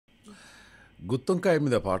గుత్తొంకాయ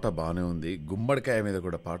మీద పాట బాగానే ఉంది, గుమ్మడికాయ మీద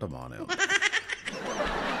కూడా పాట బాగానే ఉంది.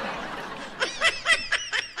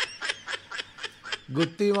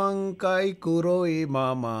 గుత్తి వంకాయ కూరోయి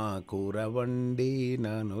మామ, కూర వండి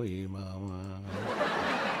నానోయి మామ,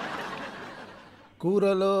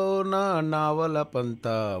 కూరలో నా నావల పంత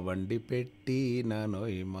వండి పెట్టి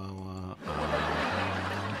నానోయి మామ.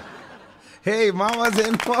 హే మామాస్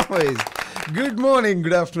and మామయ్స్, good morning,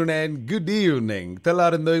 good afternoon and good evening.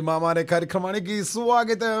 తెల్లారిందో ఈ మామ అనే కార్యక్రమానికి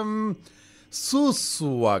స్వాగతం,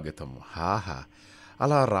 సుస్వాగతం. హాహా,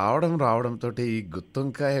 అలా రావడంతో ఈ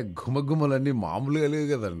గుత్తొంకాయ గుమగుమలన్నీ మామూలుగా లేవు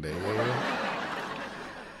కదండి.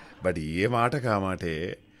 బట్ ఏ మాట కామాటే,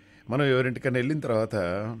 మనం ఎవరింటికన్నా వెళ్ళిన తర్వాత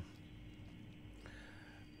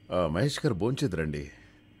మహేష్ గారు భోంచేద్దరండి.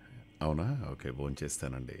 అవునా? ఓకే,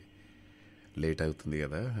 భోంచేస్తానండి, లేట్ అవుతుంది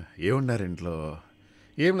కదా. ఏమున్నారు ఇంట్లో?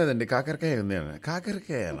 ఏం లేదండి, కాకరకాయ ఉంది.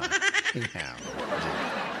 కాకరకాయనా?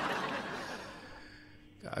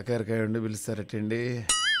 కాకరకాయ ఉండి పిలుస్తారటండి.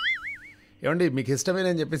 ఏమండి మీకు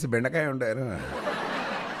ఇష్టమేనని చెప్పేసి బెండకాయ ఉండారు.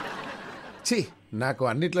 ఛీ, నాకు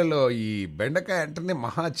అన్నిట్లలో ఈ బెండకాయ అంటేనే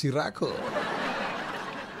మహా చిరాకు.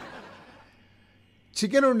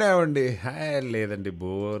 చికెన్ ఉండేవండి, లేదండి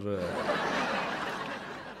బోర్.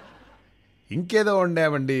 ఇంకేదో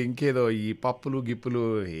వండామండి, ఇంకేదో ఈ పప్పులు గిప్పులు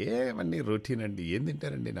ఏమన్నీ రొటీన్ అండి. ఏం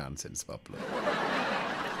తింటారండి నాన్ సెన్స్ పప్పులు.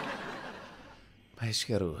 మహేష్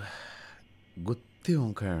గారు గుత్తి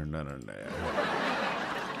వంకాయ వండానండి.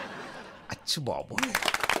 అచ్చు బాబు.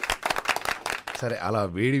 సరే, అలా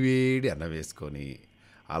వేడి అన్నం వేసుకొని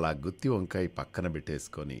అలా గుత్తి వంకాయ పక్కన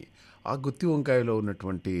పెట్టేసుకొని ఆ గుత్తి వంకాయలో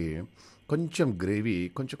ఉన్నటువంటి కొంచెం గ్రేవీ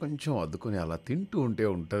కొంచెం అద్దుకొని అలా తింటూ ఉంటే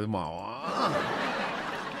ఉంటుంది మావా.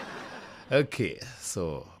 ఓకే, సో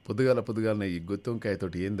పొద్దుగాలనే ఈ గుత్తి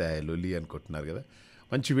వంకాయతోటి ఏందా లొల్లి అనుకుంటున్నారు కదా.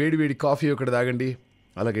 మంచి వేడి కాఫీ ఒకటి తాగండి,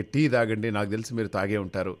 అలాగే టీ తాగండి. నాకు తెలిసి మీరు తాగే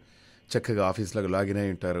ఉంటారు, చక్కగా ఆఫీస్లోకి లాగిన్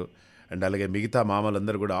అయి ఉంటారు. అండ్ అలాగే మిగతా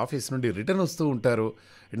మామలందరూ కూడా ఆఫీస్ నుండి రిటర్న్ వస్తూ ఉంటారు.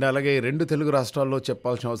 అండ్ అలాగే 2 తెలుగు రాష్ట్రాల్లో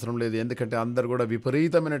చెప్పాల్సిన అవసరం లేదు, ఎందుకంటే అందరు కూడా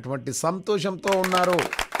విపరీతమైనటువంటి సంతోషంతో ఉన్నారు.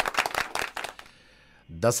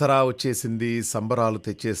 దసరా వచ్చేసింది, సంబరాలు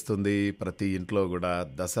తెచ్చేస్తుంది. ప్రతి ఇంట్లో కూడా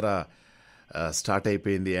దసరా స్టార్ట్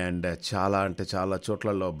అయిపోయింది. అండ్ చాలా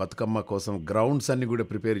చోట్లలో బతుకమ్మ కోసం గ్రౌండ్స్ అన్నీ కూడా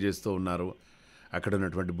ప్రిపేర్ చేస్తూ ఉన్నారు. అక్కడ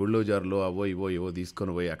ఉన్నటువంటి బుల్డోజర్లు అవో ఇవో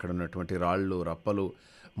తీసుకొని పోయి అక్కడ ఉన్నటువంటి రాళ్ళు, రప్పలు,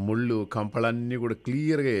 ముళ్ళు, కంపలన్నీ కూడా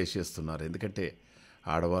క్లియర్గా వేసేస్తున్నారు. ఎందుకంటే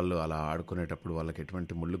ఆడవాళ్ళు అలా ఆడుకునేటప్పుడు వాళ్ళకి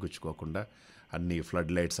ఎటువంటి ముళ్ళు గుచ్చుకోకుండా అన్ని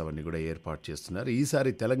ఫ్లడ్ లైట్స్ అవన్నీ కూడా ఏర్పాటు చేస్తున్నారు.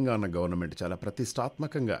 ఈసారి తెలంగాణ గవర్నమెంట్ చాలా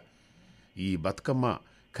ప్రతిష్టాత్మకంగా ఈ బతుకమ్మ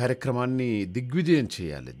కార్యక్రమాన్ని దిగ్విజయం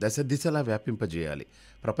చేయాలి, దిశలా వ్యాపింపజేయాలి,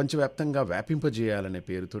 ప్రపంచవ్యాప్తంగా వ్యాపింపజేయాలనే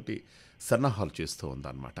పేరుతోటి సన్నాహాలు చేస్తూ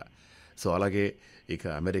ఉందన్నమాట. సో అలాగే ఇక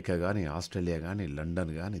అమెరికా కానీ, ఆస్ట్రేలియా కానీ,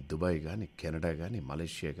 లండన్ కానీ, దుబాయ్ కానీ, కెనడా కానీ,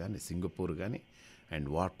 మలేషియా కానీ, సింగపూర్ కానీ, and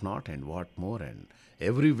what not and what more and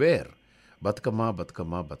everywhere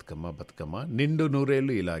Bathukamma నిండు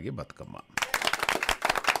నూరేళ్ళు ఇలాగే బతుకమ్మ.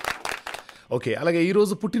 ఓకే, అలాగే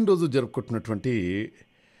ఈరోజు పుట్టినరోజు జరుపుకుంటున్నటువంటి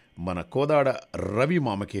మన కోదాడ రవి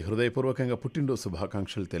మామకి హృదయపూర్వకంగా పుట్టినరోజు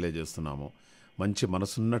శుభాకాంక్షలు తెలియజేస్తున్నాము. మంచి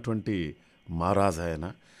మనసున్నటువంటి మహారాజు ఆయన.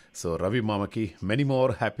 సో రవి మామకి many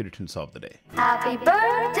more happy returns of the day.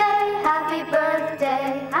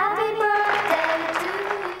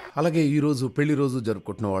 అలాగే ఈరోజు పెళ్లి రోజు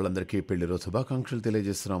జరుపుకుంటున్న వాళ్ళందరికీ పెళ్లి రోజు శుభాకాంక్షలు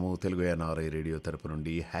తెలియజేస్తున్నాము. తెలుగు NRI రేడియో తరపు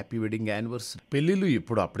నుండి హ్యాపీ వెడ్డింగ్ యానివర్సరీ. పెళ్ళిళ్ళు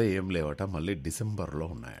ఇప్పుడు అప్పుడే ఏం లేవట, మళ్ళీ డిసెంబర్లో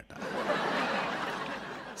ఉన్నాయట.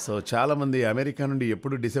 సో చాలామంది అమెరికా నుండి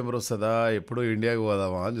ఎప్పుడు డిసెంబర్ వస్తుందా, ఎప్పుడు ఇండియాకి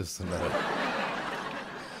పోదామా అని చూస్తున్నారు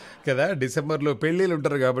కదా. డిసెంబర్లో పెళ్ళిళ్ళు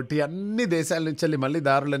ఉంటారు కాబట్టి అన్ని దేశాల నుంచి మళ్ళీ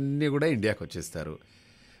దారులన్నీ కూడా ఇండియాకి వచ్చేస్తారు.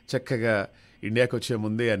 చక్కగా ఇండియాకి వచ్చే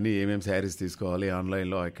ముందే అన్నీ ఏమేమి శారీస్ తీసుకోవాలి,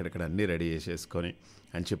 ఆన్లైన్లో ఎక్కడెక్కడ అన్నీ రెడీ చేసేసుకొని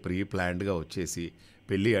అని ప్రీ ప్లాన్డ్గా వచ్చేసి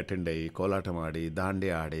పెళ్ళి అటెండ్ అయ్యి కోలాటం ఆడి దాండే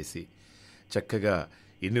ఆడేసి చక్కగా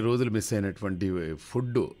ఇన్ని రోజులు మిస్ అయినటువంటి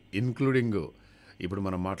ఫుడ్ ఇన్క్లూడింగ్ ఇప్పుడు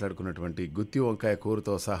మనం మాట్లాడుకున్నటువంటి గుత్తి వంకాయ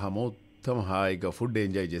కూరతో సహా మొత్తం హాయిగా ఫుడ్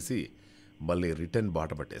ఎంజాయ్ చేసి మళ్ళీ రిటర్న్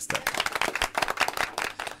బాట పట్టేస్తారు.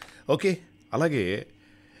 ఓకే, అలాగే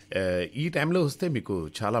ఈ టైంలో వస్తే మీకు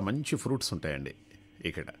చాలా మంచి ఫ్రూట్స్ ఉంటాయండి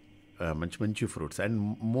ఇక్కడ, మంచి ఫ్రూట్స్. అండ్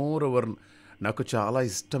మోర్ ఓవర్ నాకు చాలా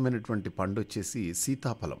ఇష్టమైనటువంటి పండు వచ్చేసి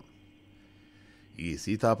సీతాఫలం. ఈ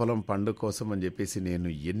సీతాఫలం పండు కోసం అని చెప్పేసి నేను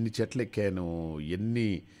ఎన్ని చెట్లు ఎక్కాను,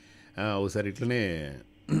 ఒకసారి ఇట్లనే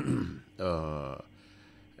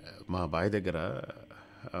మా బావి దగ్గర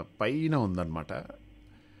పైన ఉందన్నమాట,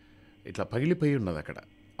 ఇట్లా పగిలిపోయి ఉన్నది అక్కడ.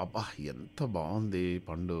 అబ్బా ఎంత బాగుంది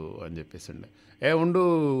పండు అని చెప్పేసి ఉండే. ఉండు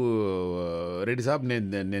రెడ్డి సాబ్,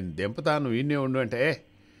 నేను దెంపుతాను, ఈయనే ఉండు అంటే,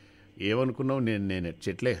 ఏమనుకున్నావు, నేను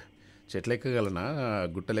చెట్లు ఎక్కగలనా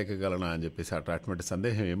గుట్టలు ఎక్కగలనా అని చెప్పేసి అటువంటి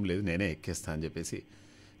సందేహం ఏం లేదు, నేనే ఎక్కేస్తా అని చెప్పేసి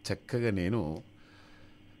చక్కగా నేను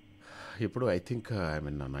ఇప్పుడు ఐ థింక్ ఐ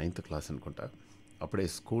మీన్ నా 9th క్లాస్ అనుకుంటా. అప్పుడే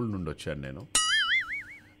స్కూల్ నుండి వచ్చాను నేను.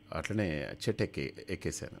 అట్లనే చెట్టు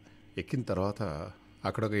ఎక్కేసాను. ఎక్కిన తర్వాత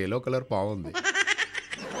అక్కడ ఒక యెల్లో కలర్ పాము ఉంది.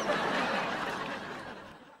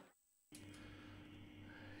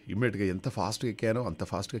 ఇమ్మీడియట్గా ఎంత ఫాస్ట్గా ఎక్కానో అంత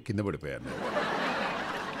ఫాస్ట్గా కింద పడిపోయాను నేను.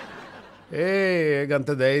 గంత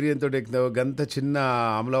ధైర్యంతో ఎక్కుతావు, గంత చిన్న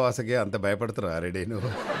అమలవాసకే అంత భయపడతారా రెడీ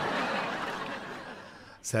నువ్వు?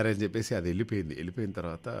 సరే అని చెప్పేసి అది వెళ్ళిపోయిన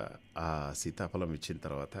తర్వాత ఆ సీతాఫలం ఇచ్చిన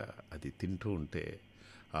తర్వాత అది తింటూ ఉంటే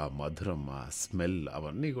ఆ మధురం, ఆ స్మెల్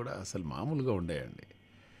అవన్నీ కూడా అసలు మామూలుగా ఉండేయండి.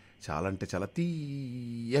 చాలా అంటే చాలా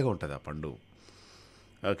తీయగా ఉంటుంది ఆ పండు.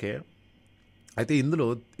 ఓకే. అయితే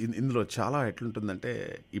ఇందులో చాలా ఎట్లుంటుందంటే,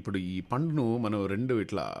 ఇప్పుడు ఈ పండును మనం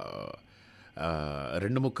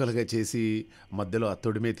రెండు ముక్కలుగా చేసి మధ్యలో ఆ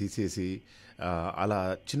తొడిమే తీసేసి అలా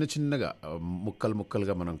చిన్న చిన్నగా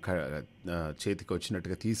ముక్కలుగా మనం చేతికి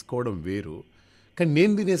వచ్చినట్టుగా తీసుకోవడం వేరు. కానీ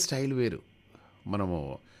నేను తినే స్టైల్ వేరు.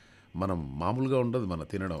 మనం మామూలుగా ఉండదు మన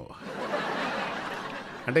తినడం.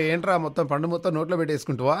 అంటే ఏంట్రా పండు మొత్తం నోట్లో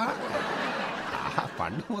పెట్టేసుకుంటావా?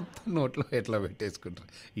 పండు మొత్తం నోట్లో ఎట్లా పెట్టేసుకుంటారు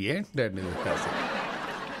ఏంటండి అసలు?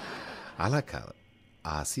 అలా కాదు.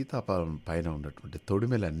 ఆ సీతాఫలం పైన ఉన్నటువంటి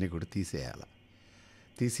తొడిమెలన్నీ కూడా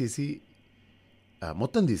తీసేసి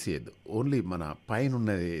మొత్తం తీసేయద్దు. ఓన్లీ మన పైన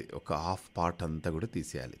ఉన్నది ఒక హాఫ్ పార్ట్ అంతా కూడా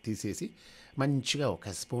తీసేసి మంచిగా ఒక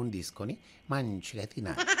స్పూన్ తీసుకొని మంచిగా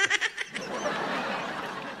తినాలి.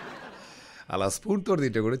 అలా స్పూన్తో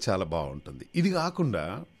తింటే కూడా చాలా బాగుంటుంది. ఇది కాకుండా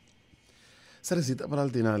సరే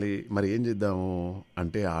సీతాఫలాలు తినాలి, మరి ఏం చేద్దాము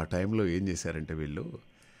అంటే ఆ టైంలో ఏం చేశారంటే వీళ్ళు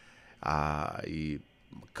ఈ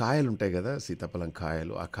కాయలు ఉంటాయి కదా, సీతాఫలం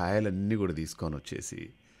కాయలు, ఆ కాయలన్నీ కూడా తీసుకొని వచ్చేసి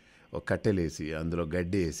ఒక కట్టెలేసి అందులో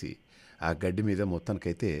గడ్డి వేసి ఆ గడ్డి మీద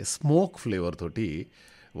మొత్తానికైతే స్మోక్ ఫ్లేవర్ తోటి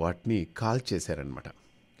వాటిని కాల్చేశారనమాట.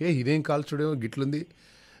 ఇదేం కాల్చుడేమో గిట్లుంది,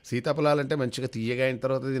 సీతాఫలాలంటే మంచిగా తీయగా అయిన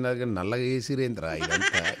తర్వాత తినాలి కానీ నల్లగా వేసిరేంద్రా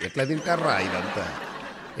ఇదంతా, ఎట్లా తింటారా ఇదంతా,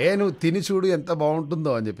 నువ్వు తిని చూడు ఎంత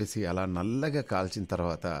బాగుంటుందో అని చెప్పేసి అలా నల్లగా కాల్చిన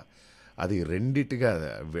తర్వాత అది రెండిటిగా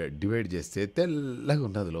డివైడ్ చేస్తే తెల్లగా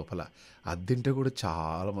ఉన్నది లోపల. అది తింటే కూడా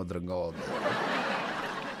చాలా మధురంగా ఉంది.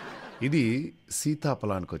 ఇది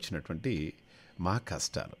సీతాఫలానికి వచ్చినటువంటి మా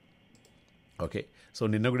కష్టాలు. ఓకే. సో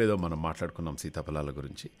నిన్న కూడా ఏదో మనం మాట్లాడుకున్నాం సీతాఫలాల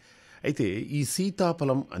గురించి. అయితే ఈ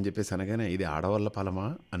సీతాఫలం అని చెప్పేసి అనగానే ఇది ఆడవాళ్ళ ఫలమా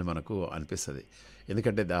అని మనకు అనిపిస్తుంది.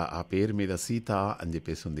 ఎందుకంటే ఆ పేరు మీద సీత అని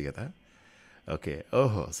చెప్పేసి ఉంది కదా. ఓకే.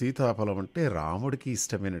 సీతాఫలం అంటే రాముడికి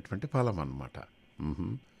ఇష్టమైనటువంటి ఫలం అన్నమాట.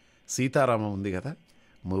 సీతారామం ఉంది కదా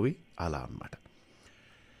మూవీ, అలా అన్నమాట.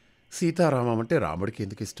 సీతారామం అంటే రాముడికి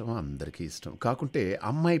ఎందుకు ఇష్టమో అందరికీ ఇష్టం. కాకుంటే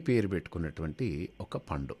అమ్మాయి పేరు పెట్టుకున్నటువంటి ఒక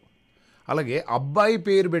పండు, అలాగే అబ్బాయి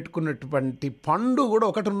పేరు పెట్టుకున్నటువంటి పండు కూడా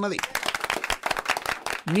ఒకటి ఉన్నది.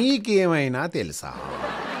 నీకేమైనా తెలుసా?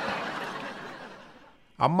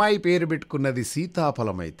 అమ్మాయి పేరు పెట్టుకున్నది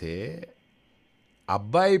సీతాఫలం అయితే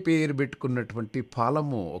అబ్బాయి పేరు పెట్టుకున్నటువంటి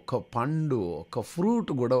ఫలము, ఒక పండు, ఒక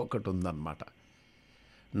ఫ్రూట్ కూడా ఒకటి ఉందన్నమాట.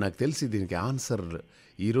 నాకు తెలిసి దీనికి ఆన్సర్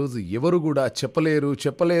ఈరోజు ఎవరు కూడా చెప్పలేరు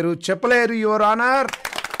యువర్ ఆనర్.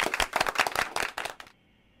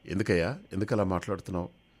 ఎందుకలా మాట్లాడుతున్నావు?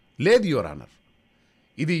 లేదు యువర్ ఆనర్,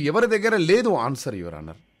 ఇది ఎవరి దగ్గర లేదు ఆన్సర్ యువర్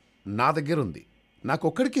ఆనర్. నా దగ్గర ఉంది, నాకు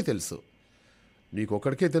ఒక్కడికే తెలుసు. నీకు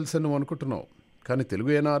ఒక్కడికే తెలుసు అని నువ్వు అనుకుంటున్నావు, కానీ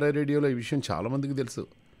తెలుగు ఎన్ఆర్ఐ రేడియోలో ఈ విషయం చాలామందికి తెలుసు.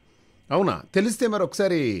 అవునా? తెలిస్తే మరి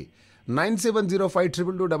ఒకసారి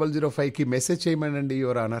 9705220005కి మెసేజ్ చేయమనండి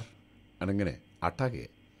యువర్ ఆనర్ అనగానే. అట్టాగే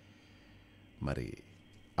మరి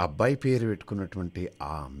అబ్బాయి పేరు పెట్టుకున్నటువంటి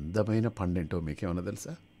ఆ అందమైన పండేంటో మీకేమన్నా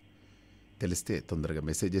తెలుసా? తెలిస్తే తొందరగా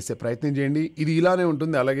మెసేజ్ చేసే ప్రయత్నం చేయండి. ఇది ఇలానే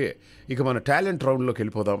ఉంటుంది. అలాగే ఇక మన టాలెంట్ రౌండ్లోకి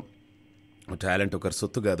వెళ్ళిపోదాం. టాలెంట్ ఒకరి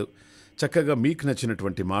సొత్తు కాదు. చక్కగా మీకు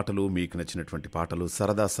నచ్చినటువంటి మాటలు, మీకు నచ్చినటువంటి పాటలు,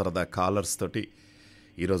 సరదా కాలర్స్ తోటి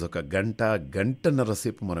ఈరోజు ఒక గంటన్నర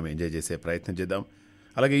సేపు మనం ఎంజాయ్ చేసే ప్రయత్నం చేద్దాం.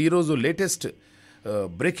 అలాగే ఈరోజు లేటెస్ట్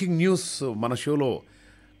బ్రేకింగ్ న్యూస్ మన షోలో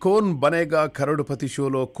కౌన్ బనేగా కరోడుపతి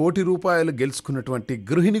షోలో ₹1,00,00,000 గెలుచుకున్నటువంటి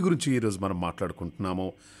గృహిణి గురించి ఈరోజు మనం మాట్లాడుకుంటున్నాము.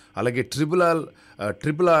 అలాగే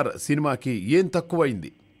ట్రిపుల్ ఆర్ సినిమాకి ఏం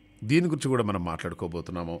తక్కువైంది దీని గురించి కూడా మనం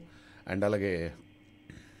మాట్లాడుకోబోతున్నాము. అండ్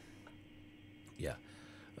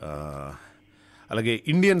అలాగే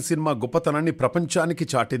ఇండియన్ సినిమా గొప్పతనాన్ని ప్రపంచానికి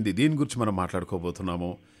చాటింది, దీని గురించి మనం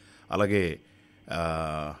మాట్లాడుకోబోతున్నాము. అలాగే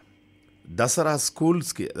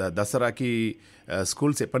దసరాకి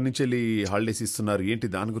స్కూల్స్ ఎప్పటి నుంచి వెళ్ళి హాలిడేస్ ఇస్తున్నారు ఏంటి,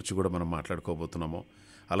 దాని గురించి కూడా మనం మాట్లాడుకోబోతున్నాము.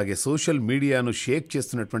 అలాగే సోషల్ మీడియాను షేక్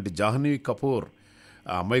చేస్తున్నటువంటి జాహ్నవి కపూర్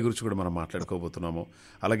ఆ అమ్మాయి గురించి కూడా మనం మాట్లాడుకోబోతున్నాము.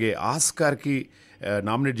 అలాగే ఆస్కార్కి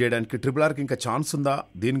నామినేట్ చేయడానికి RRRకి ఇంకా ఛాన్స్ ఉందా,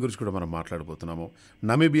 దీని గురించి కూడా మనం మాట్లాడబోతున్నాము.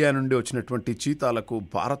 నమీబియా నుండి వచ్చినటువంటి చీతాలకు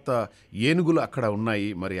భారత ఏనుగులు అక్కడ ఉన్నాయి.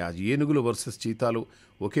 మరి ఆ ఏనుగులు వర్సెస్ చీతాలు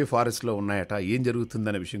ఒకే ఫారెస్ట్లో ఉన్నాయట. ఏం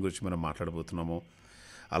జరుగుతుందనే విషయం గురించి మనం మాట్లాడబోతున్నాము.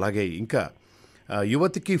 అలాగే ఇంకా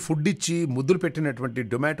యువతికి ఫుడ్ ఇచ్చి ముద్దులు పెట్టినటువంటి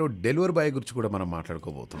డొమాటో డెలివరీ బాయ్ గురించి కూడా మనం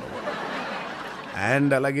మాట్లాడుకోబోతున్నాము.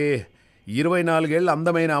 అండ్ అలాగే 24 ఏళ్ళ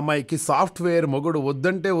అందమైన అమ్మాయికి సాఫ్ట్వేర్ మొగుడు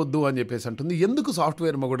వద్దంటే వద్దు అని చెప్పేసి అంటుంది. ఎందుకు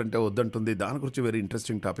సాఫ్ట్వేర్ మొగుడు అంటే వద్దంటుంది, దాని గురించి వెరీ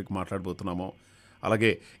ఇంట్రెస్టింగ్ టాపిక్ మాట్లాడబోతున్నాము.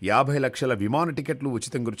 అలాగే 50 లక్షల విమాన టికెట్లు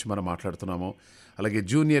ఉచితం గురించి మనం మాట్లాడుతున్నాము. అలాగే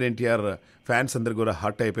జూనియర్ ఎన్టీఆర్ ఫ్యాన్స్ అందరు కూడా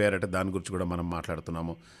హర్ట్ అయిపోయారట, దాని గురించి కూడా మనం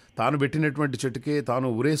మాట్లాడుతున్నాము. తాను పెట్టినటువంటి చెట్టుకే తాను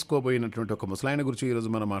ఉరేసుకోబోయినటువంటి ఒక ముసలాయన గురించి ఈరోజు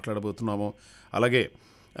మనం మాట్లాడబోతున్నాము. అలాగే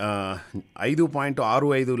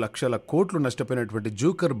 5.65 లక్షల కోట్లు నష్టపోయినటువంటి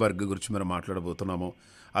జూకర్బర్గ్ గురించి మనం మాట్లాడబోతున్నాము.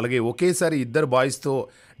 అలాగే ఒకేసారి ఇద్దరు బాయ్స్తో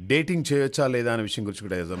డేటింగ్ చేయొచ్చా లేదా అనే విషయం గురించి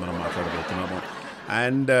కూడా ఈరోజు మనం మాట్లాడబోతున్నాము.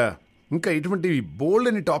 అండ్ ఇంకా ఇటువంటి బోల్డ్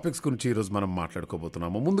అని టాపిక్స్ గురించి ఈరోజు మనం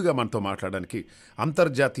మాట్లాడుకోబోతున్నాము. ముందుగా మనతో మాట్లాడడానికి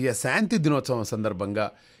అంతర్జాతీయ శాంతి దినోత్సవం సందర్భంగా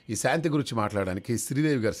ఈ శాంతి గురించి మాట్లాడడానికి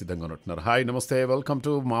శ్రీదేవి గారు సిద్ధంగా ఉంటున్నారు. హాయ్, నమస్తే, వెల్కమ్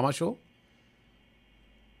టు మామా షో.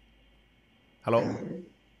 హలో,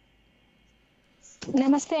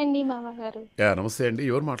 నమస్తే అండి మామ గారు. నమస్తే అండి.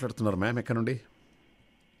 ఎవరు మాట్లాడుతున్నారు మ్యామ్, ఎక్కడ నుండి?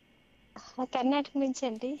 కర్ణాటక నుంచి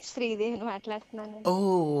అండి, శ్రీదేవిని మాట్లాడుతున్నాను. ఓ,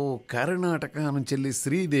 కర్ణాటక నుంచి వెళ్ళి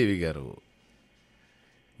శ్రీదేవి గారు.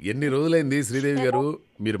 ఎన్ని రోజులైంది శ్రీదేవి గారు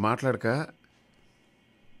మీరు మాట్లాడక?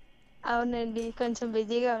 అవునండి, కొంచెం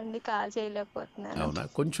బిజీగా ఉండి కాల్ చేయలేకపోతున్నాను. అవునా,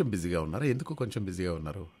 కొంచెం బిజీగా ఉన్నారా? ఎందుకు కొంచెం బిజీగా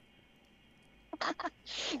ఉన్నారు?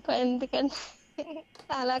 ఎందుకంటే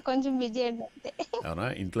అలా కొంచెం బిజీ అండి అంతే. అవునా,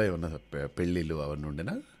 ఇంట్లో ఏమన్నా పెళ్ళిళ్ళు అవన్నీ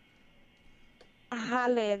ఉండేనా?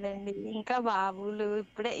 లేదండి, ఇంకా బాబులు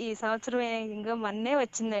ఇప్పుడే ఈ సంవత్సరం ఇంకా మొన్నే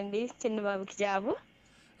వచ్చిందండి చిన్న బాబుకి జాబు.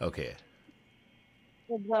 ఓకే,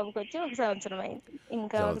 పెద్ద బాబుకి వచ్చి 1 సంవత్సరం అయింది,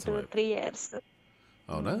 ఇంకా 2-3 years.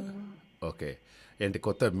 అవునా, ఓకే. ఏంటి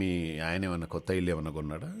కొత్త మీ ఆయన ఏమన్నా కొత్త ఇల్లు ఏమన్నా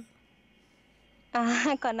కొన్నాడా?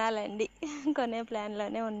 కొనాలండి, కొనే ప్లాన్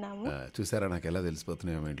లోనే ఉన్నాము. చూసారా, నాకు ఎలా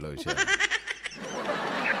తెలిసిపోతున్నాయో మీ ఇంట్లో విషయాలు.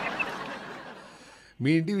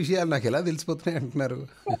 మీ ఇంటి విషయాలు నాకు ఎలా తెలిసిపోతున్నాయి అంటున్నారు.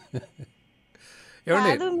 ఏమండి,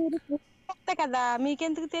 కదా,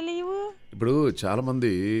 మీకెందుకు తెలియవు? ఇప్పుడు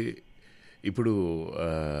చాలామంది ఇప్పుడు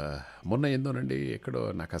మొన్న ఏందోనండి ఎక్కడో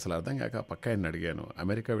నాకు అసలు అర్థం కాక పక్క ఆయన అడిగాను.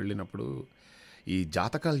 అమెరికా వెళ్ళినప్పుడు ఈ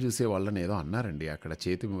జాతకాలు చూసే వాళ్ళని ఏదో అన్నారండి. అక్కడ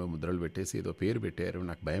చేతి ముద్రలు పెట్టేసి ఏదో పేరు పెట్టారు.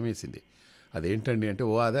 నాకు భయం వేసింది. అదేంటండి అంటే,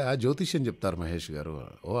 ఓ అదే ఆ జ్యోతిష్యం చెప్తారు మహేష్ గారు.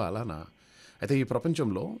 ఓ అలానా? అయితే ఈ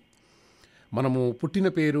ప్రపంచంలో మనము పుట్టిన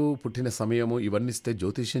పేరు, పుట్టిన సమయము ఇవన్నీ ఇస్తే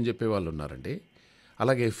జ్యోతిష్యం చెప్పేవాళ్ళు ఉన్నారండి.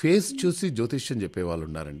 అలాగే ఫేస్ చూసి జ్యోతిష్యం చెప్పేవాళ్ళు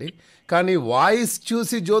ఉన్నారండి. కానీ వాయిస్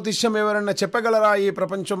చూసి జ్యోతిష్యం ఎవరన్నా చెప్పగలరా ఈ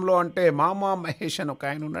ప్రపంచంలో అంటే మామా మహేష్ అని ఒక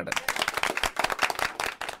ఆయన ఉన్నాడు.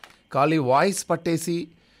 ఖాళీ వాయిస్ పట్టేసి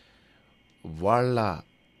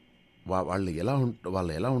వాళ్ళు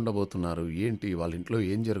ఎలా ఉండబోతున్నారు, ఏంటి వాళ్ళ ఇంట్లో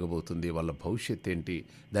ఏం జరగబోతుంది, వాళ్ళ భవిష్యత్ ఏంటి,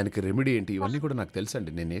 దానికి రెమెడీ ఏంటి, ఇవన్నీ కూడా నాకు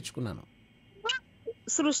తెలుసండి, నేను నేర్చుకున్నాను.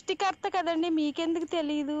 సృష్టికర్త కదండి, మీకెందుకు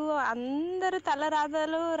తెలీదు? అందరు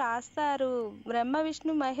తలరాతలు రాస్తారు. బ్రహ్మ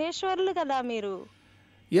విష్ణు మహేశ్వరులు కదా మీరు.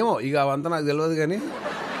 ఏమో ఇక అవంతా నాకు తెలియదు, కానీ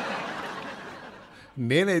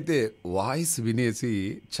నేనైతే వాయిస్ వినేసి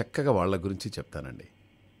చక్కగా వాళ్ళ గురించి చెప్తానండి.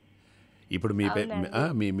 ఇప్పుడు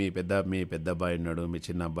మీ పెద్ద అబ్బాయి ఉన్నాడు, మీ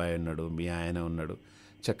చిన్న అబ్బాయి ఉన్నాడు, మీ ఆయన ఉన్నాడు,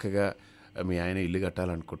 చక్కగా మీ ఆయన ఇల్లు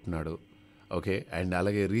కట్టాలనుకుంటున్నాడు. ఓకే, అండ్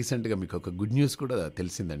అలాగే రీసెంట్గా మీకు ఒక గుడ్ న్యూస్ కూడా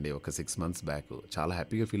తెలిసిందండి. ఒక 6 months బ్యాక్ చాలా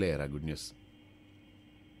హ్యాపీగా ఫీల్ అయ్యారు ఆ గుడ్ న్యూస్.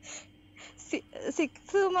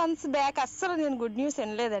 6 months బ్యాక్ అస్సలు నేను గుడ్ న్యూస్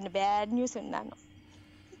వినలేదండి, బ్యాడ్ న్యూస్ విన్నాను.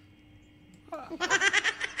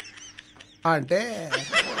 అంటే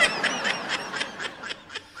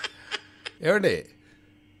ఏమండి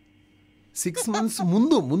 6 months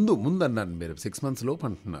ముందు అన్నాను, మీరు 6 months లోపు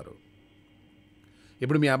అంటున్నారు.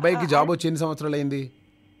 ఇప్పుడు మీ అబ్బాయికి జాబ్ వచ్చి ఎన్ని సంవత్సరాలు అయింది?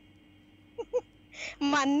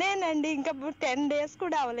 మన్నేనండి, ఇంకా 10 days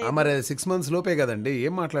కూడా అవ్వలేదు. మరి 6 months లోపే కదండి,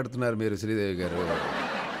 ఏం మాట్లాడుతున్నారు మీరు శ్రీదేవి గారు?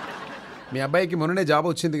 మీ అబ్బాయికి మొన్ననే జాబ్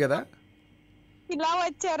వచ్చింది కదా. ఇలా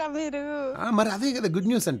వచ్చారా మీరు? మరి అదే కదా గుడ్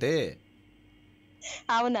న్యూస్ అంటే.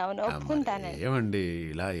 అవునవును, ఒప్పుకుంటానండి. ఏమండి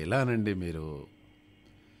ఎలానండి మీరు?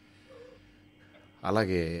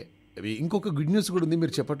 అలాగే ఇంకొక గుడ్ న్యూస్ కూడా ఉంది,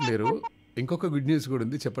 మీరు చెప్పట్లేరు. ఇంకొక గుడ్ న్యూస్ కూడా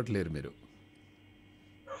ఉంది, చెప్పట్లేరు మీరు.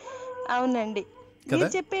 అవునండి,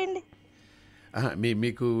 చెప్పండి.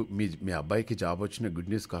 మీకు మీ అబ్బాయికి జాబ్ వచ్చిన గుడ్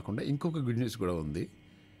న్యూస్ కాకుండా ఇంకొక గుడ్ న్యూస్ కూడా ఉంది.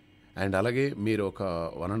 అండ్ అలాగే మీరు ఒక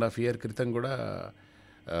 1.5 year క్రితం కూడా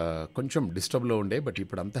కొంచెం డిస్టర్బ్లో ఉండే, బట్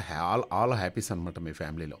ఇప్పుడు అంతా ఆల్ హ్యాపీస్ అనమాట మీ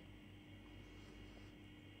ఫ్యామిలీలో.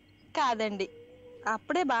 కాదండి,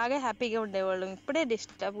 అప్పుడే బాగా హ్యాపీగా ఉండేవాళ్ళం, ఇప్పుడే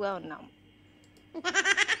డిస్టర్బ్గా ఉన్నాము.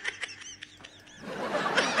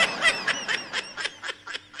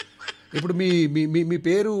 ఇప్పుడు మీ మీ మీ మీ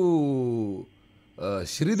పేరు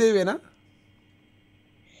శ్రీదేవేనా?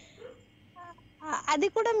 అది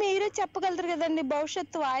కూడా మీరే చెప్పగలరు కదండి,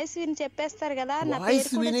 భవిష్యత్తు వాయిస్ విని చెప్పేస్తారు కదా. నా వాయిస్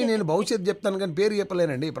పేరు కూడా విని నేను భవిష్యత్తు చెప్తాను కానీ పేరు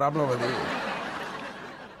చెప్పలేనండి, ప్రాబ్లం అది.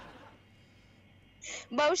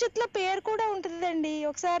 భవిష్యత్తులో పేరు కూడా ఉంటుందండి,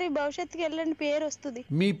 ఒకసారి భవిష్యత్తుకి వెళ్ళండి, పేరు వస్తుంది.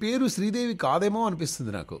 మీ పేరు శ్రీదేవి కాదేమో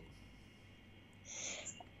అనిపిస్తుంది నాకు.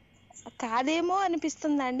 కాదేమో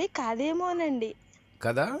అనిపిస్తుందండి, కాదేమోనండి.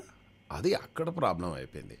 కదా, అది అక్కడ ప్రాబ్లం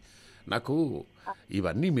అయిపోయింది నాకు.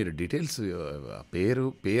 ఇవన్నీ మీరు డీటెయిల్స్,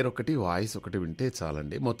 పేరు ఒకటి వాయిస్ ఒకటి వింటే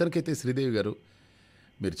చాలండి. మొత్తానికైతే శ్రీదేవి గారు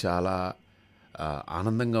మీరు చాలా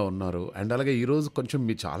ఆనందంగా ఉన్నారు. అండ్ అలాగే ఈరోజు కొంచెం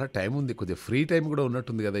మీ చాలా టైం ఉంది, కొద్దిగా ఫ్రీ టైం కూడా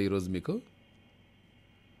ఉన్నట్టుంది కదా ఈరోజు మీకు.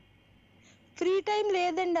 ఫ్రీ టైం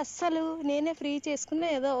లేదండి అస్సలు, నేనే ఫ్రీ చేసుకున్నా.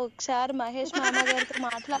 ఏదో ఒకసారి మహేష్ మామ గారితో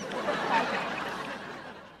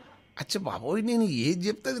అచ్చా బాబోయ్, నేను ఏది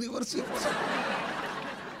చెప్తే రివర్స్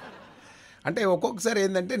అంటే ఒక్కొక్కసారి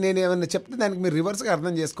ఏంటంటే నేను ఏమైనా చెప్తే దానికి మీరు రివర్స్గా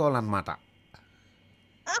అర్థం చేసుకోవాలన్నమాట.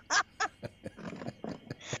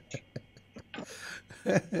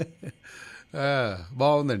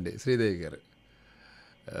 బాగుందండి శ్రీదేవి గారు.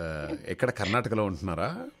 ఎక్కడ కర్ణాటకలో ఉంటున్నారా?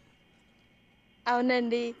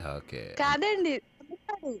 అవునండి. ఓకే. కాదండి,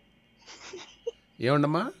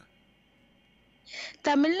 ఏమండమ్మా?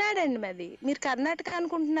 తమిళనాడు అండి మాది. మీరు కర్ణాటక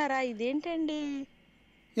అనుకుంటున్నారా? ఇదేంటండి?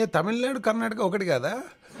 తమిళనాడు కర్ణాటక ఒకటి కాదా?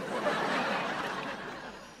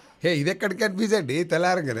 ఇది ఎక్కడికి కన్ఫ్యూజ్ అండి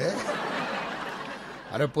తెల్లారంగానే.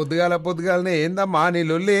 అరే పొద్దుగాలనే ఏందమ్మా నీ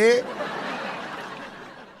లొల్లి?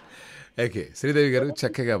 ఓకే శ్రీదేవి గారు,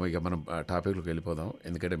 చక్కగా ఇక మనం టాపిక్లోకి వెళ్ళిపోదాం.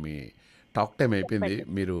 ఎందుకంటే మీ టాక్ టైం అయిపోయింది.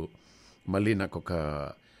 మీరు మళ్ళీ నాకు ఒక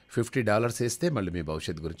 $50 వేస్తే మళ్ళీ మీ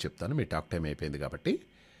భవిష్యత్తు గురించి చెప్తాను. మీ టాక్ టైం అయిపోయింది కాబట్టి.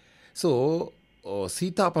 సో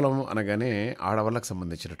సీతాఫలం అనగానే ఆడవాళ్ళకు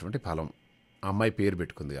సంబంధించినటువంటి ఫలం, అమ్మాయి పేరు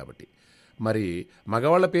పెట్టుకుంది కాబట్టి. మరి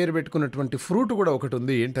మగవాళ్ళ పేరు పెట్టుకున్నటువంటి ఫ్రూట్ కూడా ఒకటి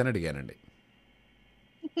ఉంది, ఏంటని అడిగానండి.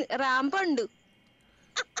 రాంపండు.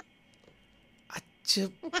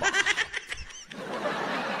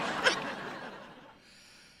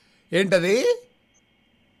 ఏంటది?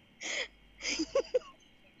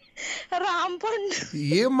 రాంపండు.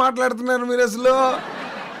 ఏం మాట్లాడుతున్నారు మీరు అసలు?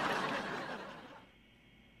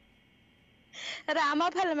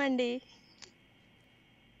 రామఫలం అండి.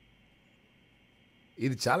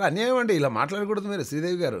 ఇది చాలా అన్యాయం అండి, ఇలా మాట్లాడకూడదు మీరు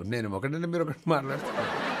శ్రీదేవి గారు. నేను ఒకటంటే మీరు ఒకటి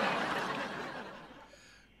మాట్లాడుతున్నారు.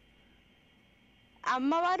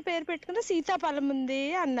 అమ్మవారి పేరు పెట్టుకుంటే సీతాఫలం ఉంది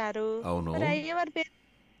అన్నారు. అవును. అయ్యవారి పేరు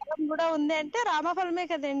కూడా ఉంది అంటే రామఫలమే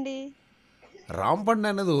కదండి. రాంపండు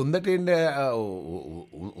అనేది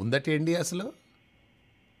ఉందటేండి అసలు?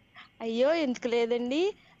 అయ్యో ఎందుకు లేదండి,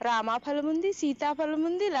 రామఫలం ఉంది, సీతాఫలం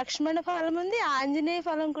ఉంది, లక్ష్మణ ఫలం ఉంది, ఆంజనేయ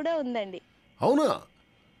ఫలం కూడా ఉందండి. అవునా?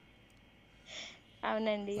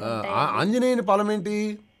 అవునండి. ఆంజనేయుని ఫలం ఏంటి?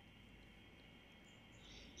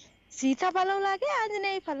 సీతాఫలం లాగే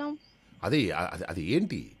ఆంజనేయ ఫలం. అది అది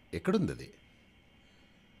ఏంటి, ఎక్కడుంది అది?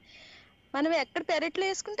 మనం ఎక్కడ పెరట్లో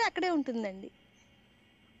వేసుకుంటే అక్కడే ఉంటుందండి.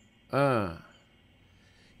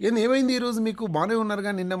 ఏమైంది ఈరోజు మీకు? బాగానే ఉన్నారు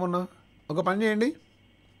కానీ నిన్న మొన్న. ఒక పని చేయండి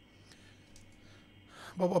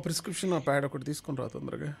బాబా, ప్రిస్క్రిప్షన్ ప్యాడ్ ఒకటి తీసుకొని రా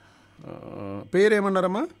తొందరగా.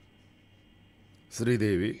 పేరేమన్నారమ్మా?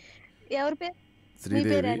 శ్రీదేవి. ఎవరి పేరు?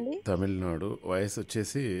 శ్రీదేవి, తమిళనాడు, వయసు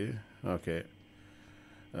వచ్చేసి ఓకే.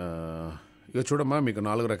 ఇక చూడమ్మా, మీకు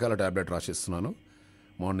 4 రకాల ట్యాబ్లెట్ రాసిస్తున్నాను.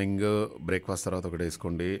 మార్నింగ్ బ్రేక్ఫాస్ట్ తర్వాత ఒకటి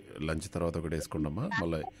వేసుకోండి, లంచ్ తర్వాత ఒకటి వేసుకోండమ్మా,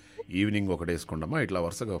 మళ్ళీ ఈవినింగ్ ఒకటి వేసుకోండమ్మా. ఇట్లా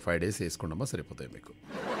వరుసగా 5 days వేసుకోండమ్మా, సరిపోతాయి మీకు.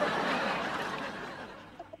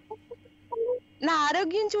 నా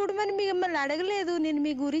ఆరోగ్యం చూడమని మిమ్మల్ని అడగలేదు నేను,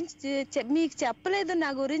 మీ గురించి మీకు చెప్పలేదు, నా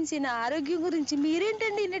గురించి, నా ఆరోగ్యం గురించి.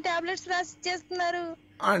 మీరేంటండి ఇన్ని టాబ్లెట్స్ రాసి చేస్తున్నారు?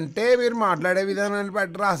 అంటే మీరు మాట్లాడే విధానాన్ని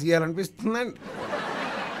బట్టి రాసియాలనిపిస్తుందండి.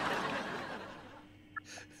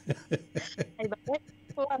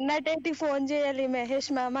 108కి ఫోన్ చేయాలి,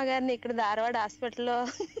 మహేష్ మామ గారిని ఇక్కడ ధారవాడ హాస్పిటల్లో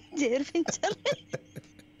చేర్పించాలి.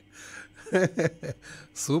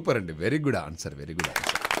 సూపర్ అండి, very good answer, very good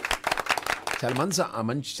answer. చాలా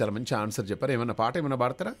మంచి ఆన్సర్ చెప్పారు. ఏమన్నా పాట ఏమైనా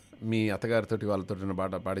పాడతారా? మీ అత్తగారితోటి వాళ్ళతో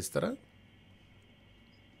పాట పాడిస్తారా?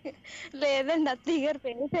 లేదండి, అత్తయ్య గారు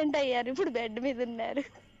పేషెంట్ అయ్యారు, ఇప్పుడు బెడ్ మీద ఉన్నారు.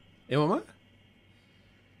 ఏమమ్మా?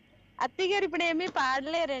 అత్తయ్య గారు ఇప్పుడు ఏమీ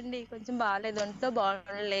పాడలేరండి, కొంచెం బాగాలేదు, ఒంట్లో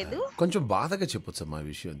బాగలేదు. కొంచెం బాధగా చెప్పొచ్చమ్మా ఈ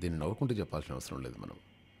విషయం, దీన్ని నవ్వుకుంటూ చెప్పాల్సిన అవసరం లేదు మనం.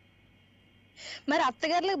 మరి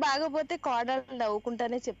అత్తగారులకు బాగపోతే కోడలు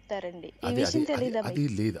నవ్వుకుంటానే చెప్తారండి, ఈ విషయం తెలీదా? అది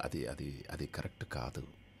లేదు, అది కరెక్ట్ కాదు.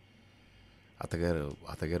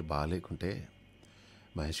 అత్తగారు బాగాలేకుంటే,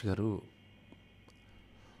 మహేష్ గారు,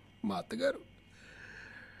 మా అత్తగారు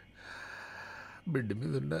బెడ్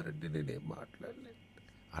మీద ఉన్నారండి, నేనేం మాట్లాడలేదు.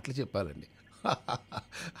 అట్లా చెప్పాలండి.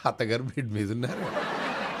 అత్తగారు బెడ్ మీద ఉన్నారు,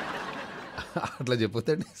 అట్లా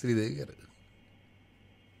చెప్పొద్దండి శ్రీదేవి గారు.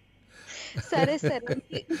 సరే సరే,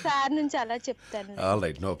 సార్ నుంచి అలా చెప్తాను. All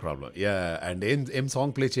right, no problem. Yeah, and ఏం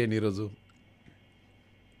సాంగ్ ప్లే చేయండి ఈరోజు?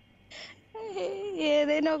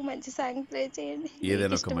 ఏదైనా ఒక మంచి సాంగ్ ప్లే చేయండి.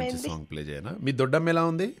 ఏదైనా ఒక మంచి సాంగ్ ప్లే చేయనా? మీ దొడ్డమ్మ ఎలా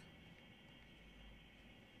ఉంది?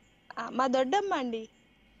 మా దొడ్డమ్మ అండి,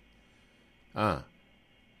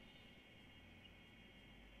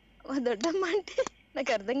 మా దొడ్డమ్మ అంటే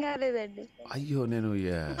నాకు అర్థం కాలేదండి. అయ్యో, నేను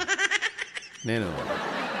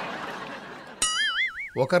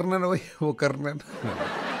ఒకరినను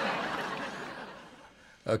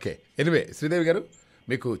ఓకే. ఎనివే శ్రీదేవి గారు,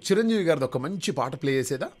 మీకు చిరంజీవి గారిది ఒక మంచి పాట ప్లే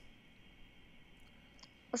చేసేదా?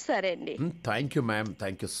 సరే అండి. Thank you ma'am,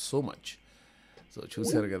 thank you so much. So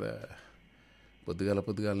చూశారు కదా,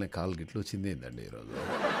 పొద్దుగాలనే కాలు గిట్లు వచ్చింది ఏంటండి ఈరోజు.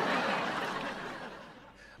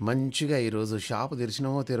 మంచిగా ఈరోజు షాపు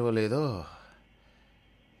తెరిచినామో తెరవలేదో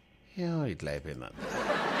ఏమో ఇట్లా అయిపోయింది.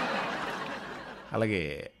 అలాగే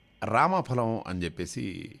రామాఫలం అని చెప్పేసి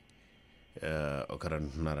ఒకరు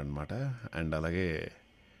అంటున్నారనమాట. అండ్ అలాగే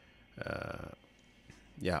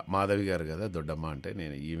మాధవి గారు కదా దొడ్డమ్మ అంటే,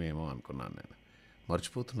 నేను ఈమెమో అనుకున్నాను, నేను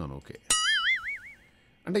మర్చిపోతున్నాను. ఓకే,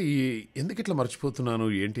 అంటే ఎందుకు ఇట్లా మర్చిపోతున్నాను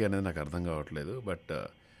ఏంటి అనేది నాకు అర్థం కావట్లేదు. బట్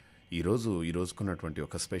ఈరోజుకున్నటువంటి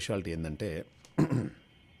ఒక స్పెషాలిటీ ఏంటంటే,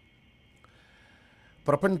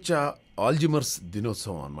 ప్రపంచ ఆల్జిమర్స్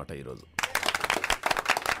దినోత్సవం అనమాట. ఈరోజు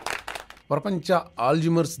ప్రపంచ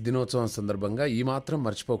ఆల్జిమర్స్ దినోత్సవం సందర్భంగా ఈ మాత్రం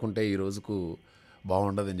మర్చిపోకుంటే ఈ రోజుకు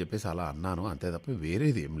బాగుండదని చెప్పేసి అలా అన్నాను, అంతే తప్ప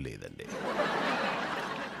వేరేది ఏం లేదండి.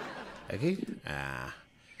 ఓకే,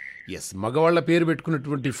 ఎస్, మగవాళ్ళ పేరు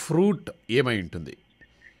పెట్టుకున్నటువంటి ఫ్రూట్ ఏమై ఉంటుంది?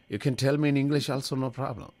 You can tell me in English also, no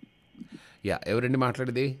problem. Yeah, ఎవరండి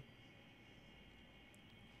మాట్లాడేది?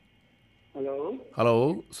 హలో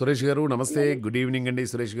సురేష్ గారు, నమస్తే, గుడ్ ఈవినింగ్ అండి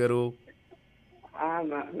సురేష్ గారు.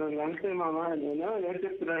 నమస్తే మామ. నేను ఏం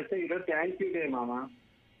చెప్తున్నానంటే, ఈరోజు థ్యాంక్ యూ డే మామ.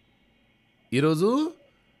 ఈరోజు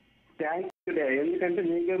థ్యాంక్ యూ డే, ఎందుకంటే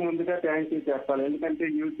మీకే ముందుగా థ్యాంక్ యూ చెప్పాలి. ఎందుకంటే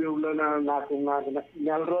యూట్యూబ్ లో నాకు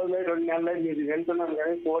నెల రోజులు 2 నెలలు మీరు వెళ్తున్నాను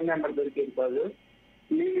కానీ ఫోన్ నెంబర్ దొరికేది కాదు.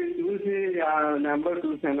 మీకు చూసి ఆ నెంబర్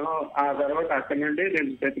చూసాను, ఆ తర్వాత అక్కడి నుండి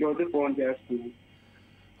నేను ప్రతిరోజు ఫోన్ చేస్తున్నాను.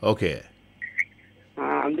 ఓకే,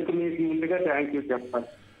 అందుకు మీకు ముందుగా థ్యాంక్ యూ చెప్పాలి.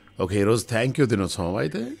 ఓకే, ఈరోజు థ్యాంక్ యూ దినోత్సవం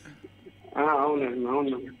అయితే. అవునండి,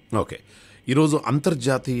 అవును. ఓకే, ఈరోజు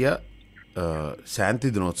అంతర్జాతీయ శాంతి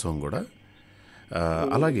దినోత్సవం కూడా.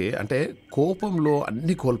 అలాగే అంటే కోపంలో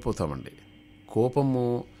అన్నీ కోల్పోతామండి. కోపము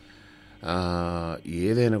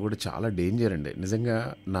ఏదైనా కూడా చాలా డేంజర్ అండి నిజంగా.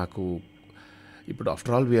 నాకు ఇప్పుడు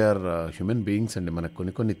after all we are human beings అండి, మనకు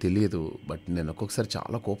కొన్ని తెలియదు. బట్ నేను ఒక్కొక్కసారి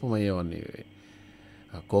చాలా కోపం అయ్యేవాడిని.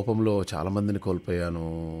 కోపంలో చాలామందిని కోల్పోయాను.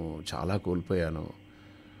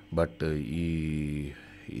 బట్ ఈ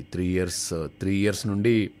 3 ఇయర్స్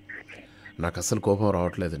నుండి నాకు అసలు కోపం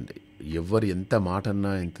రావట్లేదండి. ఎవరు ఎంత మాట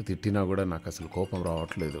అన్నా, ఎంత తిట్టినా కూడా నాకు అసలు కోపం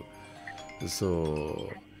రావట్లేదు. సో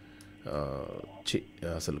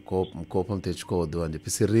అసలు కోపం తెచ్చుకోవద్దు అని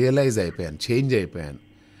చెప్పేసి రియలైజ్ అయిపోయాను, చేంజ్ అయిపోయాను.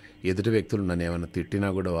 ఎదుటి వ్యక్తులు నన్ను ఏమైనా తిట్టినా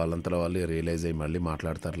కూడా వాళ్ళంతలో వాళ్ళు రియలైజ్ అయ్యి మళ్ళీ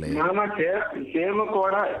మాట్లాడతారులే.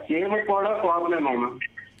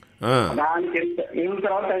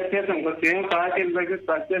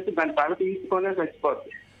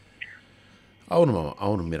 అవును మామ,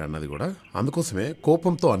 అవును, మీరు అన్నది కూడా. అందుకోసమే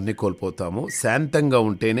కోపంతో అన్ని కోల్పోతాము, శాంతంగా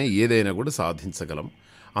ఉంటేనే ఏదైనా కూడా సాధించగలం.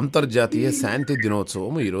 అంతర్జాతీయ శాంతి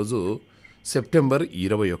దినోత్సవం ఈరోజు సెప్టెంబర్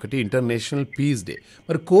 21, ఇంటర్నేషనల్ పీస్ డే.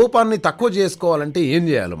 మరి కోపాన్ని తక్కువ చేసుకోవాలంటే ఏం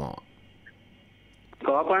చేయాలి మామ?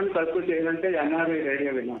 కోపాన్ని తక్కువ చేయాలంటే NRI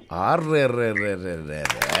రేడియో వినాలి.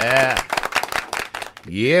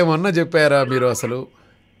 ఏమన్నా చెప్పారా మీరు? అసలు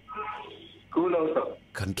కూల్ అవుతాం.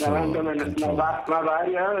 మా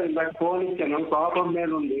భార్య ఫోన్ ఇచ్చాను, కోపం మీద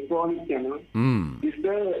ఉంది, ఫోన్ ఇచ్చాను.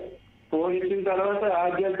 ఇస్తే ఫోన్ ఇచ్చిన తర్వాత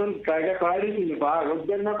ఆద్యంతో తెగ పాడేసింది, బాగా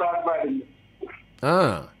వద్దన్నా బాగా పాడింది.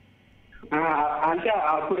 అంటే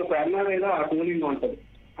అప్పుడు NRIలో ఆ కూలింగ్ ఉంటుంది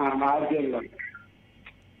ఆద్యంలో.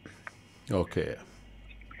 ఓకే,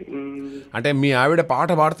 అంటే మీ ఆవిడ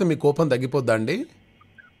పాట పాడితే మీ కోపం తగ్గిపోద్దా అండి?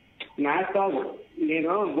 నాకు కాదు,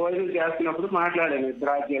 నేను భోజనం చేస్తున్నప్పుడు మాట్లాడాను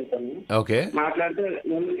ఇద్దరు ఆద్యంతో. ఓకే, మాట్లాడితే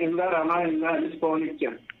ఇందా రమా ఇందా అని ఫోన్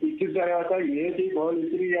ఇచ్చాను. ఇచ్చిన తర్వాత ఏది ఫోన్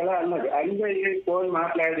ఇచ్చేయాలా అన్నది. అన్నీ ఫోన్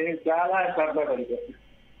మాట్లాడి చాలా సరదాగా అనిపిస్తుంది.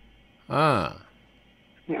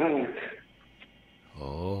 ఓ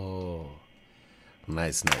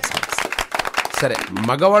నైస్. సరే,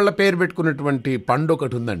 మగవాళ్ళ పేరు పెట్టుకున్నటువంటి పండు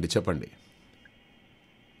ఒకటి ఉందండి, చెప్పండి.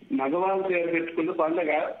 మగవాళ్ళ పేరు పెట్టుకుంటూ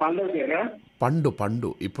పండుగ పేరా? పండు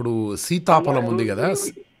ఇప్పుడు సీతాఫలం ఉంది కదా.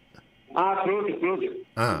 ఫ్రూట్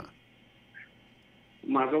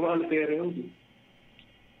మగవాళ్ళ పేరు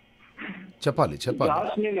చెప్పాలి.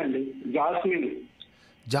 జాస్మిన్ అండి. జాస్మిన్.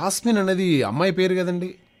 జాస్మిన్ అనేది అమ్మాయి పేరు కదండి.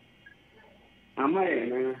 అమ్మాయి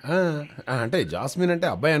అంటే జాస్మిన్ అంటే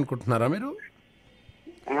అబ్బాయి అనుకుంటున్నారా మీరు?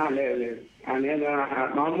 లేదు లేదు, నేను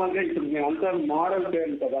నార్మల్గా ఇప్పుడు మీ అంతా మోడల్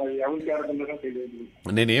పేరు కదా, ఎవరికి ఆడుతున్నారో తెలియదు.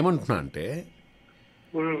 నేనేమంటున్నా అంటే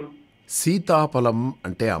సీతాఫలం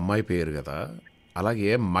అంటే అమ్మాయి పేరు కదా,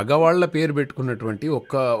 అలాగే మగవాళ్ళ పేరు పెట్టుకున్నటువంటి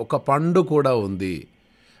ఒక పండు కూడా ఉంది.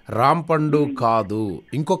 రామ్ పండు కాదు,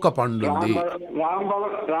 ఇంకొక పండు ఉంది.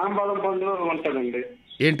 రాంబాదం పండు ఉంటుందండి.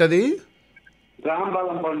 ఏంటది?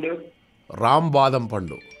 రాంబాదం పండు. రాంబాదం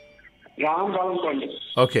పండు. రాంబాదం పండు.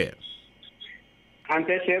 ఓకే.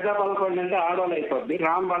 అంటే సీతాఫలం పండు అంటే ఆడవాళ్ళు అయిపోద్ది,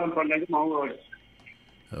 రాంబాదం పండు అంటే మగవాడు.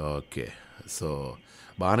 ఓకే. సో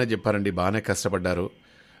బాగానే చెప్పారండి, బాగానే కష్టపడ్డారు.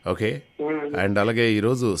 ఓకే. అండ్ అలాగే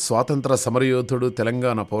ఈరోజు స్వాతంత్ర సమరయోధుడు,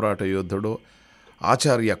 తెలంగాణ పోరాట యోధుడు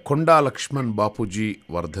ఆచార్య కొండా లక్ష్మణ్ బాపూజీ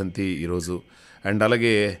వర్ధంతి ఈరోజు. అండ్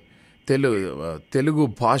అలాగే తెలుగు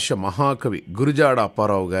భాష మహాకవి గురుజాడ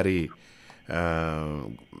అప్పారావు గారి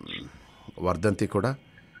వర్ధంతి కూడా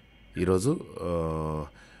ఈరోజు.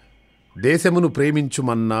 దేశమును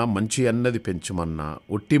ప్రేమించుమన్నా, మంచి అన్నది పెంచుమన్నా,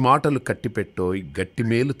 ఒట్టి మాటలు కట్టిపెట్టోయ్, గట్టి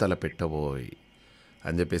మేలు తలపెట్టబోయ్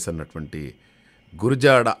అని చెప్పేసి అన్నటువంటి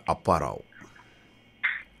గురుజాడ అప్పారావు.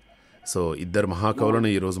 సో ఇద్దరు మహాకవులను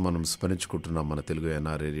ఈరోజు మనం స్మరించుకుంటున్నాం మన తెలుగు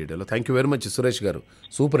ఎన్ఆర్ఐ రేడియోలో. Thank you very much Suresh గారు,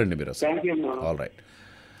 సూపర్ అండి మీరు అసలు. All right.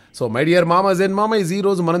 So my dear మామాజ్ and మామాయిజ్,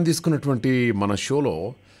 ఈరోజు మనం తీసుకున్నటువంటి మన షోలో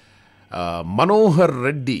మనోహర్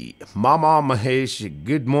రెడ్డి, మామా Mahesh,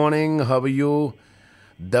 good morning, how are you?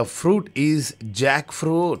 The fruit is Jack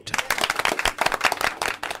fruit.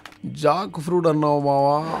 Jack fruit అన్నావు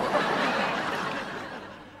మావా.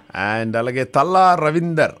 అండ్ అలాగే తల్లా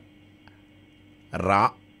రవీందర్,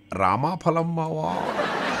 రామాఫలం మావా.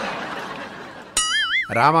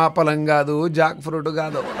 రామాఫలం కాదు, జాక్ ఫ్రూట్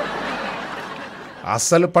కాదు,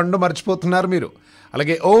 అస్సలు పండు మర్చిపోతున్నారు మీరు.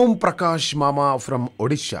 అలాగే ఓం ప్రకాష్ మామా ఫ్రమ్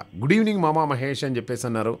ఒడిషా, గుడ్ ఈవినింగ్ మామా మహేష్ అని చెప్పేసి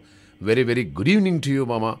అన్నారు. Very very good evening to you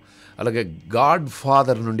మామా. అలాగే గాడ్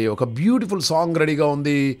ఫాదర్ నుండి ఒక బ్యూటిఫుల్ సాంగ్ రెడీగా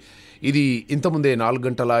ఉంది. ఇది ఇంతకుముందే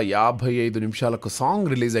 4:55 సాంగ్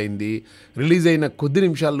రిలీజ్ అయింది. రిలీజ్ అయిన కొద్ది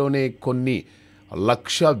నిమిషాల్లోనే కొన్ని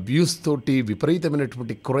లక్ష వ్యూస్ తోటి,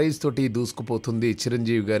 విపరీతమైనటువంటి క్రైజ్ తోటి దూసుకుపోతుంది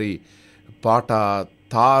చిరంజీవి గారి పాట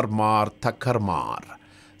తార్ మార్ తక్కర్ మార్.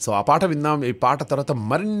 సో ఆ పాట విందాం. ఈ పాట తర్వాత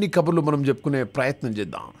మరిన్ని కబుర్లు మనం చెప్పుకునే ప్రయత్నం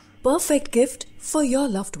చేద్దాం. Perfect gift for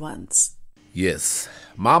your loved ones. Yes,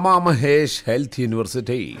 మామా Mahesh health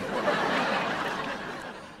university.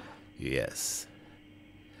 Yes,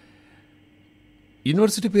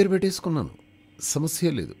 university పేరు పెట్టేసుకున్నాను,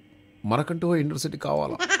 సమస్య లేదు. మనకంటూ యూనివర్సిటీ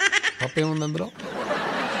కావాలా, తప్పేముంది అందులో?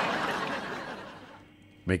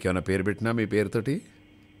 మీకేమైనా పేరు పెట్టినా మీ పేరుతోటి,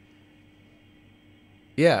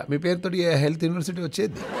 మీ పేరుతోటి హెల్త్ యూనివర్సిటీ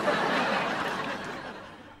వచ్చేది.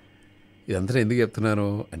 ఇదంతా ఎందుకు చెప్తున్నాను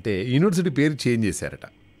అంటే, యూనివర్సిటీ పేరు చేంజ్ చేశారట.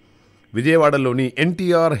 విజయవాడలోని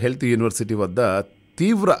ఎన్టీఆర్ హెల్త్ యూనివర్సిటీ వద్ద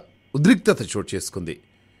తీవ్ర ఉద్రిక్తత చోటు చేసుకుంది.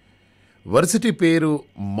 వర్సిటీ పేరు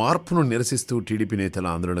మార్పును నిరసిస్తూ టీడీపీ నేతల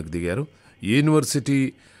ఆందోళనకు దిగారు. యూనివర్సిటీ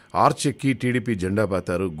ఆర్చెక్కి టీడీపీ జెండా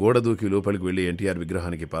పాతారు. గోడ దూకి లోపలికి వెళ్లి ఎన్టీఆర్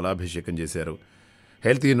విగ్రహానికి పాలాభిషేకం చేశారు.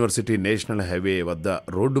 హెల్త్ యూనివర్సిటీ నేషనల్ హైవే వద్ద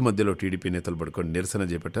రోడ్డు మధ్యలో టీడీపీ నేతలు పడుకొని నిరసన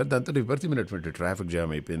చేపట్టారు. దాంతో విపరీతమైనటువంటి ట్రాఫిక్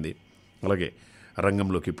జామ్ అయిపోయింది. అలాగే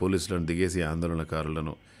రంగంలోకి పోలీసులను దిగేసి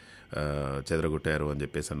ఆందోళనకారులను చెదరగొట్టారు అని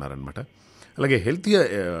చెప్పేసి అన్నారనమాట. అలాగే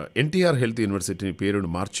ఎన్టీఆర్ హెల్త్ యూనివర్సిటీ పేరును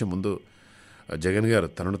మార్చే ముందు జగన్ గారు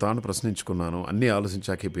తనను తాను ప్రశ్నించుకున్నాను, అన్నీ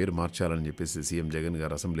ఆలోచించాకే పేరు మార్చాలని చెప్పేసి సీఎం జగన్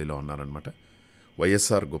గారు అసెంబ్లీలో అన్నారనమాట.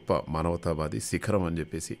 వైఎస్ఆర్ గొప్ప మానవతావాది శిఖరం అని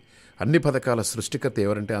చెప్పేసి, అన్ని పథకాల సృష్టికర్త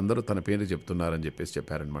ఎవరంటే అందరూ తన పేరు చెప్తున్నారని చెప్పేసి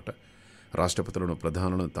చెప్పారనమాట. రాష్ట్రపతులను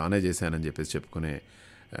ప్రధానులను తానే చేశానని చెప్పేసి చెప్పుకునే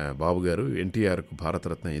బాబు గారు ఎన్టీఆర్కు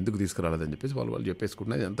భారతరత్న ఎందుకు తీసుకురాలేదని చెప్పేసి వాళ్ళు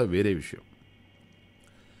చెప్పేసుకుంటున్నది అంతా వేరే విషయం.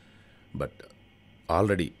 బట్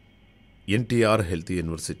ఆల్రెడీ ఎన్టీఆర్ హెల్త్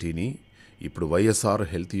యూనివర్సిటీని ఇప్పుడు వైఎస్ఆర్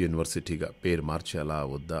హెల్త్ యూనివర్సిటీగా పేరు మార్చాలా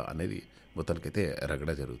వద్దా అనేది మొత్తానికైతే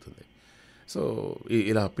రగడ జరుగుతుంది. సో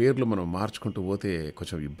ఇలా పేర్లు మనం మార్చుకుంటూ పోతే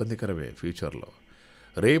కొంచెం ఇబ్బందికరమే ఫ్యూచర్లో.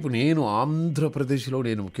 రేపు నేను ఆంధ్రప్రదేశ్లో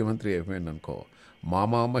నేను ముఖ్యమంత్రి అయిపోయాను అనుకో,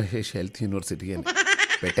 మామా మహేష్ హెల్త్ యూనివర్సిటీ అని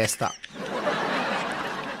పెట్టేస్తా.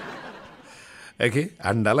 ఓకే.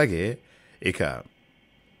 అండ్ అలాగే ఇక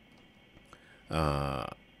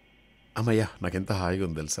అమ్మయ్య, నాకెంత హాయిగా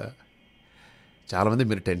ఉంది తెలుసా. చాలామంది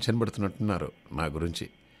మీరు టెన్షన్ పడుతున్నట్టున్నారు నా గురించి.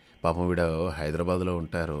 పాపం వీడ హైదరాబాద్లో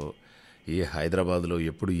ఉంటారు. ఈ హైదరాబాద్లో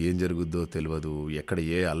ఎప్పుడు ఏం జరుగుద్దో తెలియదు, ఎక్కడ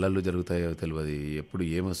ఏ అల్లర్లు జరుగుతాయో తెలియదు, ఎప్పుడు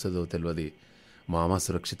ఏమొస్తుందో తెలియదు. మామ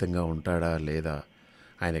సురక్షితంగా ఉంటాడా లేదా,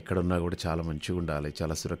 ఆయన ఎక్కడున్నా కూడా చాలా మంచిగా ఉండాలి,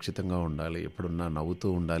 చాలా సురక్షితంగా ఉండాలి, ఎప్పుడున్నా నవ్వుతూ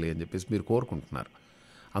ఉండాలి అని చెప్పేసి మీరు కోరుకుంటున్నారు.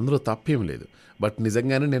 అందులో తప్పేం లేదు. బట్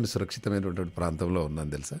నిజంగానే నేను సురక్షితమైనటువంటి ప్రాంతంలో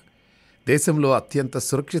ఉన్నాను తెలుసా. దేశంలో అత్యంత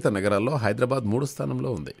సురక్షిత నగరాల్లో హైదరాబాద్ 3వ స్థానంలో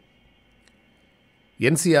ఉంది.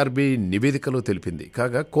 ఎన్సీఆర్బీ నివేదికలో తెలిపింది.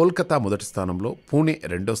 కాగా కోల్కతా మొదటి స్థానంలో, పూణే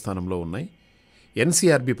 2వ స్థానంలో ఉన్నాయి.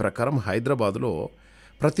 ఎన్సీఆర్బీ ప్రకారం హైదరాబాదులో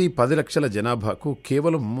ప్రతి 10 లక్షల జనాభాకు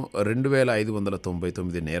కేవలం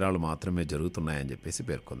 2599 నేరాలు మాత్రమే జరుగుతున్నాయని చెప్పేసి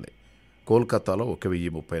పేర్కొంది. కోల్కతాలో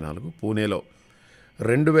 1034, పూణేలో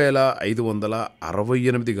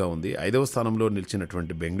 2568గా ఉంది. 5వ స్థానంలో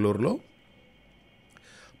నిలిచినటువంటి బెంగళూరులో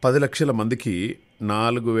 10 లక్షల మందికి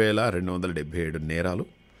 4277 నేరాలు.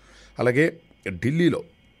 అలాగే ఢిల్లీలో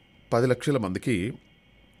 10 లక్షల మందికి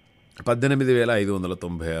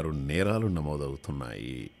 18,596 నేరాలు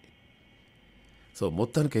నమోదవుతున్నాయి. సో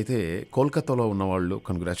మొత్తానికైతే కోల్కతాలో ఉన్నవాళ్ళు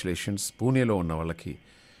కంగ్రాచులేషన్స్, పూణేలో ఉన్న వాళ్ళకి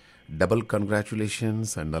డబుల్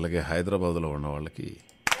కంగ్రాచులేషన్స్, అండ్ అలాగే హైదరాబాదులో ఉన్న వాళ్ళకి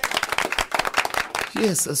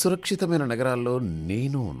ఎస్, సురక్షితమైన నగరాల్లో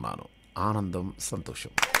నేను ఉన్నాను. ఆనందం,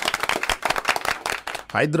 సంతోషం.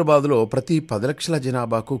 హైదరాబాదులో ప్రతి 10 లక్షల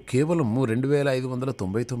జనాభాకు కేవలం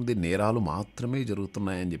 2599 నేరాలు మాత్రమే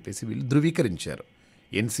జరుగుతున్నాయని చెప్పేసి వీళ్ళు ధృవీకరించారు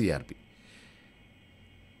ఎన్సీఆర్బీ.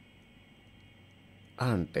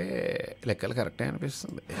 అంటే లెక్కలు కరెక్టే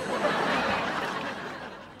అనిపిస్తుంది.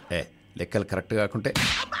 లెక్కలు కరెక్ట్ కాకుంటే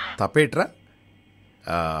తప్పేట్రా.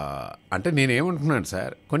 అంటే నేనేమంటున్నాను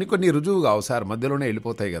సార్, కొన్ని రుజువు కావు సార్, మధ్యలోనే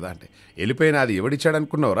వెళ్ళిపోతాయి కదా. అంటే వెళ్ళిపోయినా అది ఎవడిచ్చాడు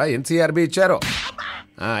అనుకున్నావురా, ఎన్సీఆర్బీ ఇచ్చారో,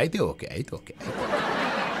 అయితే ఓకే.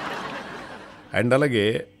 అండ్ అలాగే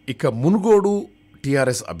ఇక మునుగోడు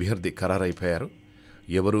టీఆర్ఎస్ అభ్యర్థి ఖరారైపోయారు.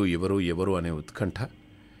 ఎవరు అనే ఉత్కంఠ.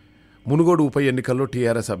 మునుగోడు ఉప ఎన్నికల్లో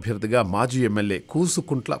టీఆర్ఎస్ అభ్యర్థిగా మాజీ ఎమ్మెల్యే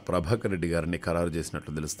కూసుకుంట్ల ప్రభాకర్ రెడ్డి గారిని ఖరారు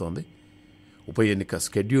చేసినట్లు తెలుస్తోంది. ఉప ఎన్నిక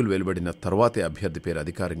షెడ్యూల్ వెలువడిన తర్వాతే అభ్యర్థి పేరు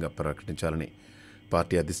అధికారికంగా ప్రకటించాలని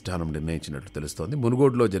పార్టీ అధిష్టానం నిర్ణయించినట్లు తెలుస్తోంది.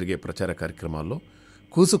 మునుగోడులో జరిగే ప్రచార కార్యక్రమాల్లో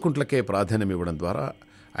కూసుకుంట్లకే ప్రాధాన్యం ఇవ్వడం ద్వారా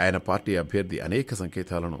ఆయన పార్టీ అభ్యర్థి అనేక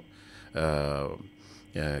సంకేతాలను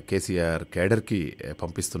కేసీఆర్ కేడర్కి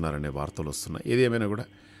పంపిస్తున్నారనే వార్తలు వస్తున్నాయి. ఏదేమైనా కూడా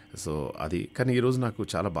సో అది. కానీ ఈరోజు నాకు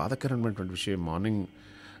చాలా బాధాకరమైనటువంటి విషయం, మార్నింగ్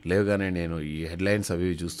లేవగానే నేను ఈ హెడ్లైన్స్ అవి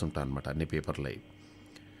చూస్తుంటాను అనమాట, అన్ని పేపర్లు.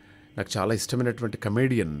 నాకు చాలా ఇష్టమైనటువంటి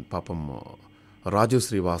కమేడియన్ పాపం రాజు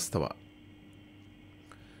శ్రీవాస్తవ,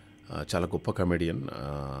 చాలా గొప్ప కమేడియన్.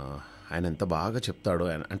 ఆయన ఎంత బాగా చెప్తాడో,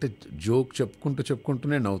 ఆయన అంటే జోక్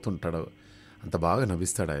చెప్పుకుంటూనే నవ్వుతుంటాడు, అంత బాగా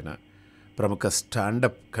నవ్విస్తాడు ఆయన. ప్రముఖ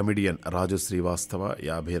స్టాండప్ కమెడియన్ రాజు శ్రీవాస్తవ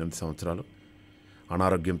 58 సంవత్సరాలు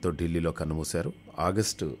అనారోగ్యంతో ఢిల్లీలో కన్నుమూశారు.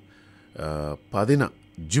 ఆగస్టు 10న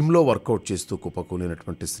జిమ్లో వర్కౌట్ చేస్తూ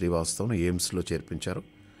కుప్పకూలినటువంటి శ్రీవాస్తవను ఎయిమ్స్లో చేర్పించారు.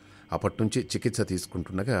 అప్పటి నుంచి చికిత్స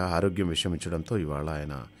తీసుకుంటుండగా ఆరోగ్యం విషమించడంతో ఇవాళ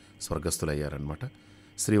ఆయన స్వర్గస్థులయ్యారనమాట.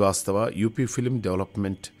 Srivastava UP film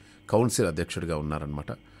development council అధ్యక్షుడిగా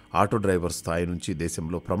ఉన్నారనమాట. ఆటో డ్రైవర్ స్థాయి నుంచి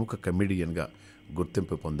దేశంలో ప్రముఖ కమెడియన్గా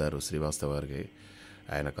గుర్తింపు పొందారు శ్రీవాస్తవ గారికి.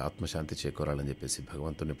 ఆయనకు ఆత్మశాంతి చేకూరాలని చెప్పేసి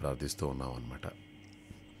భగవంతుని ప్రార్థిస్తూ ఉన్నాం అనమాట.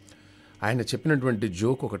 ఆయన చెప్పినటువంటి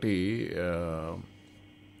జోక్ ఒకటి,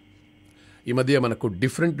 ఈ మధ్య మనకు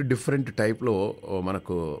డిఫరెంట్ టైప్లో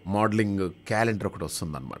మనకు మోడలింగ్ క్యాలెండర్ ఒకటి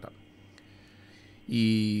వస్తుందన్నమాట. ఈ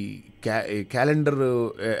క్యాలెండర్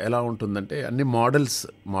ఎలా ఉంటుందంటే అన్ని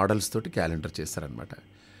మోడల్స్ తోటి క్యాలెండర్ చేస్తారనమాట.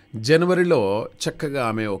 జనవరిలో చక్కగా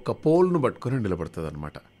ఆమె ఒక పోల్ను పట్టుకొని నిలబడుతుంది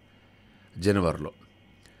అనమాట జనవరిలో.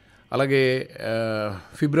 అలాగే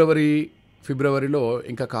ఫిబ్రవరిలో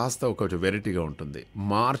ఇంకా కాస్త ఒక వెరైటీగా ఉంటుంది.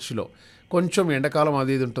 మార్చ్లో కొంచెం ఎండాకాలం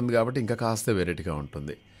అది ఇది ఉంటుంది కాబట్టి ఇంకా కాస్త వెరైటీగా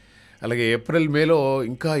ఉంటుంది. అలాగే ఏప్రిల్ మేలో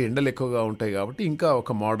ఇంకా ఎండలు ఎక్కువగా ఉంటాయి కాబట్టి ఇంకా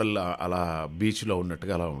ఒక మోడల్ అలా బీచ్లో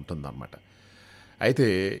ఉన్నట్టుగా అలా ఉంటుందన్నమాట. అయితే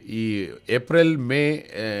ఈ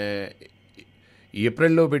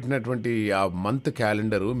ఏప్రిల్లో పెట్టినటువంటి ఆ మంత్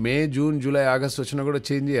క్యాలెండరు మే, జూన్, జూలై, ఆగస్ట్ వచ్చినా కూడా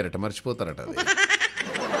చేంజ్ చేయరట, మర్చిపోతారట. అది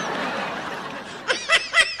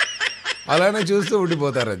అలానే చూస్తూ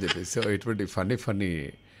ఉండిపోతారని చెప్పేసి. సో ఇటువంటి ఫన్నీ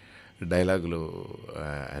డైలాగులు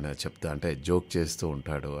ఆయన చెప్తా, అంటే జోక్ చేస్తూ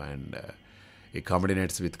ఉంటాడు. అండ్ ఈ కామెడీ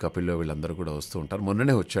నైట్స్ విత్ కపిల్లో వీళ్ళందరూ కూడా వస్తూ ఉంటారు.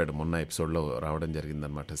 మొన్ననే వచ్చాడు, మొన్న ఎపిసోడ్లో రావడం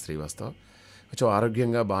జరిగిందనమాట శ్రీవాస్తవ. కొంచెం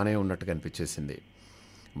ఆరోగ్యంగా బాగానే ఉన్నట్టుగా అనిపించేసింది.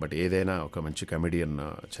 బట్ ఏదైనా ఒక మంచి కమెడియన్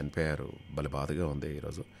చనిపోయారు, భలే బాధగా ఉంది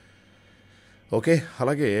ఈరోజు. ఓకే,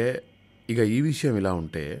 అలాగే ఇక ఈ విషయం ఇలా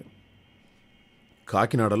ఉంటే,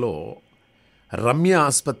 కాకినాడలో రమ్య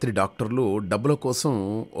ఆసుపత్రి డాక్టర్లు డబ్బుల కోసం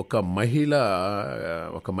ఒక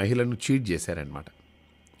మహిళను చీట్ చేశారనమాట.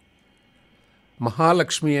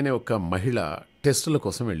 మహాలక్ష్మి అనే ఒక మహిళ టెస్టుల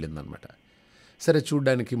కోసం వెళ్ళిందనమాట. సరే,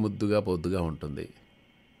 చూడ్డానికి ముద్దుగా పొద్దుగా ఉంటుంది.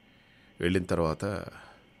 వెళ్ళిన తర్వాత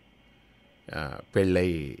పెళ్ళై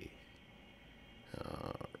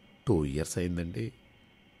 2 years అయిందండి.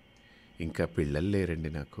 ఇంకా పిల్లలు లేరండి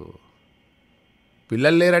నాకు.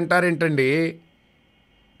 పిల్లలు లేరంటారేంటండి?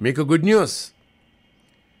 మీకు గుడ్ న్యూస్,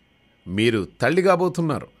 మీరు తల్లి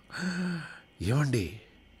కాబోతున్నారు. ఏమండి,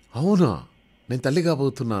 అవునా, నేను తల్లి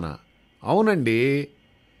కాబోతున్నానా? అవునండి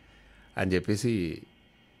అని చెప్పేసి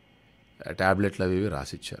ట్యాబ్లెట్లు అవి ఇవి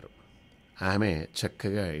రాసిచ్చారు. ఆమె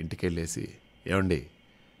చక్కగా ఇంటికి వెళ్ళేసి, ఏమండి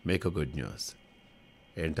మీకు గుడ్ న్యూస్.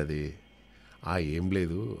 ఏంటది? ఏం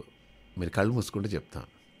లేదు, మీరు కళ్ళు మూసుకుంటే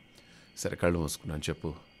చెప్తాను. సరే కళ్ళు మూసుకున్నాను,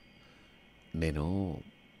 చెప్పు. నేను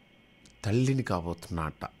తల్లిని కాబోతున్నా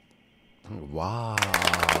అంట. వా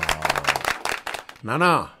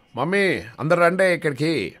నానా, మమ్మీ అందరు రండి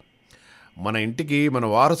ఇక్కడికి, మన ఇంటికి మన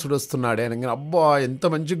వారసుడు వస్తున్నాడే అని. అబ్బా ఎంత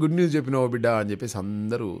మంచి గుడ్ న్యూస్ చెప్పినావు బిడ్డ అని చెప్పేసి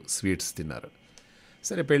అందరూ స్వీట్స్ తిన్నారు.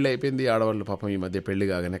 సరే పెళ్ళి అయిపోయింది. ఆడవాళ్ళు పాపం ఈ మధ్య పెళ్ళి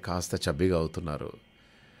కాగానే కాస్త చబ్బిగా అవుతున్నారు.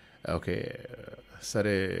 ఓకే,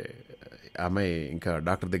 సరే అమ్మాయి ఇంకా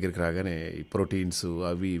డాక్టర్ దగ్గరికి రాగానే ఈ ప్రోటీన్స్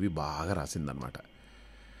అవి ఇవి బాగా రాసిందనమాట.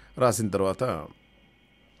 రాసిన తర్వాత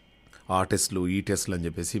ఆ టెస్టులు ఈ టెస్టులు అని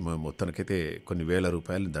చెప్పేసి మొత్తానికైతే కొన్ని వేల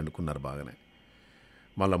రూపాయలు దండుకున్నారు బాగానే.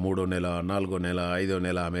 మళ్ళీ 3వ నెల 4వ నెల 5వ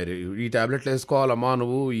నెల ఆమె ఈ ట్యాబ్లెట్లు వేసుకోవాలమ్మా,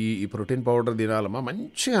 నువ్వు ఈ ప్రోటీన్ పౌడర్ తినాలమ్మా,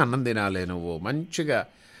 మంచిగా అన్నం తినాలి, నువ్వు మంచిగా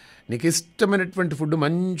నీకు ఇష్టమైనటువంటి ఫుడ్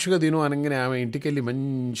మంచిగా తిను అనగానే ఆమె ఇంటికి వెళ్ళి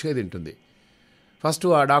మంచిగా తింటుంది. ఫస్ట్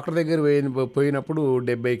ఆ డాక్టర్ దగ్గర పోయినప్పుడు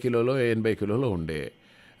 70 కిలోలో 80 కిలోలో ఉండే,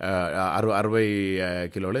 60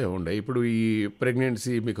 కిలోలే ఉండే. ఇప్పుడు ఈ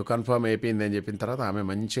ప్రెగ్నెన్సీ మీకు కన్ఫర్మ్ అయిపోయింది అని చెప్పిన తర్వాత ఆమె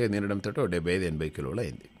మంచిగా తినడంతో 75-80 కిలోలు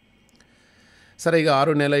అయింది. సరే ఇక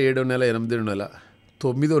 6వ నెల 7వ నెల 8వ నెల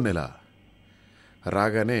 9వ నెల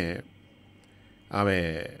రాగానే ఆమె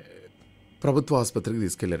ప్రభుత్వ ఆసుపత్రికి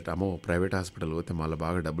తీసుకెళ్ళారట. అమ్మో ప్రైవేట్ హాస్పిటల్ పోతే మళ్ళీ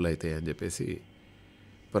బాగా డబ్బులు అవుతాయి అని చెప్పేసి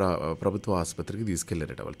ప్రభుత్వ ఆసుపత్రికి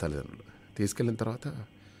తీసుకెళ్ళారట వాళ్ళ తల్లిదండ్రులు. తీసుకెళ్ళిన తర్వాత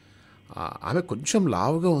ఆమె కొంచెం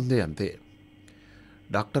లావుగా ఉంది అంతే.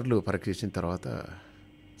 డాక్టర్లు పరీక్షించిన తర్వాత,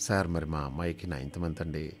 సార్ మరి మా అమ్మాయికి 9th మంత్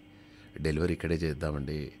అండి, డెలివరీ ఇక్కడే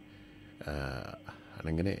చేద్దామండి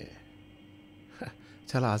అనగానే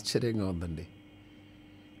చాలా ఆశ్చర్యంగా ఉందండి.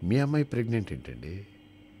 మీ అమ్మాయి ప్రెగ్నెంట్ ఏంటండి?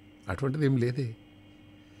 అటువంటిది ఏం లేదే,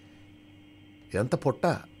 ఎంత పొట్ట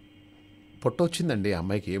వచ్చిందండి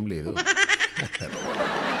అమ్మాయికి, ఏం లేదు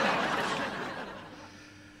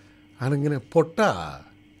అనగానే పొట్ట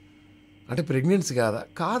అంటే ప్రెగ్నెన్సీ కాదా?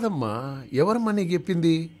 కాదమ్మా, ఎవరమ్మా నీకు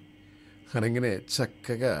చెప్పింది అనగానే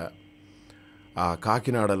చక్కగా ఆ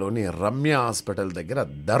కాకినాడలోని రమ్య హాస్పిటల్ దగ్గర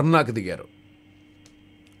ధర్నాకు దిగారు.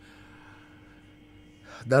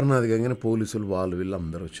 ధర్నా దిగంగానే పోలీసులు వాళ్ళు వీళ్ళు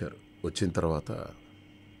అందరూ వచ్చారు. వచ్చిన తర్వాత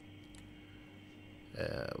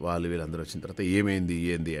వీళ్ళందరూ వచ్చిన తర్వాత ఏమైంది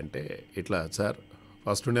ఏంది అంటే, ఇట్లా సార్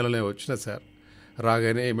ఫస్ట్ నెలనే వచ్చిన సార్,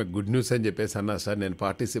 రాగానే ఈమె గుడ్ న్యూస్ అని చెప్పేసి అన్నా సార్, నేను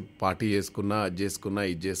పార్టీ చేసుకున్నా, అది చేసుకున్నా,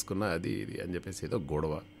 ఇది చేసుకున్నా, అది ఇది అని చెప్పేసి ఏదో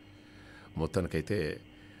గొడవ. మొత్తానికైతే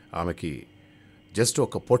ఆమెకి జస్ట్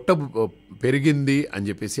ఒక పొట్ట పెరిగింది అని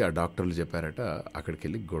చెప్పేసి ఆ డాక్టర్లు చెప్పారట. అక్కడికి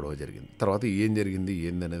వెళ్ళి గొడవ జరిగింది. తర్వాత ఏం జరిగింది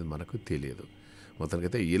ఏందనేది మనకు తెలియదు.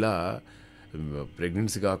 మొత్తానికైతే ఇలా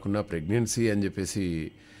ప్రెగ్నెన్సీ కాకుండా ప్రెగ్నెన్సీ అని చెప్పేసి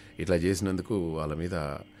ఇట్లా చేసినందుకు వాళ్ళ మీద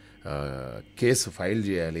కేసు ఫైల్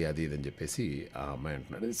చేయాలి అది ఇది అని చెప్పేసి ఆ అమ్మాయి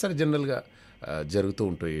అంటున్నాడు. సరే జనరల్గా జరుగుతూ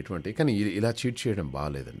ఉంటాయి ఇటువంటివి, కానీ ఇలా చీట్ చేయడం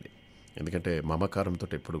బాగాలేదండి. ఎందుకంటే మమకారంతో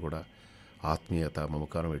ఎప్పుడు కూడా ఆత్మీయత,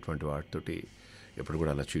 మమకారం ఇటువంటి వాటితోటి ఎప్పుడు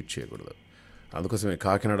కూడా అలా చీట్ చేయకూడదు. అందుకోసమే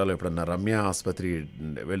కాకినాడలో ఎప్పుడన్నా రమ్య ఆసుపత్రి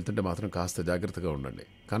వెళ్తుంటే మాత్రం కాస్త జాగ్రత్తగా ఉండండి.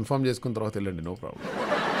 కన్ఫర్మ్ చేసుకున్న తర్వాత వెళ్ళండి, నో ప్రాబ్లం.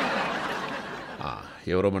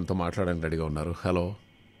 ఎవరో మనతో మాట్లాడడానికి రెడీగా ఉన్నారు. హలో.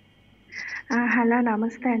 హలో,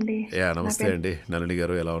 నమస్తే అండి. నమస్తే అండి, నళిని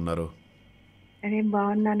గారు ఎలా ఉన్నారు? నేను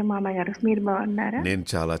బాగున్నాను మామయ్య గారు, మీరు బాగున్నారా? నేను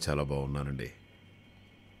చాలా చాలా బాగున్నానండి.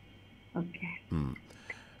 ఓకే,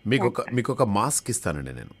 మీకు ఒక మాస్క్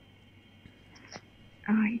ఇస్తానండి నేను.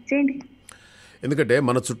 ఇచ్చేయండి. ఎందుకంటే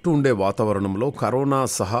మన చుట్టూ ఉండే వాతావరణంలో కరోనా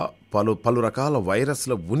సహా పలు రకాల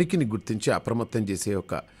వైరస్ల ఉనికిని గుర్తించి అప్రమత్తం చేసే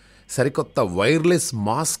ఒక సరికొత్త వైర్లెస్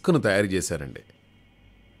మాస్క్ను తయారు చేశారండి.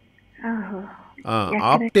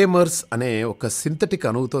 ఆప్టేమర్స్ అనే ఒక సింథటిక్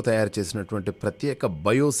అణువుతో తయారు చేసినటువంటి ప్రత్యేక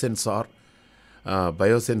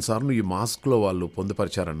బయోసెన్సార్ను ఈ మాస్క్లో వాళ్ళు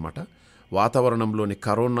పొందుపరిచారనమాట. వాతావరణంలోని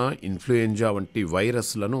కరోనా, ఇన్ఫ్లుయెంజా వంటి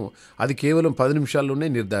వైరస్లను అది కేవలం 10 నిమిషాల్లోనే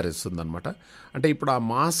నిర్ధారిస్తుందన్నమాట. అంటే ఇప్పుడు ఆ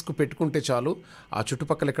మాస్క్ పెట్టుకుంటే చాలు, ఆ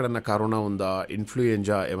చుట్టుపక్కల ఎక్కడన్నా కరోనా ఉందా,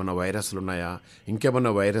 ఇన్ఫ్లుయెంజా ఏమైనా వైరస్లు ఉన్నాయా,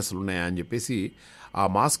 ఇంకేమైనా వైరస్లు ఉన్నాయా అని చెప్పేసి ఆ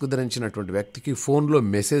మాస్క్ ధరించినటువంటి వ్యక్తికి ఫోన్లో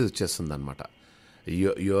మెసేజ్ వచ్చేస్తుంది అనమాట.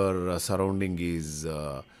 Your surrounding is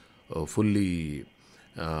fully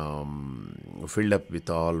filled up with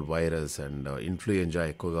all virus and influenza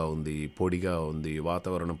ఎక్కువగా ఉంది, పొడిగా ఉంది,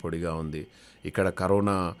 వాతావరణం పొడిగా ఉంది, ఇక్కడ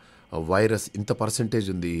కరోనా వైరస్ ఇంత పర్సెంటేజ్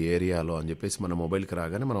ఉంది ఈ ఏరియాలో అని చెప్పేసి మన మొబైల్కి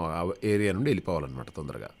రాగానే మనం ఆ ఏరియా నుండి వెళ్ళిపోవాలన్నమాట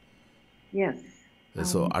తొందరగా.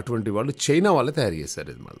 సో అటువంటి వాళ్ళు చైనా వాళ్ళే తయారు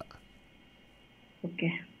చేశారు ఇది. మళ్ళీ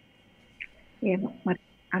ఓకే, ఏమో మరి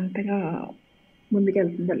అంతగా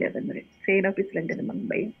ముందుకెళ్తుందో లేదా మరి, చైనా ఆఫీసులు అంటే మనకు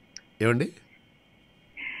భయం. ఏమండి?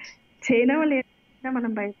 చేయని వాళ్ళు ఏంటంటే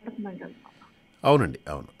మనం భయపడుతున్నాం కదా మామ. అవునండి,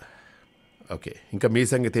 అవును. ఓకే, ఇంకా మీ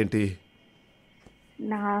సంగతి ఏంటి?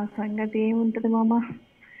 నా సంగతి ఏముంటుంది మామ,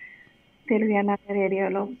 తెలుగు NRI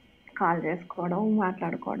రేడియోలో కాల్ చేసుకోవడం,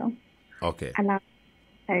 మాట్లాడుకోవడం, ఓకే, అలా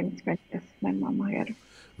టైం స్పెండ్ చేస్తున్నాను మా అమ్మగారు.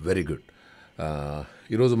 Very good.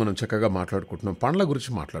 ఈరోజు మనం చక్కగా మాట్లాడుకుంటున్నాం, పండ్ల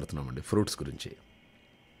గురించి మాట్లాడుతున్నామండి, ఫ్రూట్స్ గురించి.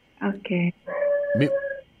 ఓకే. మీ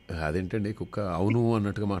అదేంటండి కుక్క అవును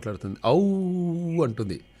అన్నట్టుగా మాట్లాడుతుంది, అవు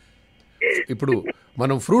అంటుంది. ఇప్పుడు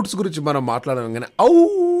మనం ఫ్రూట్స్ గురించి మనం మాట్లాడగానే అవు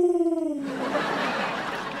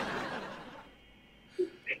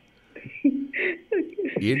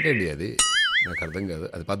ఏంటండి అది? నాకు అర్థం కాదు,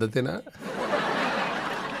 అది పద్ధతేనా?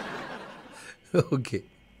 ఓకే,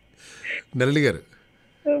 నల్లి గారు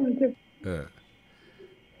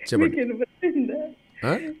చెప్పండి.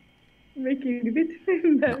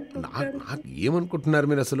 నాకు ఏమనుకుంటున్నారు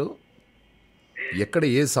మీరు అసలు? ఎక్కడ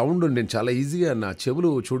ఏ సౌండ్ నేను చాలా ఈజీగా, నా చెవులు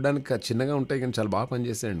చూడడానికి చిన్నగా ఉంటాయి కానీ చాలా బాగా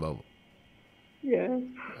పనిచేస్తాయండి బాబు.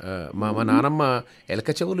 మా నానమ్మ ఎలక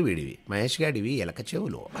చెవులు వీడివి, మహేష్ గాడివి ఎలక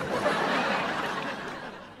చెవులు.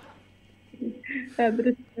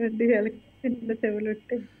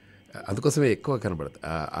 అందుకోసమే ఎక్కువ కనబడతాయి.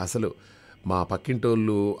 అసలు మా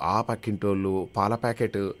పక్కింటోళ్ళు, ఆ పక్కింటోళ్ళు పాల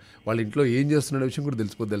ప్యాకెట్ వాళ్ళ ఇంట్లో ఏం చేస్తున్న విషయం కూడా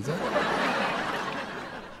తెలిసిపోద్ది తెలుసా?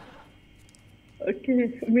 ఓకే,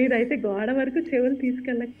 మీరైతే గోడ వరకు చెవులు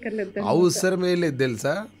తీసుకెళ్ళక్కర్లేదు, అవసరమే లేదు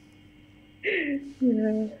తెలుసా?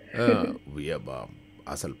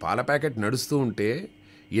 అసలు పాల ప్యాకెట్ నడుస్తూ ఉంటే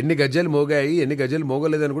ఎన్ని గజ్జలు మోగాయి, ఎన్ని గజ్జలు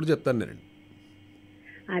మోగలేదని కూడా చెప్తాను నేను.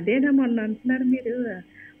 అదేనా మొన్న అంటున్నారు మీరు,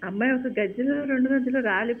 అమ్మాయి ఒక గజ్జలో 2 గజ్జలు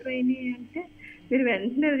రాలిపోయినాయి అంటే మీరు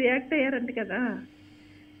వెంటనే రియాక్ట్ అయ్యారంట కదా.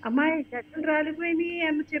 అమ్మాయి గజ్జలు రాలిపోయినాయి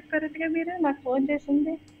అని చెప్పారంటగా మీరు, నాకు ఫోన్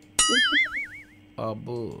చేసింది.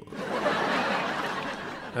 అబ్బో,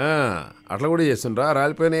 అట్లా కూడా చేస్తుండ్రా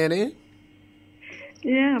రాలిపోయినాయని?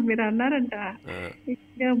 మీరు అన్నారంట.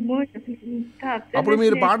 అప్పుడు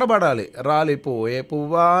మీరు పాట పాడాలి, రాలిపోయే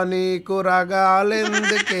పువ్వా నీకు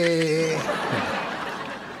రాగాలెందుకే.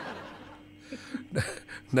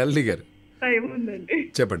 నల్లి గారు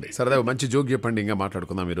చెప్పండి, సరదాగా మంచి జోక్ చెప్పండి, ఇంకా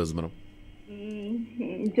మాట్లాడుకుందాం ఈరోజు మనం.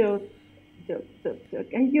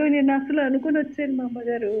 అయ్యో, నేను అసలు అనుకుని వచ్చాను మా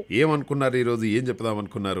అమ్మగారు. ఏమనుకున్నారు ఈరోజు, ఏం చెప్దాం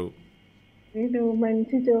అనుకున్నారు? నేను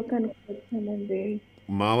మంచి జోక్ అనుకుని వచ్చానండి.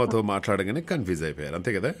 మామతో మాట్లాడగానే కన్ఫ్యూజ్ అయిపోయారు,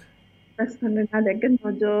 అంతే కదా? నా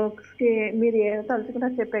దగ్గర జోక్స్ కి మీరు ఏ తలుచుకున్నా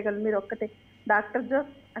చెప్పేయగలరు. మీరు ఒక్కటే డాక్టర్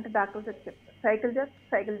జోక్ అంటే డాక్టర్ జోక్ చెప్తారు, సైకిల్ జోక్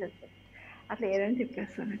చెప్తారు, అట్లా ఏదైనా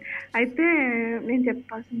చెప్పేస్తాను. అయితే నేను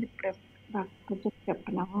చెప్పాల్సింది ఇప్పుడే డాక్టర్ జోక్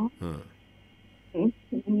చెప్పినాము.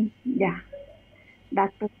 యా,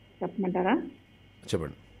 డాక్టర్ చెప్పమంటారా?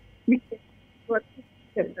 చెప్పండి.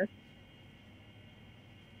 చెప్తారు.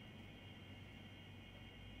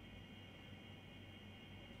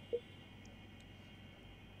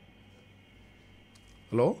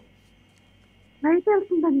 హలో, ఫ్లైట్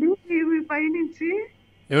వెళ్తుందండి మీ పైనుంచి.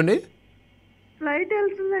 ఏమండి? ఫ్లైట్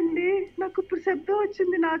వెళ్తుందండి, నాకు ఇప్పుడు శబ్దం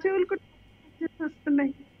వచ్చింది, నా చెవులు కూడా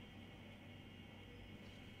వస్తున్నాయి.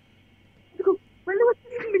 మళ్ళీ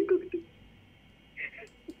వచ్చేసింది ఇంకొకటి.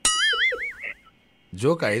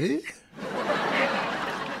 జోకా ఇది?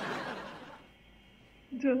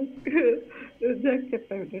 జోక్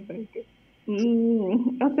చెప్పాను.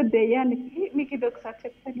 ఒక దెయ్యానికి, మీకు ఇది ఒకసారి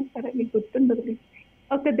చెప్తాను, సరే మీకు గుర్తుండదు.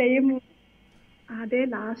 ఒక దెయ్యము అదే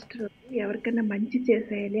లాస్ట్ రోజు ఎవరికైనా మంచి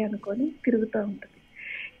చేసేయాలి అనుకొని తిరుగుతూ ఉంటుంది.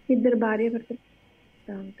 2 భార్యాభర్తలు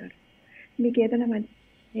తిరుగుతూ ఉంటారు. మీకు ఏదైనా మంచి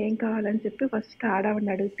ఏం కావాలని చెప్పి ఫస్ట్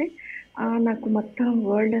ఆడవాడిని అడిగితే, నాకు మొత్తం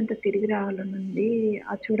వరల్డ్ అంతా తిరిగి రావాలని ఉంది,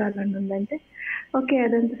 చూడాలని ఉందంటే, ఓకే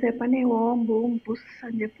అదంతసేపు అని ఓం బూమ్ బుస్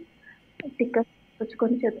అని చెప్పి టికెట్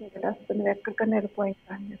వచ్చుకొని చేతులు పెట్టేస్తుంది, ఎక్కడికన్నా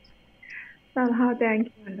వెళ్ళిపోయిందా అని చెప్పి. సలహా థ్యాంక్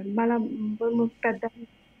యూ అండి. మళ్ళా పెద్ద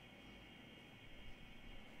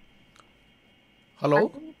హలో,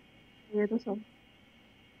 ఏదో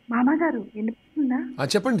మామగారు వినిపిస్తుందా?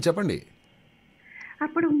 చెప్పండి చెప్పండి.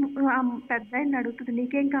 అప్పుడు పెద్ద ఆయన అడుగుతుంది,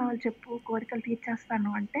 నీకేం కావాలి చెప్పు, కోరికలు తీర్చేస్తాను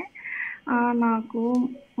అంటే, నాకు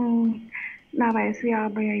నా వయసు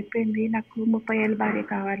 50 అయిపోయింది, నాకు 30 ఏళ్ళ భార్య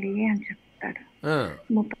కావాలి అని చెప్తాడు.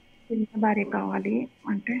 30 ఏళ్ళ భార్య కావాలి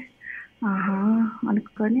అంటే ఆహా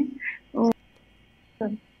అనుకొని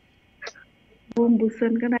భూమి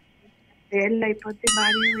బుస్సనుగా 50 ఏళ్ళు అయిపోద్ది,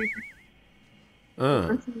 భార్య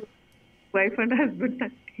వైఫ్ అండ్ హస్బెండ్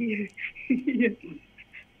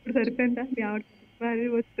ఇప్పుడు సరిపోయిందా, మీ ఆవిడ భార్య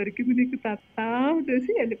వచ్చి దొరికింది నీకు తత్తా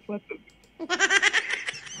చేసి వెళ్ళిపోతుంది.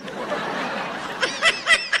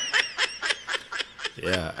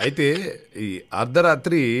 అయితే ఈ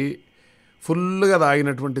అర్ధరాత్రి ఫుల్గా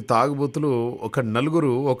తాగినటువంటి తాగుబోతులు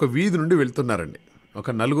ఒక వీధి నుండి వెళ్తున్నారండి.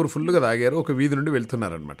 ఒక నలుగురు ఫుల్గా తాగారు, ఒక వీధి నుండి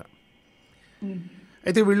వెళ్తున్నారనమాట.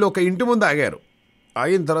 అయితే వీళ్ళు ఒక ఇంటి ముందు ఆగారు.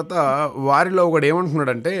 ఆగిన తర్వాత వారిలో ఒకడు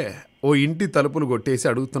ఏమంటున్నాడంటే ఓ ఇంటి తలుపులు కొట్టేసి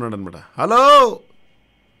అడుగుతున్నాడు అనమాట, హలో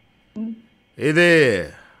ఇదే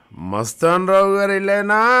మస్తాన్ రావు గారు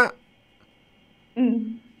ఇల్లేనా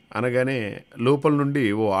అనగానే లోపల నుండి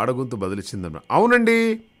ఓ ఆడగొంతు బదిలిచ్చిందన్నమాట, అవునండి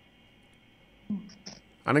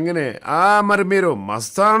అనగానే మరి మీరు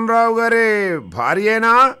మస్తాన్ రావు గారి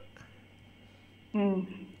భార్యేనా,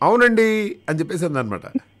 అవునండి అని చెప్పేసి అందనమాట.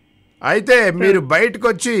 అయితే మీరు బయటకు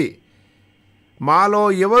వచ్చి మాలో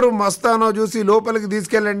ఎవరు మస్తానో చూసి లోపలికి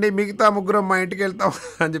తీసుకెళ్ళండి, మిగతా ముగ్గురం మా ఇంటికి వెళ్తాం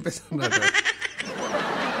అని చెప్పేసి అన్నమాట.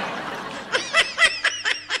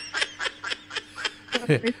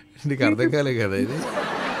 నీకు అర్థం కాలే కదా ఇది?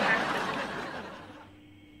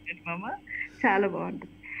 చాలా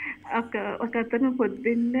బాగుంటుంది. ఒక అతను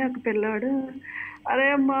పొద్దున్నే ఒక పిల్లాడు, అరే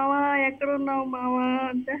మామ ఎక్కడున్నావు మామ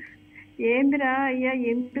అంటే, ఏందిరా అయ్యా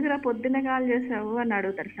ఎందుకురా పొద్దున్నే కాల్ చేసావు అని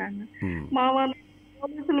అడుగుతారు సార్. మామ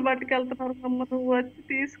పోలీసులు పట్టుకెళ్తున్నారు అమ్మ, నువ్వు వచ్చి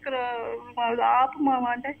తీసుకురా ఆపు మామ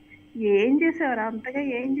అంటే, ఏం చేసావురా అంతగా,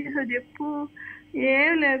 ఏం చేసావు చెప్పు.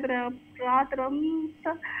 ఏం లేదురా, రాత్రి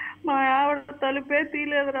అంతా మా ఆవిడ తలుపే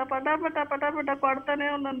తీయలేదురా, పటాపటా కొడతానే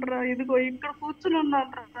ఉన్నాను రా, ఇదిగో ఇక్కడ కూర్చుని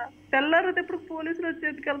ఉన్నాను రా, తెల్లారితే ఇప్పుడు పోలీసులు వచ్చి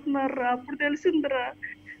ఎత్తుకెళ్తున్నారు రా, అప్పుడు తెలిసిందిరా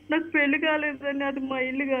నాకు పెళ్లి కాలేదని, అది మా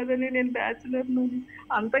ఇల్లు కాదని, నేను బ్యాచులర్ నని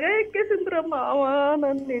అంతగా ఎక్కేసిందిరా మావా,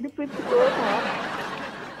 నన్ను నడిపించుకో.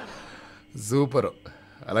 సూపర్.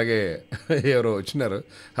 అలాగే ఎవరో వచ్చినారు.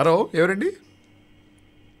 హలో ఎవరండి?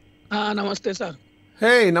 నమస్తే సార్.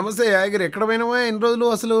 హే నమస్తే యాగిరి, ఎక్కడ పోయినావా ఎన్ని రోజులు,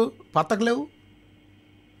 అసలు పత్తకలేవు?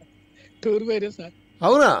 టూర్ పోయినా సార్.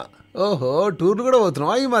 అవునా? ఓహో, టూర్లు కూడా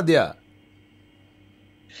పోతున్నావా ఈ మధ్య?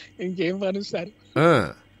 ఇంకేం పని సార్,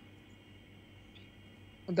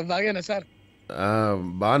 అంత బాగానే సార్.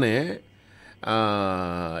 బానే.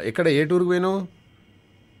 ఇక్కడ ఏ టూర్కి పోయినావు?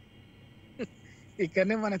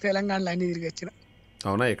 ఇక్కడనే మన తెలంగాణలో అన్ని తిరిగి వచ్చిన.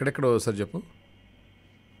 అవునా? ఎక్కడెక్కడ సార్ చెప్పు.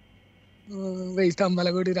 వెయ్యి స్తంభాల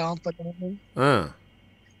గుడి, రామపట్నం,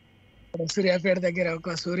 సూర్యాపేట దగ్గర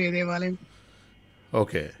ఒక సూర్య దేవాలయం,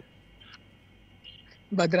 ఓకే,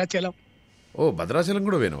 భద్రాచలం. ఓ భద్రాచలం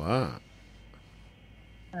కూడా పోయినావా?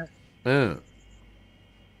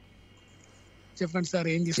 చెప్పండి సార్,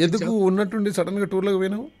 ఏం ఎందుకు ఉన్నట్టుండి సడన్ గా టూర్లకు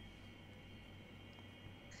పోయినావు?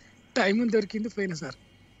 టైం దొరికింది పోయినా సార్.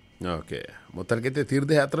 ఓకే, మొత్తానికైతే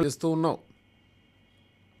తీర్థయాత్ర చేస్తూ ఉన్నావు.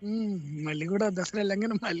 మళ్ళీ కూడా దసరా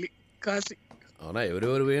వెళ్ళంగానే మళ్ళీ కాశీ. అవునా?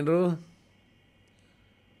 ఎవరెవరు పోయినరు?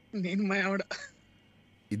 నేను మా ఆవిడ.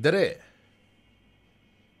 ఇద్దరే?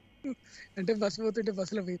 అంటే బస్సు పోతుంటే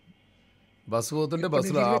బస్సులో పోయింది. బస్సు పోతుంటే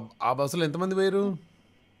బస్సులో? ఆ బస్సులో ఎంతమంది పోయారు?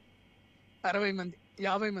 60 మంది,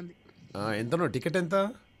 50 మంది. ఎంతనో టికెట్ ఎంత?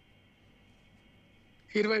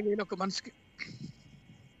 20,000 ఒక మనిషికి.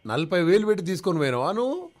 40,000 పెట్టి తీసుకొని పోయినావా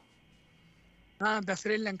నువ్వు?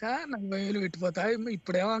 దసరా వెళ్ళాక 40,000 పెట్టిపోతా.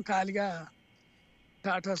 ఇప్పుడేమో ఖాళీగా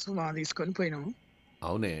టాటా సుమా తీసుకొని పోయినాము.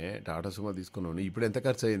 అవునే, టాటా సుమా తీసుకున్నావు. ఇప్పుడు ఎంత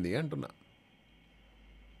ఖర్చు అయింది అంటున్నా?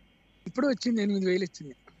 ఇప్పుడు వచ్చింది 8,000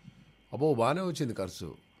 వచ్చింది. అబ్బో, బాగానే వచ్చింది ఖర్చు.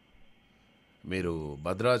 మీరు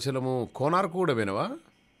భద్రాచలము, కోనార్కు కూడా పోయినావా?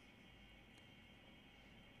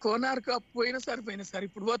 కోనార్కు పోయినా సార్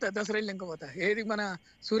ఇప్పుడు పోతా, దసరా వెళ్ళాక పోతా. ఏది మన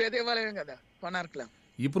సూర్య దేవాలయం కదా కోనార్కులో.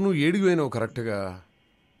 ఇప్పుడు నువ్వు ఏడికి పోయినావు కరెక్ట్గా?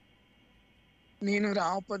 నేను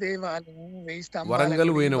రామప్ప దేవాలయం, వెయ్యి స్తంభాల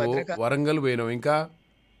వరంగల్ పోయినావు, వరంగల్ పోయినావు, ఇంకా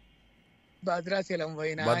భద్రాచలం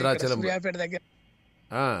పోయినా, భద్రాచలం, సూర్యాపేట దగ్గర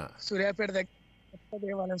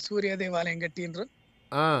దేవాలయం, సూర్య దేవాలయం కట్టిండ్రు.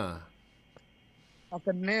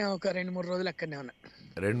 అక్కడనే ఒక 2-3 రోజులు అక్కడనే ఉన్నా.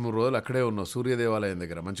 2-3 రోజులు అక్కడే ఉన్నావు సూర్య దేవాలయం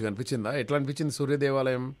దగ్గర. మంచిగా అనిపించిందా? ఎట్లా అనిపించింది సూర్య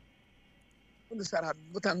దేవాలయం? ఉంది సార్,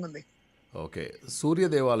 అద్భుతంగా ఉంది. ఓకే, సూర్య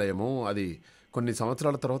దేవాలయము అది కొన్ని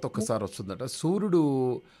సంవత్సరాల తర్వాత ఒక్కసారి వస్తుందట. సూర్యుడు,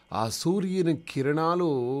 ఆ సూర్యుని కిరణాలు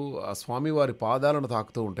ఆ స్వామివారి పాదాలను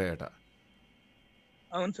తాకుతూ ఉంటాయట.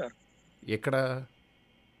 అవును సార్. ఎక్కడ?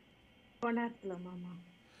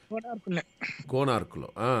 కోనార్కులో.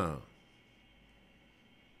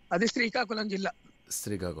 అది శ్రీకాకుళం జిల్లా.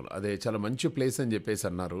 శ్రీకాకుళం, అదే చాలా మంచి ప్లేస్ అని చెప్పేసి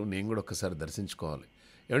అన్నారు. నేను కూడా ఒక్కసారి దర్శించుకోవాలి.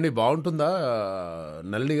 ఏమండి, బాగుంటుందా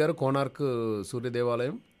నల్లి గారు కోనార్క్ సూర్య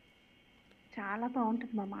దేవాలయం? చాలా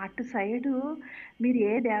బాగుంటుంది మామ. అటు సైడు మీరు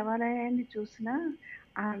ఏ దేవాలయాన్ని చూసినా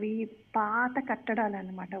అవి పాత కట్టడాలు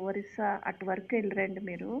అనమాట. ఒరిస్సా అటు వరకు వెళ్ళరండి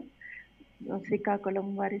మీరు, శ్రీకాకుళం,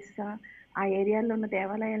 ఒరిస్సా ఆ ఏరియాలో ఉన్న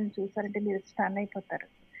దేవాలయాలను చూసారంటే మీరు స్టన్ అయిపోతారు.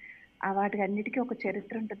 వాటికి అన్నిటికీ ఒక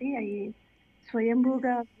చరిత్ర ఉంటుంది. అవి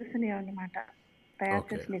స్వయంభూగా చూసినవి అనమాట, తయారు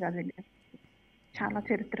చేసినవి కాదండి. చాలా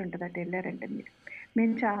చరిత్ర ఉంటుంది అటు వెళ్ళారంటే మీరు.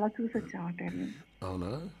 మేము చాలా చూసి వచ్చాము అటు.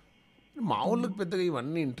 అవునా? మా ఊళ్ళకి పెద్దగా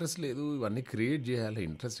ఇవన్నీ ఇంట్రెస్ట్ లేదు. ఇవన్నీ క్రియేట్ చేయాలి,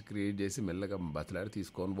 ఇంట్రెస్ట్ క్రియేట్ చేసి మెల్లగా బతిలాడి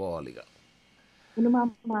తీసుకొని పోవాలి. ఇక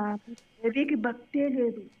మా దేవికి భక్తే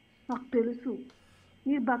లేదు, నాకు తెలుసు.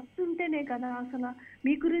 మీరు భక్తి ఉంటేనే కదా అసలు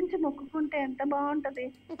మీ గురించి మొక్కుకుంటే ఎంత బాగుంటది.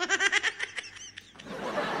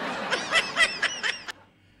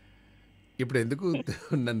 ఇప్పుడు ఎందుకు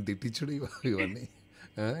నన్ను తిట్టించుడు ఇవన్నీ?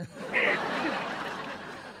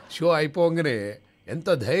 షో అయిపోగానే ఎంత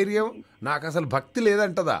ధైర్యం, నాకు అసలు భక్తి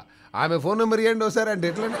లేదంటదా, ఆమె ఫోన్ నెంబర్ ఇవ్వండి ఒకసారి అంటే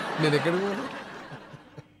ఎట్లా నేను ఎక్కడికి పోను?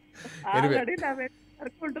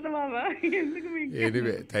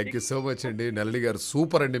 Anyway thank you so much అండి నళిని గారు,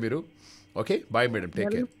 సూపర్ అండి మీరు. Okay bye madam,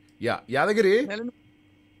 take care. Yadagiri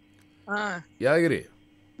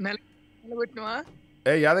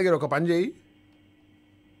Yadagiri ఒక పని చేయి.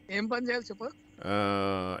 ఏం పని చేయాలి చెప్పు.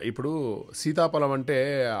 ఇప్పుడు సీతాఫలం అంటే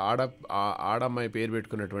ఆడమ్మాయి పేరు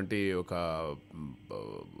పెట్టుకున్నటువంటి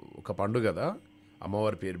ఒక పండు కదా,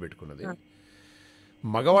 అమ్మవారి పేరు పెట్టుకున్నది.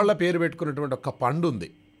 మగవాళ్ళ పేరు పెట్టుకున్నటువంటి ఒక పండు ఉంది.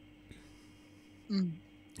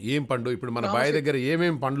 ఏం పండు? ఇప్పుడు మన బాయ్ దగ్గర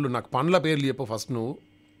ఏమేం పండ్లు, నాకు పండ్ల పేర్లు చెప్పు ఫస్ట్ నువ్వు.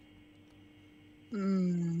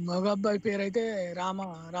 మగ అబ్బాయి పేరు అయితే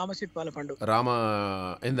రామ సీతఫల పండు.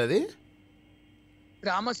 ఏందది?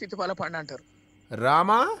 రామ సీతఫల పండు అంటారు.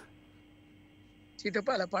 రామ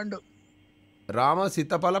సీతఫల పండు. రామ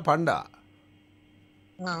సీతఫల పండ.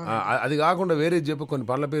 అది కాకుండా వేరే చెప్పు, కొన్ని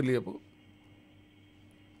పండ్ల పేర్లు చెప్పు.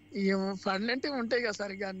 పండ్లు అంటే ఉంటాయి కదా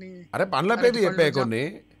సరిగా అన్ని. అరే పండ్ల పేర్లు చెప్పే కొన్ని.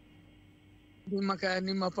 నిమ్మకాయ,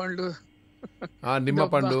 నిమ్మ పండు, నిమ్మ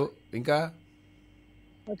పండు, ఇంకా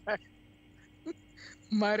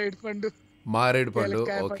మారేడు పండు. మారేడు పండు,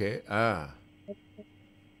 ఓకే.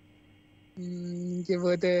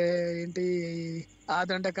 ఇంకపోతే ఏంటి,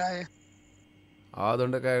 ఆదొండకాయ.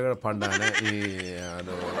 ఆదొండకాయ కూడా పండానే.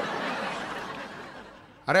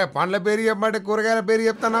 అరే పండ్ల పేరు చెప్పమంటే కూరగాయల పేరు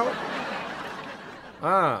చెప్తున్నావు.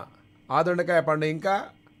 ఆదొండకాయ పండు, ఇంకా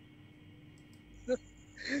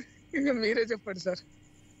ఇంకా మీరే చెప్పండి సార్.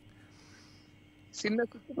 చిన్న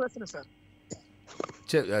చిక్కు ప్రశ్న సార్.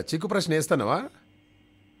 చిక్కు ప్రశ్న వేస్తానవా?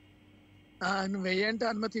 నువ్వు వెయ్యంటే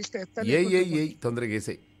అనుమతి ఇస్తే తొందరగా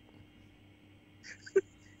వేసాయి.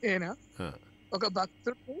 ఏనా ఒక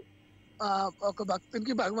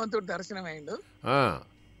భక్తుడికి భగవంతుడు దర్శనం అయిండు.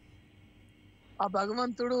 ఆ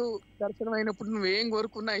భగవంతుడు దర్శనం అయినప్పుడు నువ్వేం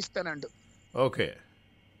కోరుకున్నా ఇస్తానండు. ఓకే.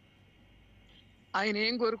 ఆయన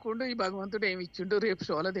ఏం కోరుకుండు, ఈ భగవంతుడు ఏమి ఇచ్చిండు, రేపు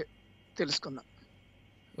షోలో తెలుసుకుందాం.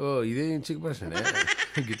 ఇదేం చిక్కు ప్రశ్న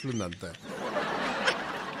గిట్లుంది అంతా.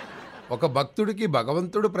 ఒక భక్తుడికి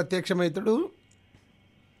భగవంతుడు ప్రత్యక్షమైతాడు,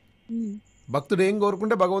 భక్తుడు ఏం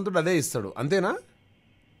కోరుకుంటే భగవంతుడు అదే ఇస్తాడు, అంతేనా?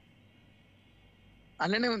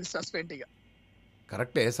 అలానే ఉంది సస్పెండ్. ఇక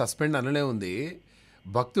కరెక్టే, సస్పెండ్ అలానే ఉంది.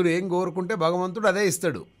 భక్తుడు ఏం కోరుకుంటే భగవంతుడు అదే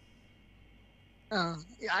ఇస్తాడు.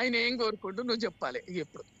 ఆయన ఏం కోరుకుంటూ నువ్వు చెప్పాలి.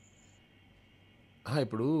 ఇప్పుడు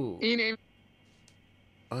ఇప్పుడు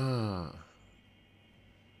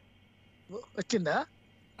వచ్చిందా?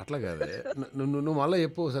 అట్లా కాదే, నువ్వు మళ్ళీ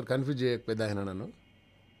చెప్పు ఒకసారి, కన్ఫ్యూజ్ చేయకపోతే ఆయన నన్ను.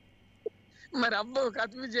 మరి అబ్బో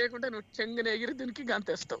కన్ఫ్యూజ్ చేయకుండా నువ్వు చెంగున ఎగిరి దీనికి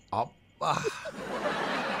గంతేస్తావు. అబ్బా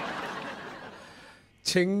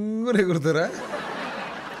చెంగున ఎగురుతారా?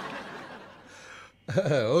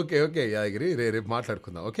 ఓకే ఓకే యాదగిరి, రేపు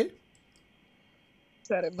మాట్లాడుకుందాం. ఓకే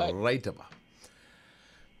సరే బాయ్. రైట్ అబ్బా.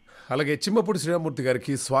 అలాగే చిమ్మపూడి శ్రీరామూర్తి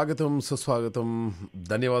గారికి స్వాగతం, సుస్వాగతం,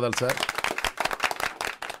 ధన్యవాదాలు సార్.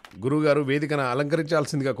 గురువుగారు వేదికను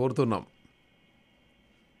అలంకరించాల్సిందిగా కోరుతున్నాం.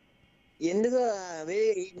 ఎందుకు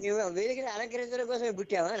వేదికను అలంకరించడం కోసమే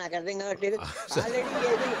పుట్టావా? నాకు అర్థం కావట్లేదు.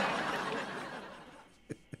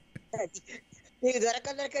 నీకు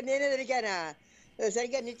దొరక నేనే దొరికానా?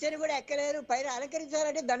 సరిగ్గా నిచ్చెన కూడా ఎక్కలేరు. పైన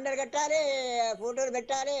అలంకరించాలంటే దండలు కట్టాలి, ఫోటోలు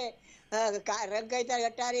పెట్టాలి, రంగు అయితే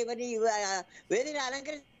కట్టాలి. మరి వేదికను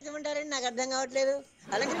అలంకరించమంటారని నాకు అర్థం కావట్లేదు.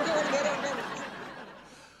 అలంకరించేవాడు వేరే ఉంటారు.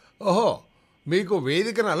 ఓహో, మీకు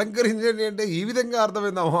వేదికను అలంకరించండి అంటే ఈ విధంగా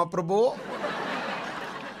అర్థమైందా మహాప్రభు?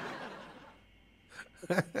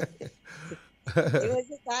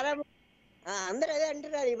 చాలా అందరూ అదే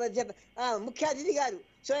అంటున్నారు ఈ మధ్య. ముఖ్య అతిథి గారు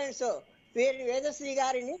సో అండ్ సో వేదశ్రీ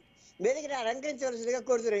గారిని వేదికను అలంకరించవలసిందిగా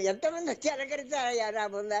కోరుతున్నారు. ఎంతమంది వచ్చి అలంకరించారయ్యా నా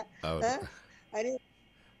ముందా అని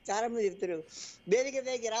చాలా మంది చెప్తున్నారు. వేదిక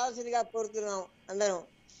దగ్గరికి రావాల్సిందిగా కోరుతున్నాం అందరం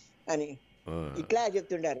అని ఇట్లా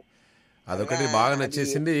చెప్తుంటారు. అదొకటి బాగా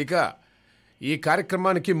నచ్చేసింది. ఇక ఈ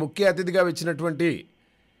కార్యక్రమానికి ముఖ్య అతిథిగా వచ్చినటువంటి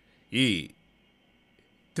ఈ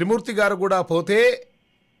త్రిమూర్తి గారు కూడా పోతే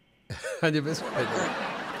అని చెప్పేసి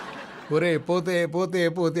ఒరే పోతే పోతే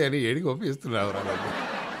పోతే అని ఏడికి ఒప్పిస్తున్నారు.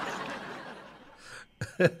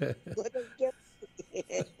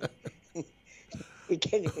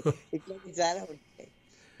 చాలా ఉంటాయి.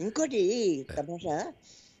 ఇంకోటి తమాషా,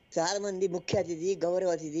 చాలా మంది ముఖ్య అతిథి,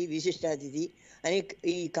 గౌరవ అతిథి, విశిష్ట అతిథి అని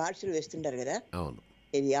ఈ కార్డ్స్ వేస్తుంటారు కదా. అవును,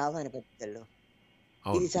 ఇది ఆహ్వాన పత్రికల్లో.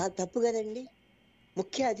 ఇది చాలా తప్పు కదండి.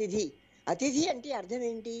 ముఖ్య అతిథి, అతిథి అంటే అర్థం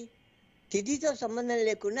ఏంటి? తిథితో సంబంధం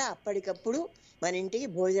లేకుండా అప్పటికప్పుడు మన ఇంటికి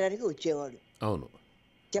భోజనానికి వచ్చేవాడు. అవును.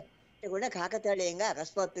 చెప్ప కూడా కాకతాళీయంగా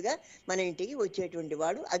అకస్మాత్తుగా మన ఇంటికి వచ్చేటువంటి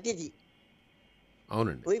వాడు అతిథి.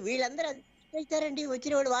 అవునండి. వీళ్ళందరూ అవుతారండి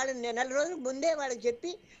వచ్చిన వాడు. వాళ్ళు నెల రోజుల ముందే వాళ్ళకి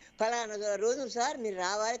చెప్పి ఫలానా రోజు సార్ మీరు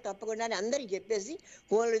రావాలి తప్పకుండా అని అందరికి చెప్పేసి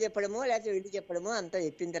ఫోన్లు చెప్పడమో లేకపోతే వెళ్ళి చెప్పడమో అంతా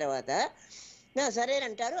చెప్పిన తర్వాత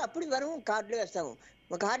సరేనంటారు. అప్పుడు మనం కార్డులు వేస్తాము.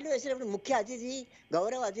 కార్డులు వేసినప్పుడు ముఖ్య అతిథి,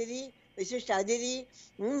 గౌరవ అతిథి, విశిష్ట అతిథి,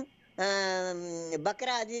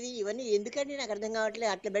 బక్రా అతిథి, ఇవన్నీ ఎందుకండి నాకు అర్థం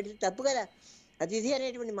కావట్లేదు. అట్లా పెడితే తప్పు కదా. అతిథి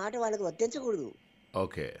అనేటువంటి మాట వాళ్ళకు వర్తించకూడదు.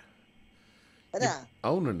 ఓకే కదా.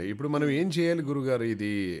 అవునండి. ఇప్పుడు మనం ఏం చేయాలి గురుగారు?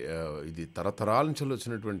 ఇది తరతరాల నుంచి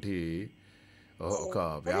వచ్చినటువంటి ఒక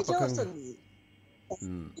వ్యాపకంగా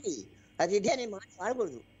అతిథి అనే మాట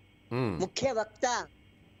వాడకూడదు. ముఖ్య వక్త,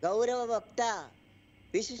 గౌరవ వక్త,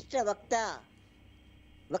 విశిష్ట వక్త.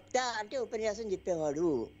 వక్త అంటే ఉపన్యాసం చెప్పేవాడు,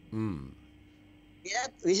 లేదా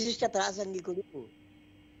విశిష్ట ప్రాసంగికుడు,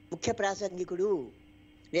 ముఖ్య ప్రాసంగికుడు,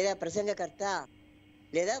 లేదా ప్రసంగకర్త,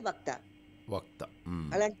 లేదా వక్త.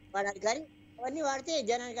 అలాంటి వాడాలి. కానీ అవన్నీ వాడితే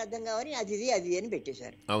జనానికి అర్థం కావని అతిథి అది అని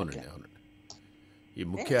పెట్టేశారు. అవునండి, అవునండి. ఈ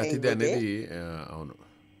ముఖ్య అతిథి అనేది అవును.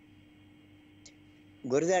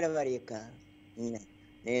 గురజాడ వారి యొక్క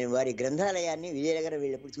నేను వారి గ్రంథాలయాన్ని విజయనగరం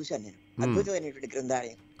వెళ్ళినప్పుడు చూశాను. నేను అద్భుతమైనటువంటి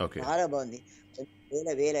గ్రంథాలయం, చాలా బాగుంది.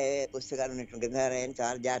 వేల పుస్తకాలు ఉన్నటువంటి గ్రంథాలయాన్ని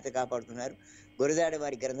చాలా జాగ్రత్తగా కాపాడుతున్నారు. గురజాడ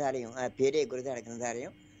వారి గ్రంథాలయం, ఆ పేరే గురజాడ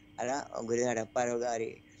గ్రంథాలయం. అలా గురజాడ అప్పారావు గారి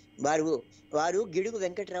వారు గిడుగు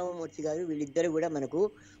వెంకటరామమూర్తి గారు, వీళ్ళిద్దరు కూడా మనకు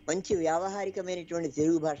మంచి వ్యావహారికమైనటువంటి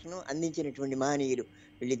తెలుగు భాషను అందించినటువంటి మహనీయులు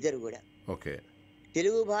వీళ్ళిద్దరు కూడా.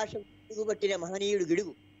 తెలుగు భాష పట్టిన మహనీయుడు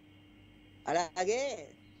గిడుగు. అలాగే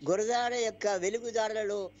గురజాడ యొక్క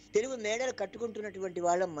వెలుగుదారులలో తెలుగు మేడలు కట్టుకుంటున్నటువంటి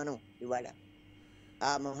వాళ్ళం మనం ఇవాళ.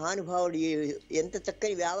 ఆ మహానుభావుడు ఎంత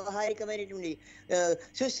చక్కని వ్యావహారికమైనటువంటి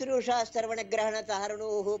శుశ్రూష శ్రవణ గ్రహణ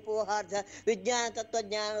తహరణోహో పోహార్థ విజ్ఞాన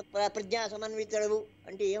తత్వజ్ఞాన ప్రజ్ఞా సమన్వితుడు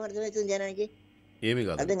అంటే ఏమర్థమవుతుంది జనానికి?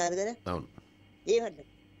 అర్థం కాదు కదా. ఏమర్థం?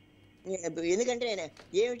 ఎందుకంటే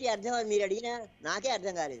ఏమిటి అర్థం అని మీరు అడిగినా నాకే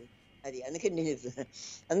అర్థం కాలేదు అది. అందుకని నేను చెప్తున్నాను.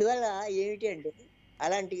 అందువల్ల ఏమిటి అంటే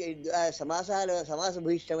అలాంటి సమాస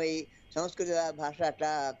భూయిష్టమై సంస్కృత భాష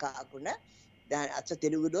అట్లా కాకుండా అచ్చ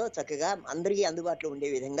తెలుగులో చక్కగా అందరికీ అందుబాటులో ఉండే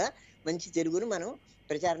విధంగా మంచి తెలుగును మనం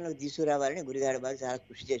ప్రచారంలోకి తీసుకురావాలని గురిదాడ వారు చాలా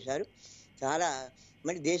కృషి చేశారు. చాలా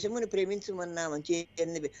మరి దేశమును ప్రేమించమన్నా మంచి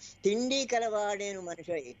తిండి కలవాడేను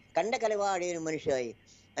మనిషి, కండ కలవాడేను మనిషి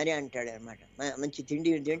అని అంటాడు అనమాట. మంచి తిండి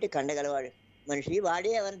అంటే కండ కలవాడు మనిషి,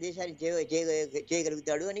 వాడే ఎవరి దేశాన్ని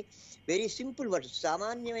చేయగలుగుతాడు అని వెరీ సింపుల్ వర్డ్స్,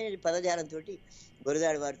 సామాన్యమైన పదజాలంతో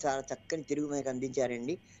గురజాడ వారు చాలా చక్కని తెలుగు మనకు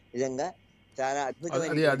అందించారండి. నిజంగా చాలా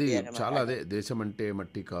అద్భుతమైన. చాలా అదే దేశం అంటే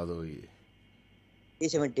మట్టి కాదు,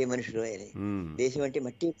 దేశం అంటే మనుషులు, దేశం అంటే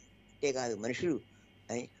మట్టి కాదు మనుషులు.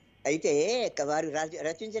 అయితే వారు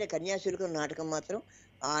రచించిన కన్యాశుల్కం నాటకం మాత్రం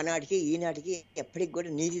ఆనాటికి ఈనాటికి ఎప్పటికి కూడా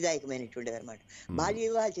నీతిదాయకమైనటువంటిది అనమాట. బాల్య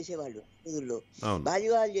వివాహాలు చేసేవాళ్ళు ఊళ్ళో. బాల్య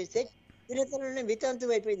వివాహాలు చేస్తే చిన్నతనంలోనే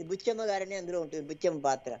వితంతు అయిపోయింది. బుచ్చమ్మ గారని అందులో ఉంటుంది, బుచ్చమ్మ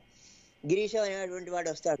పాత్ర. గిరీశం అనేటువంటి వాడు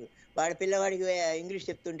వస్తాడు, వాడి పిల్లవాడికి ఇంగ్లీష్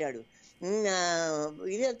చెప్తుంటాడు.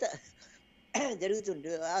 ఇదంతా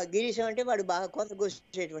జరుగుతుంటుంది. ఆ గిరీశం అంటే వాడు బాగా కోత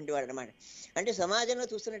కోసేటువంటి వాడు అనమాట. అంటే సమాజంలో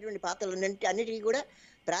చూస్తున్నటువంటి పాత్రలు అన్నిటికీ కూడా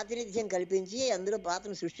ప్రాతినిధ్యం కల్పించి అందులో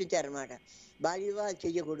పాత్రను సృష్టించారనమాట. బాల్య వివాహాలు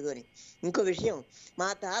చెయ్యకూడదు అని. ఇంకో విషయం, మా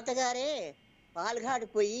తాతగారే పాల్ఘాట్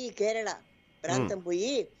పోయి కేరళ ప్రాంతం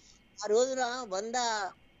పోయి ఆ రోజున 100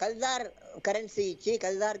 కల్దార్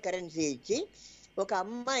కరెన్సీ ఇచ్చి ఒక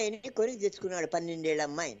అమ్మాయిని కొని తెచ్చుకున్నాడు, 12 ఏళ్ల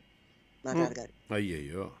అమ్మాయిని మా తాతగారు.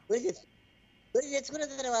 కొని తెచ్చుకున్న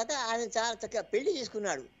తర్వాత ఆయన చాలా చక్కగా పెళ్లి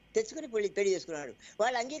చేసుకున్నాడు. తెచ్చుకుని పెళ్లి చేసుకున్నాడు.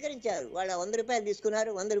 వాళ్ళు అంగీకరించారు. వాళ్ళు 100 రూపాయలు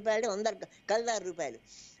తీసుకున్నారు. 100 రూపాయలు 100 కల్దార్ రూపాయలు.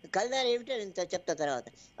 కల్దార్ ఏమిటో నేను చెప్తా తర్వాత.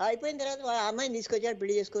 అయిపోయిన తర్వాత వాళ్ళ అమ్మాయిని తీసుకొచ్చాడు,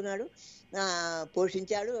 పెళ్లి చేసుకున్నాడు,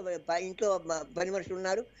 పోషించాడు. ఇంట్లో పని మనుషులు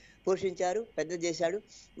ఉన్నారు, పోషించారు, పెద్ద చేశాడు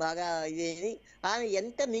బాగా. ఇదేది ఆమె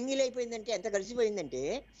ఎంత మింగిలైపోయిందంటే, ఎంత కలిసిపోయిందంటే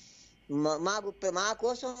మా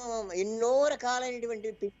కోసం ఎన్నో రకాలైనటువంటి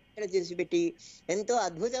పిల్లలు చేసి పెట్టి ఎంతో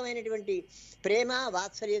అద్భుతమైనటువంటి ప్రేమ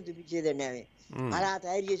వాత్సల్యం చూపించేదండి ఆమె. అలా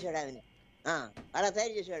తయారు చేశాడు ఆమెను. అలా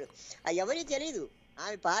తయారు చేశాడు. ఎవరికి తెలియదు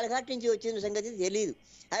ఆమె పాలఘాట్ నుంచి వచ్చిన సంగతి తెలియదు.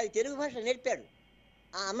 ఆమె తెలుగు భాష నేర్పాడు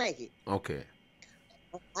ఆ అమ్మాయికి.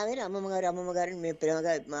 ఆమె అమ్మమ్మగారిని మేము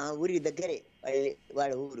ప్రేమగా మా ఊరికి దగ్గరే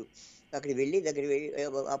వాళ్ళ ఊరు, అక్కడికి వెళ్ళి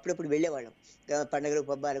అప్పుడప్పుడు వెళ్ళేవాళ్ళం. పండుగలు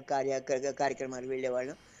పబ్బాలు కార్యక్రమాలు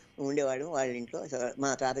వెళ్ళేవాళ్ళం, ఉండేవాడు వాళ్ళ ఇంట్లో. మా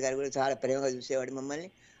తాతగారు కూడా చాలా ప్రేమగా చూసేవాడు మమ్మల్ని.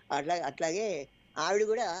 అట్లాగే ఆవిడ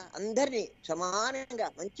కూడా అందరినీ సమానంగా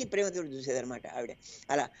మంచి ప్రేమతో చూసేదన్నమాట ఆవిడ.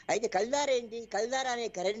 అలా అయితే కల్దార్ ఏంటి? కల్దార్ అనే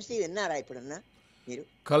కరెన్సీ విన్నారా ఇప్పుడన్నా మీరు?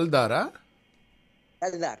 కల్దార్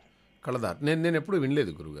కల్దార్ నేను ఎప్పుడు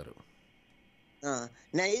వినలేదు గురుగారు.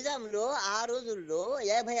 నైజాంలో ఆ రోజుల్లో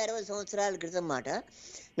 50-60 సంవత్సరాల క్రితం మాట,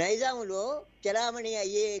 నైజాంలో చలామణి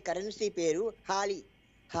అయ్యే కరెన్సీ పేరు హాలీ.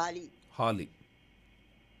 హాలీ హాలీ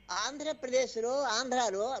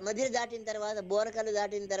ఆంధ్రాలో మధ్య దాటిన తర్వాత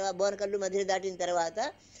బోనకల్లు మధ్య దాటిన తర్వాత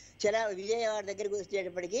విజయవాడ దగ్గరికి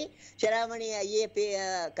వచ్చేటప్పటికి చలామణి అయ్యే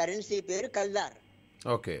కరెన్సీ పేరు కల్దార్.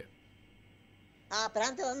 ఓకే. ఆ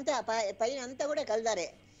ప్రాంతం అంతా పైన అంతా కూడా కల్దారే.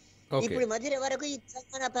 ఇప్పుడు మధ్య వరకు ఈ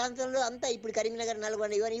తెలంగాణ ప్రాంతంలో అంతా ఇప్పుడు కరీంనగర్,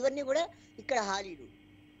 నల్గొండ ఇవన్నీ కూడా ఇక్కడ హాలీలు.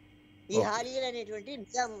 ఈ హాలీలు అనేటువంటి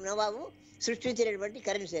నిజాం నవాబు సృష్టించినటువంటి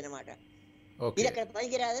కరెన్సీ అన్నమాట. ఇది అక్కడ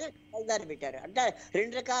పైకి రాదని కల్దార్ పెట్టారు. అంటే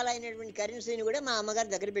 2 రకాలైనటువంటి కరెన్సీని కూడా మా అమ్మగారి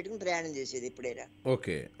దగ్గర పెట్టుకుని ప్రయాణం చేసేది ఇప్పుడైనా.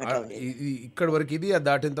 ఓకే. ఇక్కడ వరకు ఇది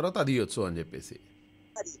దాటిన తర్వాత అది ఇవ్వచ్చు అని చెప్పేసి,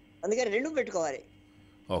 అందుకని 2 పెట్టుకోవాలి.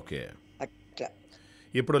 ఓకే.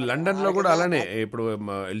 ఇప్పుడు లండన్లో కూడా అలానే. ఇప్పుడు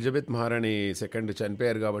ఎలిజబెత్ మహారాణి సెకండ్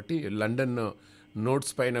చనిపోయారు కాబట్టి లండన్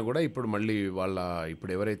నోట్స్ పైన కూడా ఇప్పుడు మళ్ళీ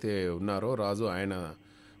ఇప్పుడు ఎవరైతే ఉన్నారో రాజు ఆయన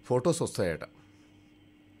ఫొటోస్ వస్తాయట.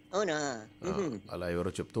 అవునా? అలా ఎవరో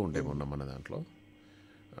చెప్తూ ఉంటే మొన్న మన దాంట్లో.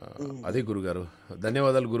 అదే గురుగారు,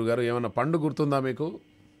 ధన్యవాదాలు గురుగారు. ఏమన్నా పండు గుర్తుందా మీకు?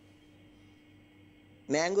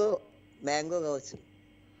 మ్యాంగో కావచ్చు.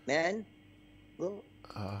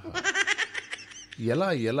 ఎలా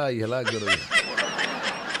గురుగారు?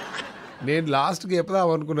 నేను లాస్ట్కి చెప్దాం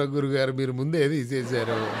అనుకున్నా గురుగారు, మీరు ముందే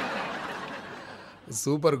తీసేశారు.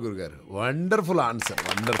 సూపర్ గురుగారు, wonderful answer.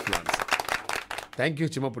 Thank you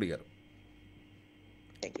Chimmapudi గారు.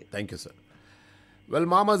 Thank you sir. Well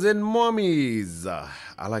మామాజ్ and mummies,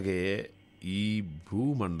 అలాగే ఈ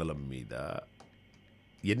భూమండలం మీద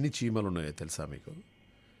ఎన్ని చీమలు ఉన్నాయో తెలుసా మీకు?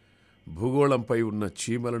 భూగోళంపై ఉన్న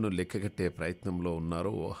చీమలను లెక్కగట్టే ప్రయత్నంలో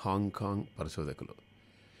ఉన్నారు హాంకాంగ్ పరిశోధకులు.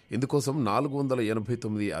 ఇందుకోసం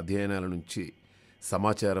 489 అధ్యయనాల నుంచి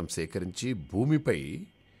సమాచారం సేకరించి భూమిపై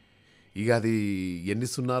ఇక అది ఎన్ని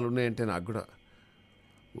సున్నాలు ఉన్నాయంటే నాకు కూడా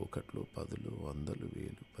 1, 10, 100,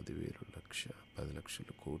 1000, 10,000, లక్ష, 10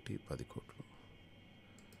 లక్షలు, కోటి, 10 కోట్లు.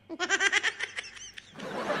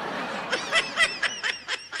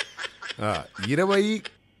 ఆ, 20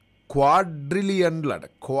 క్వాడ్రిలియన్లట.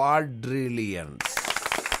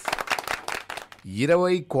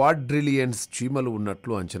 20 క్వాడ్రిలియన్స్ చీమలు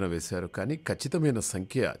ఉన్నట్లు అంచనా వేశారు, కానీ ఖచ్చితమైన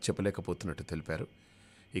సంఖ్య చెప్పలేకపోతున్నట్టు తెలిపారు.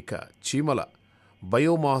 ఇక చీమల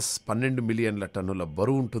బయోమాస్ 12 మిలియన్ల టన్నుల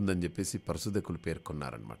బరువు ఉంటుందని చెప్పేసి పరిశోధకులు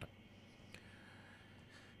పేర్కొన్నారనమాట.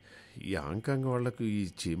 ఈ హాంకాంగ్ వాళ్లకు ఈ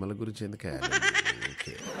చీమల గురించి ఎందుకు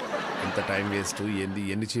ఓకే, ఎంత టైం వేస్ట్,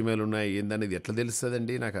 ఎన్ని చీమలు ఉన్నాయి ఏందనేది ఎట్లా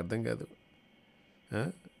తెలుస్తుందండి? నాకు అర్థం కాదు.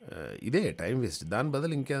 ఇదే టైం వేస్ట్. దాని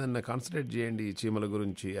బదులు ఇంకేదన్నా కాన్సన్ట్రేట్ చేయండి చీమల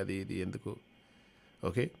గురించి, అది ఇది ఎందుకు?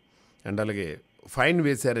 ఓకే. అండ్ అలాగే ఫైన్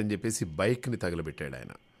వేశారని చెప్పేసి బైక్ని తగలబెట్టాడు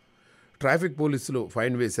ఆయన. ట్రాఫిక్ పోలీసులు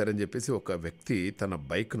ఫైన్ వేశారని చెప్పేసి ఒక వ్యక్తి తన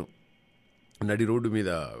బైక్ను నడి రోడ్డు మీద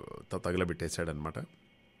తగలబెట్టేశాడనమాట.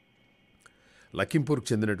 లఖింపూర్కి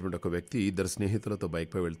చెందినటువంటి ఒక వ్యక్తి 2 స్నేహితులతో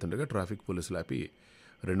బైక్పై వెళ్తుండగా ట్రాఫిక్ పోలీసులు ఆపి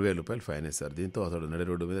 2,000 రూపాయలు ఫైన్ వేశారు. దీంతో అతడు నడి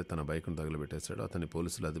రోడ్డు మీద తన బైక్ను తగలబెట్టేశాడు. అతన్ని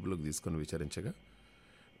పోలీసులు అదుపులోకి తీసుకొని విచారించగా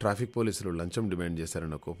ట్రాఫిక్ పోలీసులు లంచం డిమాండ్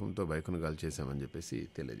చేశారన్న కోపంతో బైక్ను గాల్ చేశామని చెప్పేసి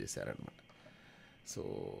తెలియజేశారనమాట. సో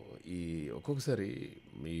ఈ ఒక్కొక్కసారి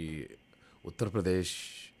ఈ ఉత్తరప్రదేశ్,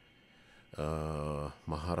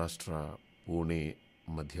 మహారాష్ట్ర, పూణే,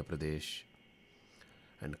 మధ్యప్రదేశ్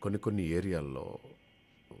అండ్ కొన్ని ఏరియాల్లో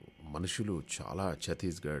మనుషులు చాలా,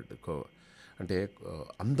 ఛత్తీస్గఢ్ అంటే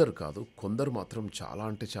అందరు కాదు, కొందరు మాత్రం చాలా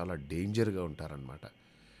అంటే చాలా డేంజర్గా ఉంటారనమాట.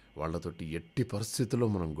 వాళ్ళతోటి ఎట్టి పరిస్థితుల్లో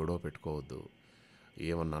మనం గొడవ పెట్టుకోవద్దు.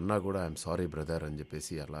 ఏమన్నా అన్నా కూడా ఐఎమ్ సారీ బ్రదర్ అని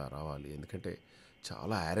చెప్పేసి అలా రావాలి. ఎందుకంటే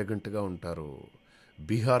చాలా యారగెంట్గా ఉంటారు.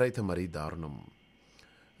 బీహార్ అయితే మరీ దారుణం.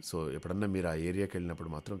 సో ఎప్పుడన్నా మీరు ఆ ఏరియాకి వెళ్ళినప్పుడు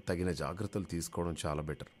మాత్రం తగిన జాగ్రత్తలు తీసుకోవడం చాలా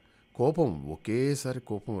బెటర్. ఒకేసారి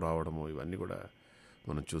కోపం రావడము ఇవన్నీ కూడా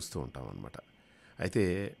మనం చూస్తూ ఉంటాం అన్నమాట. అయితే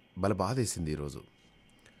భలే బాధేసింది ఈరోజు.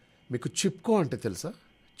 మీకు చిప్కో అంటే తెలుసా?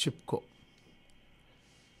 చిప్కో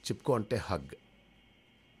అంటే హగ్.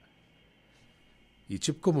 ఈ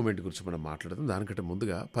చిప్కో మూమెంట్ గురించి మనం మాట్లాడదాం. దానికంటే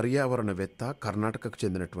ముందుగా పర్యావరణవేత్త, కర్ణాటకకు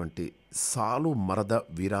చెందినటువంటి సాలు మరద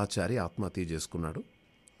వీరాచారి ఆత్మహత్య చేసుకున్నాడు.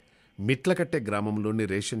 మిట్లకట్టె గ్రామంలోని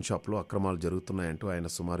రేషన్ షాప్లో అక్రమాలు జరుగుతున్నాయంటూ ఆయన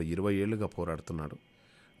సుమారు 20 ఏళ్లుగా పోరాడుతున్నాడు.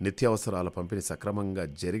 నిత్యావసరాల పంపిణీ సక్రమంగా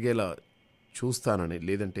జరిగేలా చూస్తానని,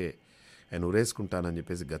 లేదంటే ఆయన ఉరేసుకుంటానని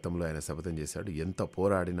చెప్పేసి గతంలో ఆయన శపథం చేశాడు. ఎంత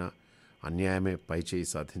పోరాడినా అన్యాయమే పైచేయి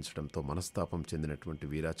సాధించడంతో మనస్తాపం చెందినటువంటి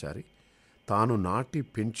వీరాచారి తాను నాటి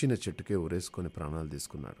పెంచిన చెట్టుకే ఉరేసుకొని ప్రాణాలు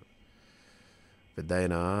తీసుకున్నాడు.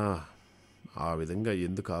 పెద్దాయన ఆ విధంగా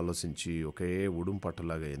ఎందుకు ఆలోచించి ఒకే ఉడుం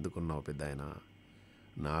పట్టలాగా ఎందుకున్నావు పెద్దాయన?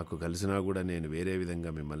 నాకు కలిసినా కూడా నేను వేరే విధంగా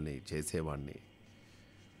మిమ్మల్ని చేసేవాడిని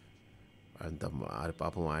అంత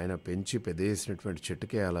పాపం ఆయన పెంచి పెద్దేసినటువంటి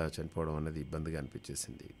చెట్టుకే అలా చనిపోవడం అనేది ఇబ్బందిగా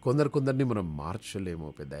అనిపించేసింది. కొందరిని మనం మార్చలేమో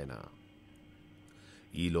పెద్దాయన.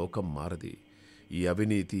 ఈ లోకం మారది. ఈ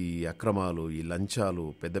అవినీతి, ఈ అక్రమాలు, ఈ లంచాలు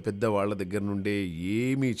పెద్ద పెద్ద వాళ్ళ దగ్గర నుండే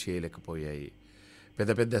ఏమీ చేయలేకపోయాయి.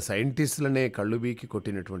 పెద్ద పెద్ద సైంటిస్టులనే కళ్ళు బీకి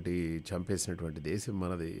కొట్టినటువంటి, చంపేసినటువంటి దేశం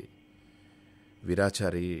మనది.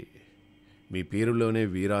 వీరాచారి, మీ పేరులోనే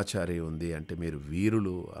వీరాచారి ఉంది అంటే మీరు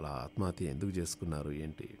వీరులు. అలా ఆత్మహత్య ఎందుకు చేసుకున్నారు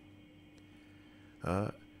ఏంటి?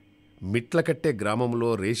 మిట్లకట్టే గ్రామంలో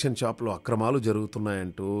రేషన్ షాప్లో అక్రమాలు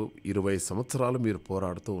జరుగుతున్నాయంటూ 20 సంవత్సరాలు మీరు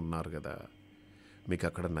పోరాడుతూ ఉన్నారు కదా. మీకు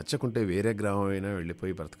అక్కడ నచ్చకుంటే వేరే గ్రామం అయినా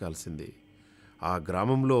వెళ్ళిపోయి బ్రతకాల్సింది. ఆ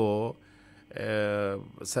గ్రామంలో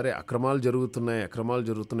సరే అక్రమాలు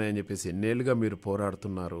జరుగుతున్నాయని చెప్పేసి ఎన్నేళ్ళుగా మీరు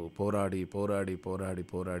పోరాడుతున్నారు. పోరాడి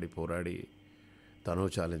తను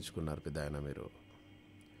చాలించుకున్నారు పెద్దాయన మీరు.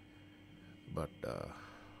 బట్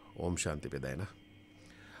ఓం శాంతి పెద్దాయన.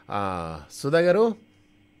 సుధా గారు,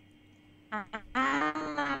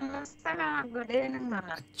 గుడ్ ఈవినింగ్.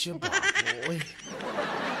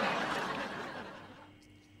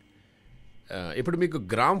 ఇప్పుడు మీకు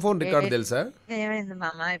గ్రామ్ ఫోన్ రికార్డు తెలుసా? ఏమైంది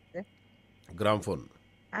మామ? ఇప్పుడు గ్రామ్ ఫోన్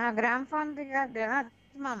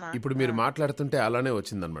ఇప్పుడు మీరు మాట్లాడుతుంటే అలానే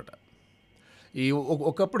వచ్చిందనమాట. ఈ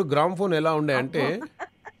ఒకప్పుడు గ్రామ్ ఫోన్ ఎలా ఉండే అంటే,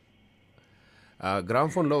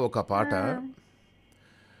 గ్రామ్ ఫోన్లో ఒక పాట,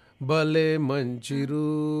 భలే మంచి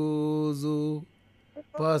రోజు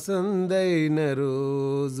పసందైన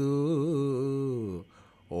రోజు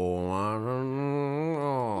ఓ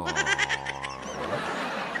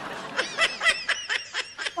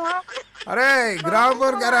అరే గ్రామ్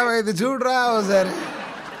ఫోన్ ఖరాబ్ అయింది చూడరా ఒకసారి.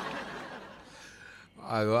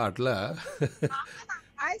 అగో అట్లా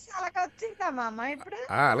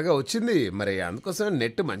అలాగే వచ్చింది. మరి అందుకోసం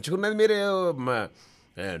నెట్ మంచిగా ఉన్నది. మీరు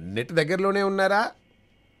నెట్ దగ్గరలోనే ఉన్నారా?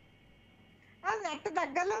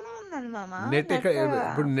 నెట్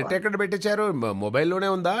ఇప్పుడు నెట్ ఎక్కడ పెట్టించారు? మొబైల్లోనే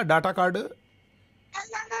ఉందా డాటా కార్డు?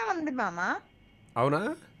 ఉంది మామా. అవునా?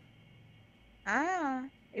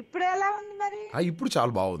 ఇప్పుడు ఎలా ఉంది మరి? ఇప్పుడు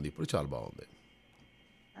చాలా బాగుంది.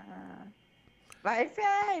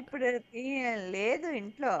 వైఫై ఇప్పుడు లేదు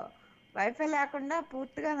ఇంట్లో. వైఫై లేకుండా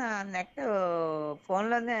పూర్తిగా నా నెట్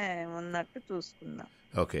ఫోన్లోనే ఉన్నట్టు చూసుకున్నా.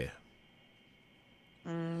 ఓకే.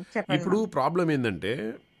 ఇప్పుడు ప్రాబ్లం ఏంటంటే,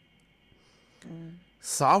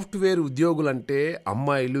 సాఫ్ట్వేర్ ఉద్యోగులంటే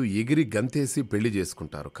అమ్మాయిలు ఎగిరి గంతేసి పెళ్లి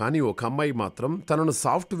చేసుకుంటారు. కానీ ఒక అమ్మాయి మాత్రం తనను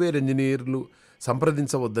సాఫ్ట్వేర్ ఇంజనీర్లు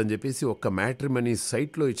సంప్రదించవద్దని చెప్పేసి ఒక్క మ్యాట్రిమనీ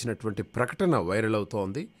సైట్లో ఇచ్చినటువంటి ప్రకటన వైరల్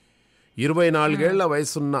అవుతోంది. 24 ఏళ్ల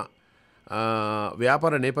వయసున్న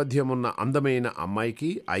వ్యాపార నేపథ్యం ఉన్న అందమైన అమ్మాయికి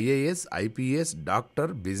IAS, IPS,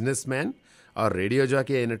 doctor, business man are radio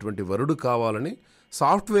jockey అయినటువంటి వరుడు కావాలని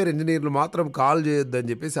సాఫ్ట్వేర్ ఇంజనీర్లు మాత్రం కాల్ చేయొద్దని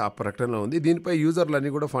చెప్పేసి ఆ ప్రకటనలో ఉంది. దీనిపై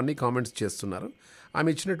యూజర్లన్నీ కూడా ఫన్నీ కామెంట్స్ చేస్తున్నారు. ఆమె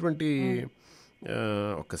ఇచ్చినటువంటి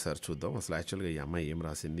ఒక్కసారి చూద్దాం అసలు యాక్చువల్గా ఈ అమ్మాయి ఏం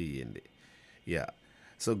రాసింది ఏంది.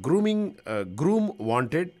 So groom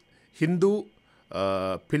wanted Hindu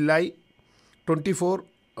Pillai 24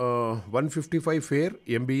 155 fair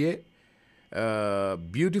MBA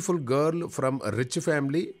beautiful girl from rich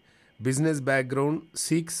family business background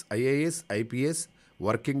seeks IAS IPS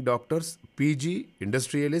working doctors PG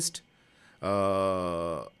industrialist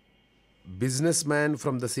business man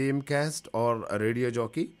from the same caste or radio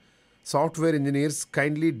jockey software engineers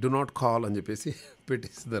kindly do not call అని చెప్పేసి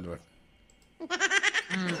పెట్టిస్తుంది అనమాట.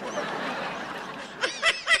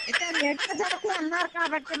 అన్నారు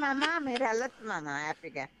కాబట్టి మామ మీరు వెళ్ళొచ్చు మామ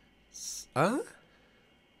హ్యాపీగా.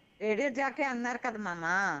 రేడియో జాకీ అన్నారు కదా మామ.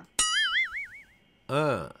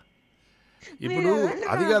 ఇప్పుడు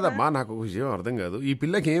అది కాదమ్మా, నాకు ఒక విషయం అర్థం కాదు. ఈ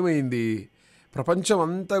పిల్లకి ఏమైంది? ప్రపంచం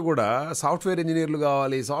అంతా కూడా సాఫ్ట్వేర్ ఇంజనీర్లు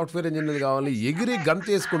కావాలి ఎగిరి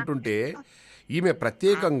గంతేసుకుంటుంటే ఈమె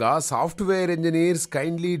ప్రత్యేకంగా software engineers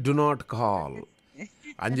kindly do not call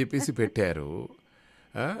అని చెప్పేసి పెట్టారు.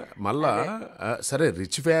 మళ్ళా సరే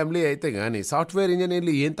రిచ్ ఫ్యామిలీ అయితే కానీ సాఫ్ట్వేర్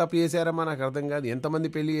ఇంజనీర్లు ఏం తప్పు చేశారమ్మా నాకు అర్థం కాదు. ఎంతమంది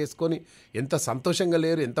పెళ్లి చేసుకొని ఎంత సంతోషంగా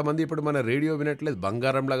లేరు, ఎంతమంది ఇప్పుడు మన రేడియో వినట్లేదు,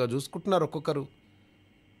 బంగారంలాగా చూసుకుంటున్నారు ఒక్కొక్కరు.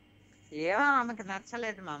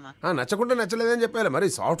 నచ్చలేదు మామ. నచ్చకుండా నచ్చలేదని చెప్పాలి. మరి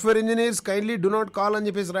software engineers kindly do not call అని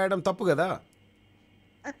చెప్పేసి రాయడం తప్పు కదా.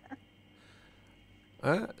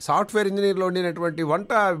 సాఫ్ట్వేర్ ఇంజనీర్లు వండినటువంటి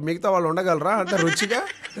వంట మిగతా వాళ్ళు ఉండగలరా అంత రుచిగా?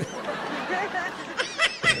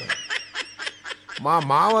 మా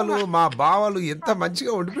మావలు మా బావలు ఎంత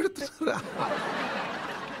మంచిగా వండి పెడుతున్నారు.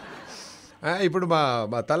 ఇప్పుడు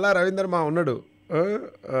మా తల్లా రవీందర్ మా ఉన్నాడు,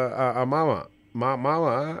 ఆ మామ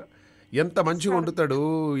ఎంత మంచిగా వండుతాడు,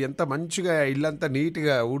 ఎంత మంచిగా ఇల్లంతా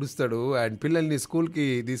నీట్గా ఊడుస్తాడు, అండ్ పిల్లల్ని స్కూల్కి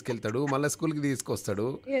తీసుకెళ్తాడు, మళ్ళీ స్కూల్కి తీసుకొస్తాడు,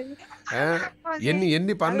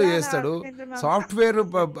 ఎన్ని పనులు చేస్తాడు.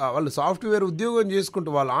 వాళ్ళు సాఫ్ట్వేర్ ఉద్యోగం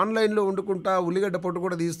చేసుకుంటూ వాళ్ళు ఆన్లైన్లో వండుకుంటా ఉల్లిగడ్డ పొట్టు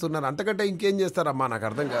కూడా తీస్తున్నారు. అంతకంటే ఇంకేం చేస్తారమ్మా, నాకు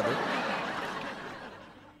అర్థం కాదు.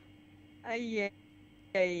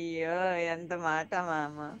 అయ్యో ఎంత మాట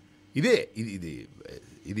మామ. ఇదే ఇది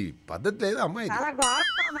ఇది పద్ధతి లేదా అమ్మాయి?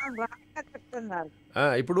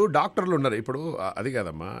 ఇప్పుడు డాక్టర్లు ఉన్నారు. ఇప్పుడు అది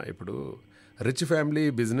కాదమ్మా, ఇప్పుడు rich family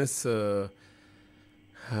business,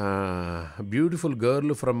 beautiful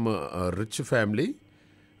girl from rich family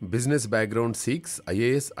business background seeks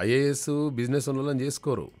IAS business వాళ్ళని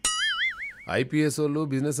చేసుకోరు, ఐపీఎస్ వాళ్ళు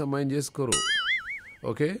బిజినెస్ అమ్మాయిని చేసుకోరు.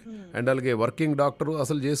 ఓకే, అండ్ అలాగే వర్కింగ్ డాక్టరు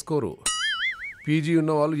అసలు చేసుకోరు, పీజీ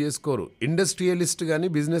ఉన్న వాళ్ళు చేసుకోరు, ఇండస్ట్రియలిస్ట్ కానీ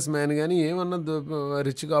బిజినెస్ మ్యాన్ కానీ ఏమన్నా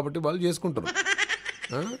రిచ్ కాబట్టి వాళ్ళు చేసుకుంటారు.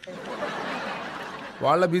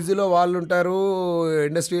 వాళ్ళ బిజీలో వాళ్ళు ఉంటారు,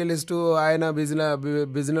 ఇండస్ట్రియలిస్టు ఆయన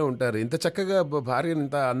బిజీలో ఉంటారు. ఇంత చక్కగా భార్యను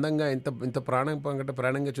ఇంత అందంగా ఇంత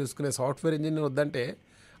ప్రాణంగా చూసుకునే సాఫ్ట్వేర్ ఇంజనీర్ వద్దంటే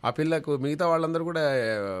ఆ పిల్లకు మిగతా వాళ్ళందరూ కూడా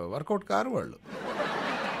వర్కౌట్ కారు వాళ్ళు.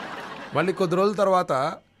 మళ్ళీ కొద్ది రోజుల తర్వాత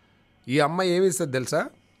ఈ అమ్మాయి ఏమి ఇస్తుంది తెలుసా?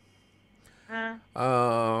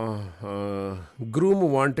 Groom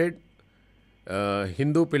wanted,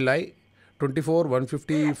 Hindu Pillai, 24,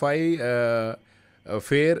 155,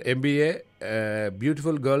 fair, MBA,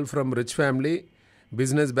 beautiful girl from rich family,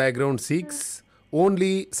 business background seeks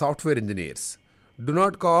only software engineers. Do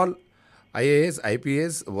not call IAS,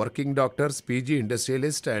 IPS, working doctors, PG,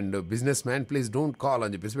 industrialist and business man, please don't call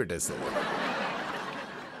అని చెప్పేసి పెట్టేస్తారు.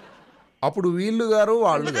 అప్పుడు వీళ్ళు గారు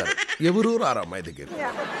వాళ్ళు గారు ఎవరు రారు అమ్మాయి దగ్గర.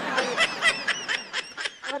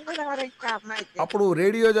 అప్పుడు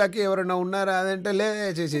రేడియో జాకీ ఎవరైనా ఉన్నారా అదంటే లే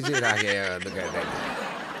చేసి రాకే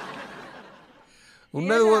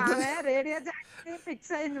ఉన్నది పోతుంది.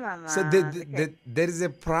 So there is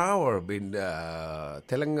a proverb in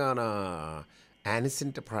Telangana,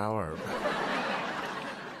 యానిసెంట్ proverb,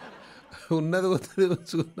 ఉన్నది పోతుంది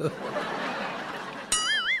వచ్చుకున్నది.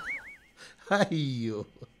 అయ్యో,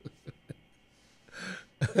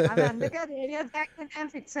 రేడియో జాకే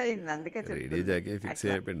ఫిక్స్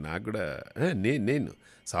అయిపోయింది. నాకు కూడా నేను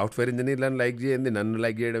సాఫ్ట్వేర్ ఇంజనీర్లను లైక్ చేయండి, నన్ను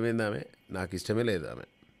లైక్ చేయడం ఏంది ఆమె, నాకు ఇష్టమే లేదు ఆమె.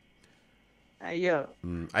 అయ్యో,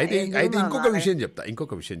 అయితే ఇంకొక విషయం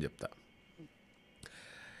చెప్తా.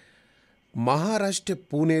 మహారాష్ట్ర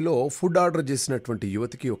పూణేలో ఫుడ్ ఆర్డర్ చేసినటువంటి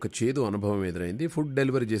యువతికి ఒక చేదు అనుభవం ఎదురైంది. ఫుడ్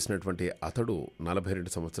డెలివరీ చేసినటువంటి అతడు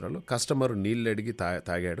 42 సంవత్సరాలు. కస్టమర్ నీళ్ళు అడిగి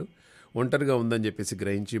తాగాడు. ఒంటరిగా ఉందని చెప్పేసి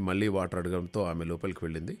గ్రహించి మళ్ళీ వాటర్ అడగడంతో ఆమె లోపలికి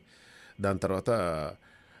వెళ్ళింది. దాని తర్వాత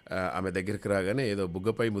ఆమె దగ్గరికి రాగానే ఏదో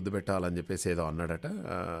బుగ్గపై ముద్దు పెట్టాలని చెప్పేసి ఏదో అన్నాడట.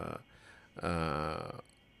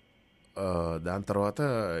 దాని తర్వాత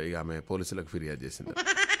ఇక ఆమె పోలీసులకు ఫిర్యాదు చేసింది.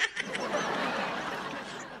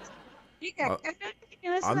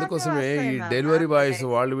 అందుకోసమే ఈ డెలివరీ బాయ్స్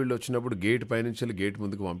వీళ్ళు వచ్చినప్పుడు గేట్ పైనుంచి గేట్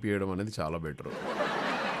ముందుకు పంపించడం అనేది చాలా బెటర్.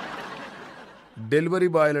 డెలివరీ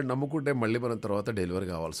బాయ్లను నమ్ముకుంటే మళ్ళీ మనం తర్వాత డెలివరీ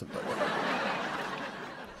కావాల్సి ఉంటుంది.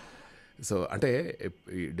 సో అంటే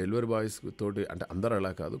ఈ డెలివరీ బాయ్స్ తోటి అంటే అందరూ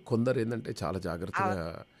అలా కాదు, కొందరు ఏంటంటే చాలా జాగ్రత్తగా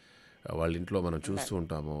వాళ్ళ ఇంట్లో మనం చూస్తూ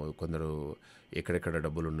ఉంటాము. కొందరు ఎక్కడెక్కడ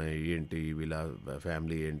డబ్బులు ఉన్నాయి ఏంటి, వీళ్ళ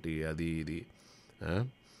ఫ్యామిలీ ఏంటి, అది ఇది,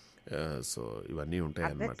 సో ఇవన్నీ ఉంటాయి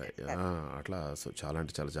అన్నమాట. అట్లా సో చాలా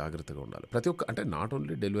అంటే చాలా జాగ్రత్తగా ఉండాలి. ప్రతి ఒక్క అంటే నాట్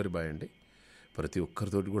ఓన్లీ డెలివరీ బాయ్ అండి, ప్రతి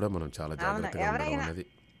ఒక్కరితోటి కూడా మనం చాలా జాగ్రత్తగా ఉండడం అనేది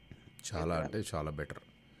చాలా అంటే చాలా బెటర్.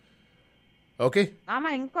 ఓకే,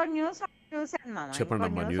 ఇంకో న్యూస్ చూసాను మామ. చెప్పండి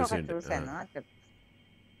అమ్మా, న్యూస్ ఏంటి?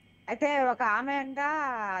 అయితే ఒక ఆమె అంట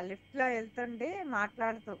లిఫ్ట్ లో వెళ్తుండి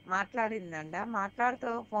మాట్లాడిందంట.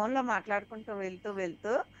 మాట్లాడుతూ ఫోన్ లో మాట్లాడుకుంటూ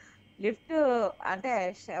వెళ్తూ లిఫ్ట్ అంటే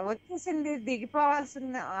వచ్చేసింది,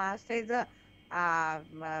 దిగిపోవాల్సిన స్టేజ్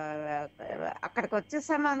అక్కడికి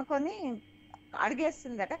వచ్చేసాము అనుకొని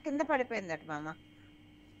అడిగేస్తుందట, కింద పడిపోయిందట మామ.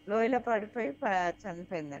 లోయలో పడిపోయి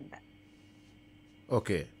చనిపోయిందంట.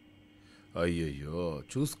 ఓకే, అయ్యయ్యో,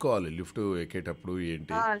 చూసుకోవాలి లిఫ్ట్ ఎక్కేటప్పుడు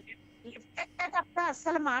ఏంటి. లిఫ్ట్ ఎక్కేటప్పుడు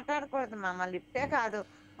అస్సలు మాట్లాడకూడదు మామ. లిఫ్టే కాదు,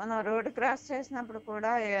 మనం రోడ్డు క్రాస్ చేసినప్పుడు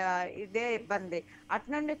కూడా ఇదే ఇబ్బంది. అటు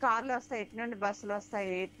నుండి కార్లు వస్తాయి, ఇటు నుండి బస్సులు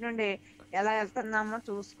వస్తాయి, ఇటు నుండి ఎలా వెళ్తున్నామో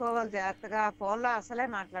చూసుకోవాలి జాగ్రత్తగా. ఫోన్ లో అసలే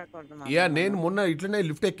మాట్లాడకూడదు. నేను మొన్న ఇట్లనే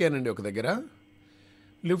లిఫ్ట్ ఎక్కానండి ఒక దగ్గర.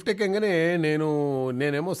 లిఫ్ట్ ఎక్కగానే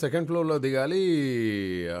నేనేమో సెకండ్ ఫ్లోర్లో దిగాలి,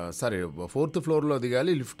 సరే 4th ఫ్లోర్లో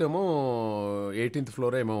దిగాలి. లిఫ్ట్ ఏమో 18th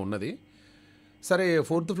ఫ్లోర్ ఏమో ఉన్నది. సరే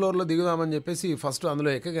 4th ఫ్లోర్లో దిగుదామని చెప్పేసి ఫస్ట్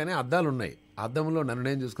అందులో ఎక్కగానే అద్దాలు ఉన్నాయి. అద్దంలో నన్ను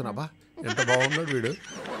నేను చూసుకున్నా, అబ్బా ఎంత బాగున్నాడు వీడు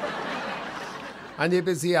అని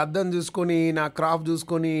చెప్పేసి అద్దం చూసుకొని, నా క్రాఫ్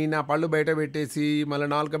చూసుకొని, నా పళ్ళు బయట పెట్టేసి, మళ్ళీ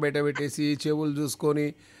నాలుక బయట పెట్టేసి, చెవులు చూసుకొని,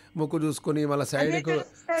 ముక్కు చూసుకొని మళ్ళీ సైడ్కు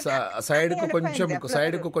వెళ్ళిపోయింది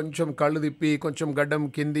సైడ్కు కొంచెం కళ్ళు తిప్పి కొంచెం గడ్డం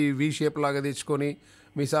కింది వి షేప్ లాగా తెచ్చుకొని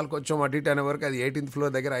మీసాలు కొంచెం అటు ఇటు అనే వరకు అది 18th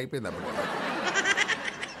ఫ్లోర్ దగ్గర అయిపోయింది అప్పుడు.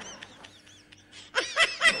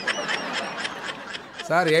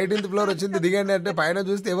 సార్ 18th ఫ్లోర్ వచ్చింది దిగండి అంటే పైన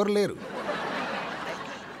చూస్తే ఎవరు లేరు.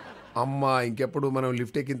 అమ్మ ఇంకెప్పుడు మనం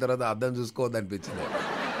లిఫ్ట్ ఎక్కిన తర్వాత అద్దం చూసుకోవద్దు అనిపించింది.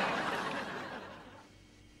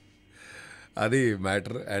 అది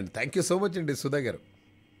matter. And thank you so much అండి సుధా గారు.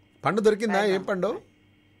 పండు దొరికిందా? ఏం పండు?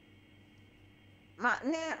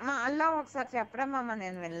 అలా ఒకసారి చెప్పడం మామ,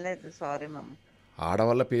 నేను వెళ్ళలేదు, సారీ మామ.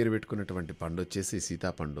 ఆడవాళ్ళ పేరు పెట్టుకున్నటువంటి పండు వచ్చేసి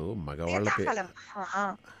సీతాపండు, మగవాళ్ళ పేరు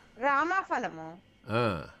రామాఫలము.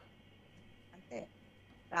 అంతే,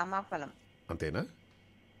 రామాఫలం. అంతేనా?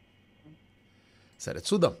 సరే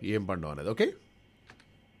చూద్దాం ఏం పండు అనేది. Okay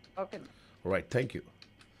okay right, thank you.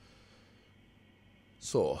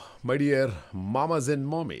 So my dear మామాస్ and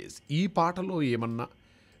mummies, ఈ పాటలో ఏమన్నా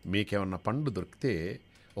మీకేమన్నా పండు దొరికితే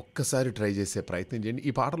ఒక్కసారి ట్రై చేసే ప్రయత్నం చేయండి.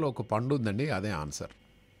 ఈ పాటలో ఒక పండు ఉందండి, అదే ఆన్సర్.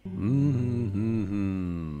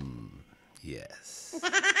 ఎస్,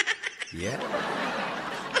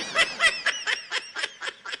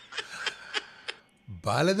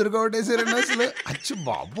 బాలెదురుగా ఒకటేసారండి అసలు. అచ్చు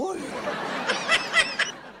బాబోయ్,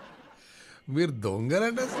 మీరు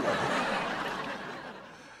దొంగలండి అసలు.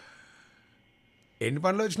 ఎన్ని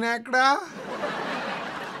పండ్లు వచ్చినాయి అక్కడ?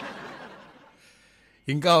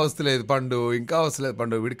 ఇంకా వస్తలేదు పండు, ఇంకా వస్తలేదు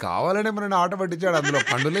పండు. వీడు కావాలనే మనని ఆట పట్టించాడు, అందులో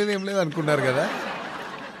పండు లేదు ఏం లేదు అనుకున్నారు కదా.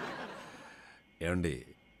 ఏమండి,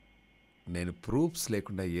 నేను ప్రూఫ్స్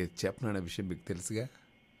లేకుండా ఏది చెప్పననే విషయం మీకు తెలుసుగా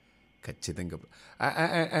ఖచ్చితంగా.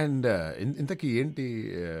 అండ్ ఇంతకీ ఏంటి,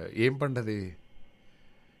 ఏం పండది?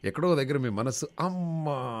 ఎక్కడో దగ్గర మీ మనసు అమ్మ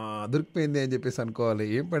దొరికిపోయింది అని చెప్పేసి అనుకోవాలి.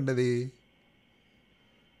 ఏం పండది?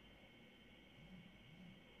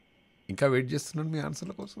 ఇంకా వెయిట్ చేస్తున్నాను మీ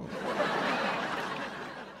ఆన్సర్ల కోసం.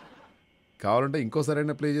 కావాలంటే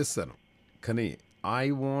ఇంకోసారైనా ప్లే చేస్తాను, కానీ ఐ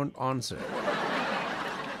వాంట్ ఆన్సర్.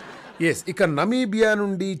 ఎస్, ఇక నమీబియా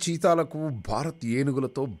నుండి చీతాలకు భారత్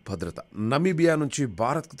ఏనుగులతో భద్రత. నమీబియా నుంచి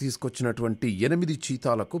భారత్కు తీసుకొచ్చినటువంటి 8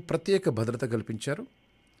 చీతాలకు ప్రత్యేక భద్రత కల్పించారు.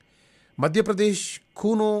 మధ్యప్రదేశ్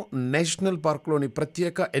కూనో నేషనల్ పార్క్లోని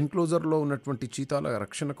ప్రత్యేక ఎన్క్లోజర్లో ఉన్నటువంటి చీతాల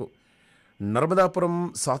రక్షణకు నర్మదాపురం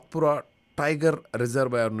సాత్పురా టైగర్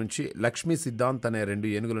రిజర్వాయర్ నుంచి లక్ష్మీ సిద్ధాంత్ అనే 2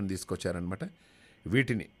 ఏనుగులను తీసుకొచ్చారనమాట.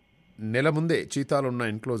 వీటిని నెల ముందే చీతాలున్న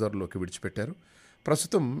ఎన్క్లోజర్లోకి విడిచిపెట్టారు.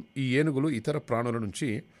 ప్రస్తుతం ఈ ఏనుగులు ఇతర ప్రాణుల నుంచి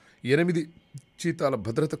 8 చీతాల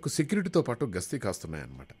భద్రతకు సెక్యూరిటీతో పాటు గస్తీ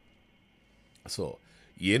కాస్తున్నాయన్నమాట. సో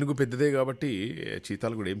ఏనుగు పెద్దదే కాబట్టి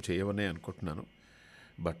చీతాలు కూడా ఏం చేయవనే అనుకుంటున్నాను.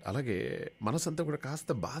 బట్ అలాగే మనసంతా కూడా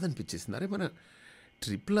కాస్త బాధ అనిపించేసింది. అరే, మన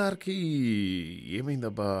RRRకి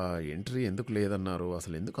ఏమైందబ్బా, ఎంట్రీ ఎందుకు లేదన్నారు,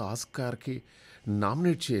 అసలు ఎందుకు ఆస్కార్కి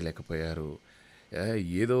నామినేట్ చేయలేకపోయారు?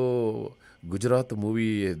 ఏదో గుజరాత్ మూవీ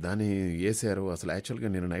దాన్ని వేశారు. అసలు యాక్చువల్గా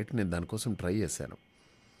నేను దానికోసం ట్రై చేశాను.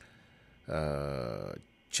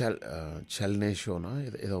 చల్నే షోనా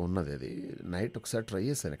ఏదో ఉన్నది, అది నైట్ ఒకసారి ట్రై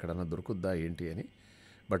చేశాను ఎక్కడన్నా దొరుకుద్దా ఏంటి అని.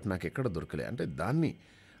 బట్ నాకు ఎక్కడ దొరకలే. అంటే దాన్ని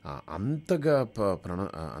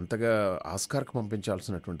అంతగా ఆస్కార్కి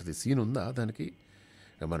పంపించాల్సినటువంటిది సీన్ ఉందా దానికి?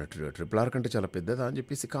 మన RRR కంటే చాలా పెద్దదా అని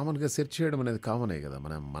చెప్పేసి కామన్గా సెర్చ్ చేయడం అనేది కామనే కదా.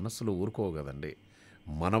 మన మనసులో ఊరుకోవు కదండి,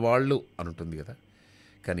 మన వాళ్ళు అని ఉంటుంది కదా.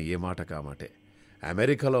 కానీ ఏ మాట కామాటే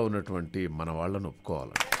అమెరికాలో ఉన్నటువంటి మన వాళ్ళను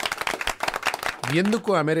ఒప్పుకోవాలి.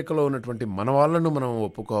 ఎందుకు అమెరికాలో ఉన్నటువంటి మన వాళ్ళను మనం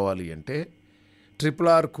ఒప్పుకోవాలి అంటే,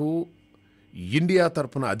 RRRకు ఇండియా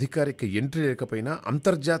తరపున అధికారిక ఎంట్రీ లేకపోయినా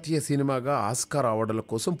అంతర్జాతీయ సినిమాగా ఆస్కార్ అవార్డుల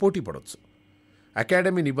కోసం పోటీ పడవచ్చు.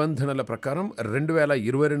 అకాడమీ నిబంధనల ప్రకారం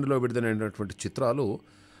 2022లో విడుదలైనటువంటి చిత్రాలు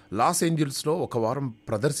లాస్ ఏంజల్స్లో 1 వారం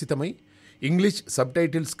ప్రదర్శితమై ఇంగ్లీష్ సబ్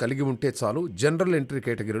టైటిల్స్ కలిగి ఉంటే చాలు. జనరల్ ఎంట్రీ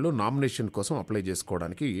కేటగిరీలో నామినేషన్ కోసం అప్లై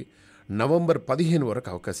చేసుకోవడానికి నవంబర్ 15 వరకు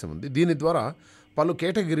అవకాశం ఉంది. దీని ద్వారా పలు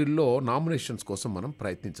కేటగిరీల్లో నామినేషన్స్ కోసం మనం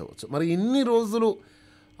ప్రయత్నించవచ్చు. మరి ఇన్ని రోజులు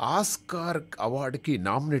ఆస్కార్ అవార్డుకి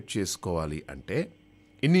నామినేట్ చేసుకోవాలి అంటే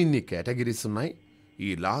ఇన్ని కేటగిరీస్ ఉన్నాయి. ఈ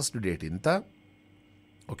లాస్ట్ డేట్ ఇంత,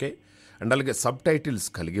 ఓకే. అండ్ అలాగే సబ్ టైటిల్స్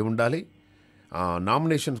కలిగి ఉండాలి.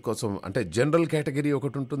 నామినేషన్స్ కోసం అంటే జనరల్ కేటగిరీ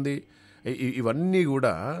ఒకటి ఉంటుంది. ఇవన్నీ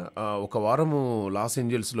కూడా 1 వారము లాస్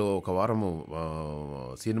ఏంజల్స్లో 1 వారము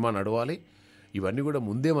సినిమా నడవాలి. ఇవన్నీ కూడా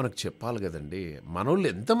ముందే మనకు చెప్పాలి కదండి. మనోళ్ళు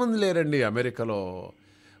ఎంతమంది లేరండి అమెరికాలో,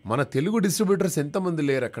 మన తెలుగు డిస్ట్రిబ్యూటర్స్ ఎంతమంది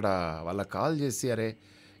లేరు అక్కడ. వాళ్ళకి కాల్ చేసి, అరే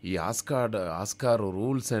ఈ ఆస్కార్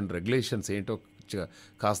రూల్స్ అండ్ రెగ్యులేషన్స్ ఏంటో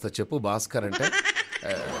కాస్త చెప్పు భాస్కర్ అంటే,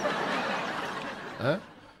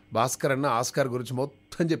 భాస్కర్ అన్న ఆస్కార్ గురించి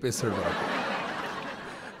మొత్తం చెప్పేస్తాడు మనకు.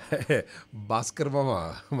 భాస్కర్ మామ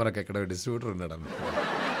మనకు ఎక్కడ డిస్ట్రిబ్యూటర్ ఉన్నాడు అన్న.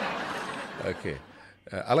 ఓకే,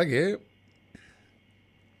 అలాగే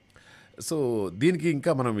సో దీనికి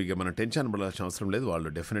ఇంకా మనం టెన్షన్ పడాల్సిన అవసరం లేదు, వాళ్ళు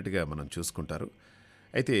డెఫినెట్గా మనం చూసుకుంటారు.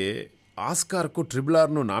 అయితే ఆస్కార్కు ట్రిపుల్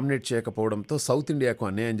ఆర్ను నామినేట్ చేయకపోవడంతో సౌత్ ఇండియాకు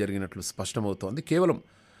అన్యాయం జరిగినట్లు స్పష్టమవుతోంది. కేవలం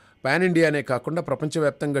పాన్ ఇండియానే కాకుండా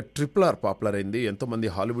ప్రపంచవ్యాప్తంగా ట్రిపుల్ ఆర్ పాపులర్ అయింది. ఎంతోమంది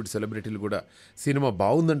హాలీవుడ్ సెలబ్రిటీలు కూడా సినిమా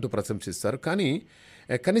బాగుందంటూ ప్రశంసిస్తారు. కానీ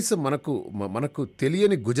కనీసం మనకు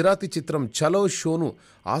తెలియని గుజరాతీ చిత్రం చలో షోను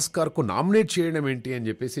ఆస్కార్కు నామినేట్ చేయడం ఏంటి అని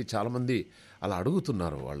చెప్పేసి చాలామంది అలా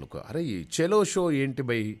అడుగుతున్నారు. వాళ్ళకు అరే ఈ చలో షో ఏంటి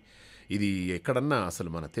బై, ఇది ఎక్కడన్నా అసలు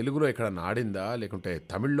మన తెలుగులో ఎక్కడన్నా ఆడిందా, లేకుంటే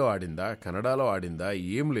తమిళ్లో ఆడిందా, కన్నడలో ఆడిందా,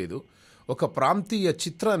 ఏం లేదు. ఒక ప్రాంతీయ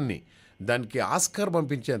చిత్రాన్ని దానికి ఆస్కార్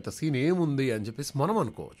పంపించేంత సీన్ ఏముంది అని చెప్పేసి మనం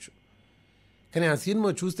అనుకోవచ్చు. కానీ ఆ సినిమా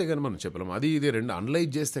చూస్తే కానీ మనం చెప్పలేము. అది ఇది రెండు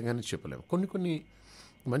అనలైజ్ చేస్తే కానీ చెప్పలేము. కొన్ని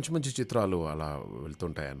మంచి మంచి చిత్రాలు అలా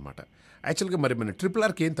వెళ్తుంటాయి అన్నమాట. యాక్చువల్గా మరి మన ట్రిపుల్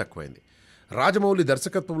ఆర్కి ఏం తక్కువైంది? రాజమౌళి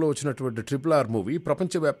దర్శకత్వంలో వచ్చినటువంటి ట్రిపుల్ ఆర్ మూవీ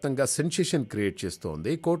ప్రపంచవ్యాప్తంగా సెన్సేషన్ క్రియేట్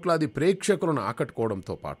చేస్తోంది. కోట్లాది ప్రేక్షకులను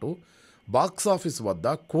ఆకట్టుకోవడంతో పాటు బాక్సాఫీస్ వద్ద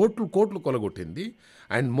కోట్లు కొలగొట్టింది.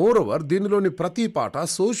 అండ్ మోర్ ఓవర్ దీనిలోని ప్రతి పాట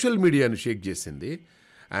సోషల్ మీడియాను షేక్ చేసింది.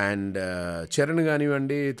 అండ్ చరణ్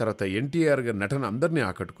కానివ్వండి, తర్వాత ఎన్టీఆర్ గారి నటన అందరినీ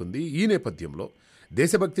ఆకట్టుకుంది. ఈ నేపథ్యంలో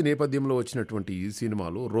దేశభక్తి నేపథ్యంలో వచ్చినటువంటి ఈ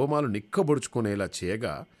సినిమాలు రోమాలు నిక్కబొడుచుకునేలా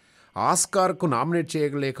చేయగా ఆస్కార్కు నామినేట్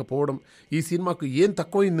చేయలేకపోవడం ఈ సినిమాకు ఏం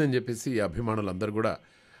తక్కువైందని చెప్పేసి అభిమానులందరూ కూడా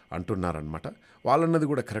అంటున్నారనమాట. వాళ్ళన్నది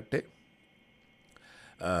కూడా కరెక్టే.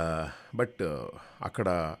 బట్ అక్కడ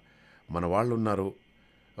మన వాళ్ళు ఉన్నారు.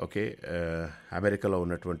 ఓకే, అమెరికాలో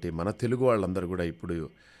ఉన్నటువంటి మన తెలుగు వాళ్ళందరూ కూడా ఇప్పుడు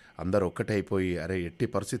అందరూ ఒక్కటైపోయి అరే ఎట్టి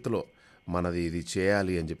పరిస్థితుల్లో మనది ఇది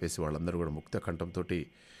చేయాలి అని చెప్పేసి వాళ్ళందరూ కూడా ముక్త కంఠంతో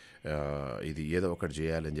ఇది ఏదో ఒకటి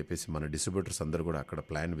చేయాలి అని చెప్పేసి మన డిస్ట్రిబ్యూటర్స్ అందరూ కూడా అక్కడ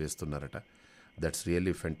ప్లాన్ వేస్తున్నారట. That's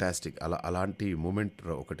really fantastic. అలాంటి మూమెంట్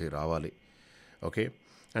ఒకటి రావాలి. ఓకే,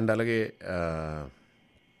 అండ్ అలాగే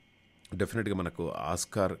డెఫినెట్గా మనకు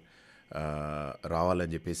ఆస్కార్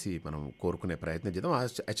రావాలని చెప్పేసి మనం కోరుకునే ప్రయత్నం చేద్దాం.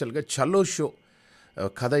 యాక్చువల్గా చలో షో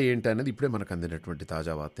కథ ఏంటి అనేది ఇప్పుడే మనకు అందినటువంటి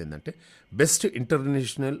తాజా వార్త ఏంటంటే బెస్ట్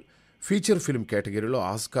ఇంటర్నేషనల్ ఫీచర్ ఫిల్మ్ కేటగిరీలో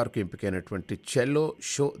ఆస్కార్కు ఎంపికైనటువంటి చలో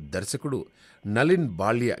షో దర్శకుడు నలిన్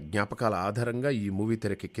బాల్యా జ్ఞాపకాల ఆధారంగా ఈ మూవీ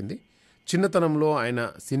తెరకెక్కింది. చిన్నతనంలో ఆయన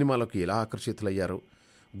సినిమాలకు ఎలా ఆకర్షితులయ్యారు,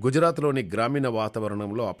 గుజరాత్లోని గ్రామీణ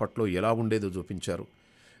వాతావరణంలో అప్పట్లో ఎలా ఉండేదో చూపించారు.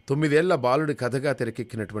 9 ఏళ్ల బాలుడి కథగా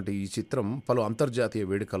తెరకెక్కినటువంటి ఈ చిత్రం పలు అంతర్జాతీయ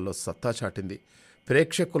వేడుకల్లో సత్తా చాటింది.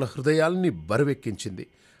 ప్రేక్షకుల హృదయాల్ని బరువెక్కించింది.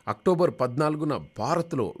 అక్టోబర్ 14న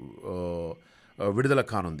భారత్లో విడుదల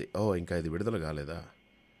కానుంది. ఇంకా ఇది విడుదల కాలేదా?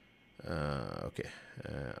 ఓకే,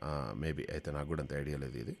 మేబీ అయితే నాకు కూడా అంత ఐడియా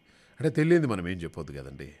లేదు. ఇది అంటే తెలియదు, మనం ఏం చెప్పొద్దు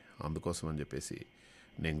కదండి, అందుకోసం అని చెప్పేసి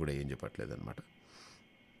నేను కూడా ఏం చెప్పట్లేదు అనమాట.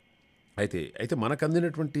 అయితే మనకు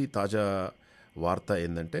అందినటువంటి తాజా వార్త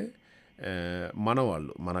ఏంటంటే మన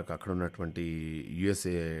వాళ్ళు మనకు అక్కడ ఉన్నటువంటి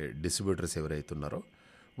యుఎస్ఏ డిస్ట్రిబ్యూటర్స్ ఎవరైతే ఉన్నారో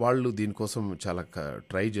వాళ్ళు దీనికోసం చాలా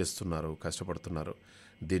ట్రై చేస్తున్నారు, కష్టపడుతున్నారు.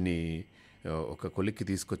 దీన్ని ఒక కొలిక్కి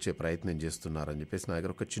తీసుకొచ్చే ప్రయత్నం చేస్తున్నారని చెప్పేసి నా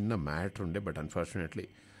దగ్గర ఒక చిన్న మ్యాటర్ ఉండే, బట్ అన్ఫార్చునేట్లీ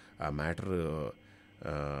ఆ మ్యాటర్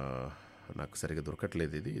నాకు సరిగ్గా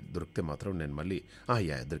దొరకట్లేదు. ఇది దొరికితే మాత్రం నేను మళ్ళీ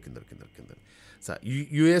దొరికింది.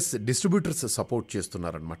 యుఎస్ డిస్ట్రిబ్యూటర్స్ సపోర్ట్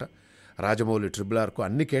చేస్తున్నారనమాట. రాజమౌళి ట్రిపుల్ ఆర్కు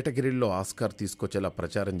అన్ని కేటగిరీల్లో ఆస్కార్ తీసుకొచ్చేలా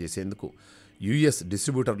ప్రచారం చేసేందుకు యుఎస్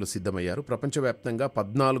డిస్ట్రిబ్యూటర్లు సిద్ధమయ్యారు. ప్రపంచవ్యాప్తంగా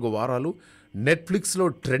 14 వారాలు నెట్ఫ్లిక్స్లో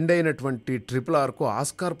ట్రెండ్ అయినటువంటి ట్రిపుల్ ఆర్కు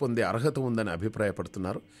ఆస్కార్ పొందే అర్హత ఉందని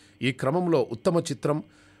అభిప్రాయపడుతున్నారు. ఈ క్రమంలో ఉత్తమ చిత్రం,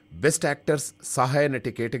 బెస్ట్ యాక్టర్స్, సహాయ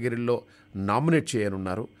నటి కేటగిరీల్లో నామినేట్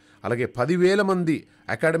చేయనున్నారు. అలాగే 10,000 మంది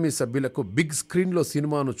అకాడమీ సభ్యులకు బిగ్ స్క్రీన్లో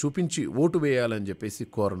సినిమాను చూపించి ఓటు వేయాలని చెప్పేసి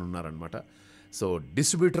కోరనున్నారనమాట. So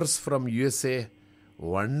distributors from USA,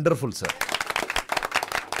 wonderful sir.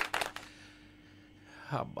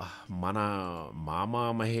 మన మామా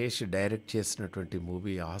మహేష్ డైరెక్ట్ చేసినటువంటి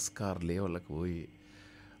మూవీ ఆస్కార్ లెవెల్కి పోయి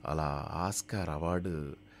అలా ఆస్కార్ అవార్డు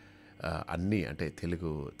అన్నీ అంటే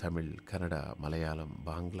తెలుగు, తమిళ్, కన్నడ, మలయాళం,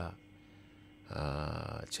 బాంగ్లా,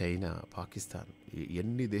 చైనా, పాకిస్తాన్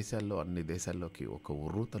ఎన్ని దేశాల్లో అన్ని దేశాల్లోకి ఒక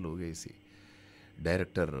ఉర్రూతలుగేసి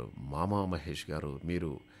డైరెక్టర్ మామా మహేష్ గారు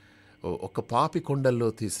మీరు ఒక పాపి కొండల్లో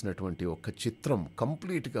తీసినటువంటి ఒక చిత్రం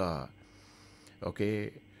కంప్లీట్గా ఓకే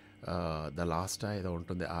ద లాస్ట్ ఏదో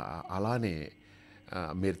ఉంటుంది అలానే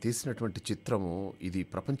మీరు తీసినటువంటి చిత్రము ఇది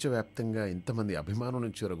ప్రపంచవ్యాప్తంగా ఇంతమంది అభిమానుల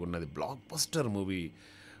నుంచి ఉన్నది. బ్లాక్ బస్టర్ మూవీ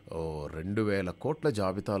 2,000 కోట్ల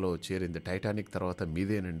జాబితాలో చేరింది. టైటానిక్ తర్వాత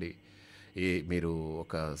మీదేనండి. మీరు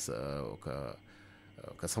ఒక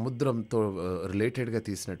సముద్రంతో రిలేటెడ్గా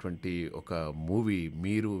తీసినటువంటి ఒక మూవీ.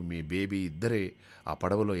 మీరు మీ బేబీ ఇద్దరే ఆ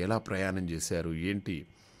పడవలో ఎలా ప్రయాణం చేశారు ఏంటి,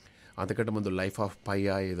 అంతకంటే ముందు లైఫ్ ఆఫ్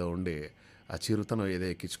పైయా ఏదో ఉండే ఆ చిరుతనం ఏదో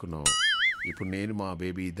ఎక్కించుకున్నాం. ఇప్పుడు నేను మా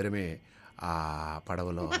బేబీ ఇద్దరమే ఆ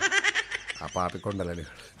పడవలో ఆ పాపికొండలని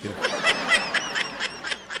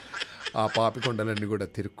ఆ పాపికొండలన్నీ కూడా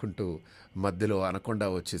తిరుక్కుంటూ మధ్యలో అనకొండ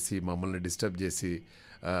వచ్చేసి మమ్మల్ని డిస్టర్బ్ చేసి,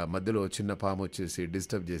 మధ్యలో చిన్న పాము వచ్చేసి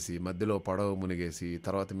డిస్టర్బ్ చేసి, మధ్యలో పడవ మునిగేసి,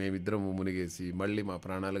 తర్వాత మేమిద్దరం మునిగేసి మళ్ళీ మా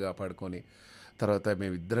ప్రాణాలు కాపాడుకొని, తర్వాత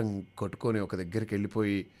మేమిద్దరం కొట్టుకొని ఒక దగ్గరికి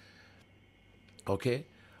వెళ్ళిపోయి, ఓకే,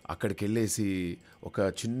 అక్కడికి వెళ్ళేసి ఒక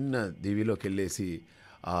చిన్న దీవిలోకి వెళ్ళేసి,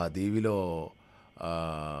 ఆ దీవిలో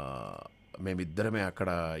మేమిద్దరమే. అక్కడ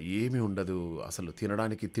ఏమీ ఉండదు, అసలు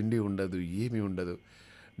తినడానికి తిండి ఉండదు, ఏమీ ఉండదు.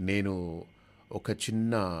 నేను ఒక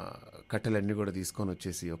చిన్న కట్టెలన్నీ కూడా తీసుకొని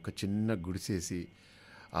వచ్చేసి ఒక చిన్న గుడిసేసి,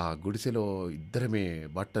 ఆ గుడిసెలో ఇద్దరమే,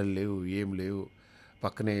 బట్టలు లేవు, ఏం లేవు.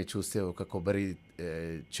 పక్కనే చూస్తే ఒక కొబ్బరి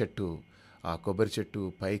చెట్టు, ఆ కొబ్బరి చెట్టు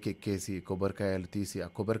పైకి ఎక్కేసి కొబ్బరికాయలు తీసి, ఆ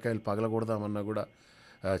కొబ్బరికాయలు పగలకూడదామన్నా కూడా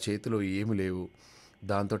చేతిలో ఏమి లేవు.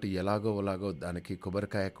 దాంతో ఎలాగో దానికి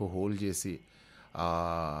కొబ్బరికాయకు హోల్ చేసి, ఆ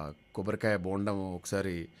కొబ్బరికాయ బోండం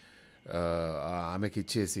ఒకసారి ఆమెకి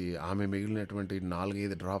ఇచ్చేసి, ఆమె మిగిలినటువంటి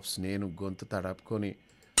 4-5 డ్రాప్స్ నేను గొంతు తడుపుకొని,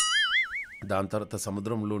 దాని తర్వాత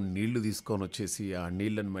సముద్రంలో నీళ్లు తీసుకొని వచ్చేసి, ఆ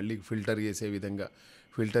నీళ్ళని మళ్ళీ ఫిల్టర్ చేసే విధంగా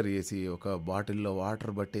ఫిల్టర్ చేసి ఒక బాటిల్లో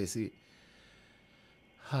వాటర్ పట్టేసి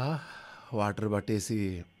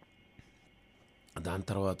దాని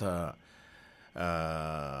తర్వాత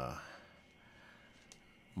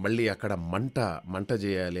మళ్ళీ అక్కడ మంట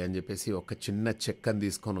చేయాలి అని చెప్పేసి ఒక చిన్న చెక్కని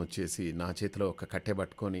తీసుకొని వచ్చేసి నా చేతిలో ఒక కట్టె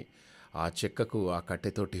పట్టుకొని, ఆ చెక్కకు ఆ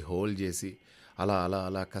కట్టెతోటి హోల్ చేసి అలా అలా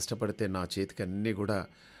అలా కష్టపడితే నా చేతికి అన్నీ కూడా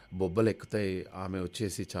బొబ్బలు ఎక్కుతాయి. ఆమె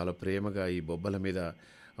వచ్చేసి చాలా ప్రేమగా ఈ బొబ్బల మీద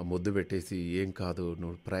ముద్దు పెట్టేసి, ఏం కాదు,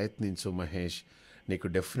 నువ్వు ప్రయత్నించు మహేష్, నీకు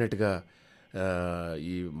డెఫినెట్గా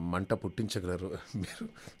ఈ మంట పుట్టించగలరు. మీరు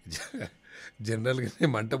జనరల్గానే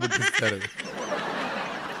మంట పుట్టిస్తారు,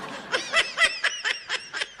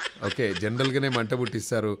 ఓకే, జనరల్గానే మంట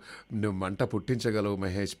పుట్టిస్తారు, నువ్వు మంట పుట్టించగలవు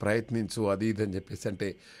మహేష్, ప్రయత్నించు, అది ఇది అని చెప్పేసి అంటే,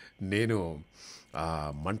 నేను ఆ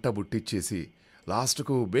మంట పుట్టించేసి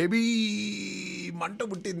లాస్ట్కు బేబీ మంట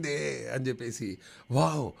పుట్టిందే అని చెప్పేసి,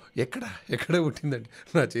 వావ్, ఎక్కడ పుట్టిందండి,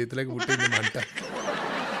 నా చేతిలోకి పుట్టింది మంట.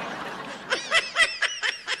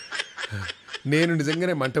 నేను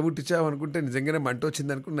నిజంగానే మంట పుట్టించావు అనుకుంటే, నిజంగానే మంట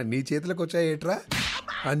వచ్చింది అనుకుంటున్నా, నీ చేతిలోకి వచ్చాయేట్రా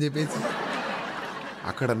అని చెప్పేసి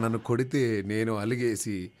అక్కడ నన్ను కొడితే నేను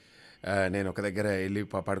అలిగేసి, నేను ఒక దగ్గర వెళ్ళి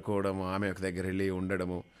పడుకోవడము, ఆమె ఒక దగ్గర వెళ్ళి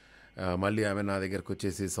ఉండడము, మళ్ళీ ఆమె నా దగ్గరకు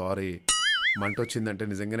వచ్చేసి, సారీ, మంట వచ్చిందంటే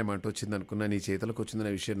నిజంగానే మంట వచ్చింది అనుకున్నా, నీ చేతులకు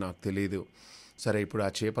వచ్చిందనే విషయం నాకు తెలియదు. సరే, ఇప్పుడు ఆ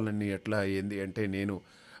చేపలన్నీ ఎట్లా ఏంది అంటే, నేను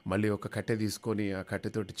మళ్ళీ ఒక కట్టె తీసుకొని ఆ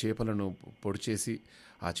కట్టెతోటి చేపలను పొడిచేసి,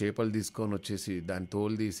 ఆ చేపలు తీసుకొని వచ్చేసి దాన్ని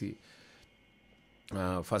తోలు తీసి,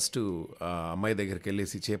 ఫస్ట్ అమ్మాయి దగ్గరికి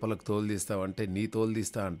వెళ్ళేసి, చేపలకు తోలు తీస్తావంటే, నీ తోలు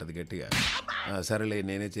తీస్తా అంటది గట్టిగా. సరేలే,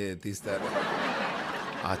 నేనే తీస్తాను.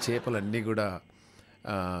 ఆ చేపలన్నీ కూడా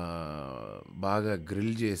బాగా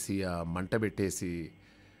గ్రిల్ చేసి, ఆ మంట పెట్టేసి,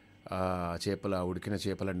 ఆ ఉడికిన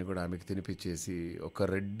చేపలన్నీ కూడా ఆమెకి తినిపించేసి, ఒక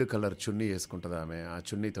రెడ్ కలర్ చున్నీ వేసుకుంటుంది ఆమె, ఆ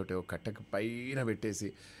చున్నీతోటి ఒక కట్టెకు పైన పెట్టేసి,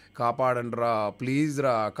 కాపాడండ్రా, ప్లీజ్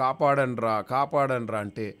రా, కాపాడండ్రా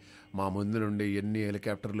అంటే, మా ముందు నుండి ఎన్ని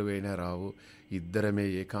హెలికాప్టర్లు వేయినా రావు, ఇద్దరమే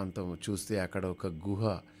ఏకాంతం. చూస్తే అక్కడ ఒక గుహ,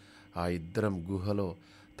 ఆ ఇద్దరం గుహలో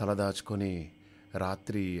తలదాచుకొని,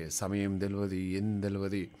 రాత్రి సమయం తెలియదు, ఏం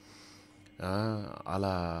తెలియదు.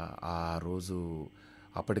 అలా ఆ రోజు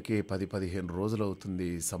అప్పటికే 10-15 రోజులు అవుతుంది.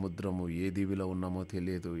 సముద్రము, ఏ దీవిలో ఉన్నామో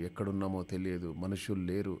తెలియదు, ఎక్కడున్నామో తెలియదు, మనుషులు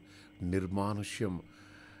లేరు, నిర్మానుష్యం,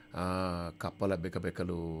 కప్పల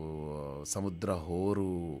బెకబెకలు, సముద్ర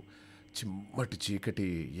హోరు, చిమ్మటి చీకటి,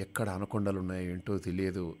 ఎక్కడ అనకొండలు ఉన్నాయో ఏంటో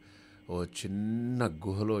తెలియదు. ఓ చిన్న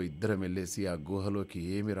గుహలో ఇద్దరం వెళ్ళేసి, ఆ గుహలోకి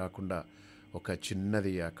ఏమి రాకుండా ఒక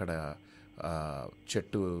చిన్నది అక్కడ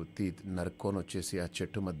చెట్టు నరుక్కొని వచ్చేసి ఆ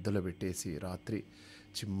చెట్టు మధ్యలో పెట్టేసి, రాత్రి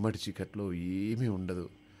చిమ్మటి చీకట్లో ఏమీ ఉండదు.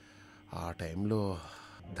 ఆ టైంలో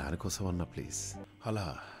దానికోసం అన్న ప్లీజ్. అలా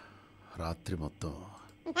రాత్రి మొత్తం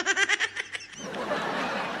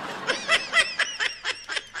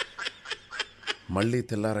మళ్ళీ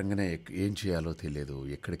తెల్లారంగానే ఏం చేయాలో తెలియదు,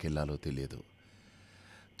 ఎక్కడికి వెళ్ళాలో తెలియదు.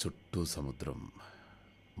 చుట్టూ సముద్రం,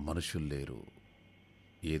 మనుషులు లేరు.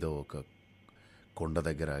 ఏదో ఒక కొండ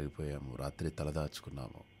దగ్గర ఆగిపోయాము, రాత్రి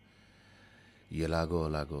తలదాచుకున్నాము. ఎలాగో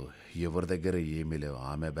అలాగో ఎవరి దగ్గర ఏమీ లేవు,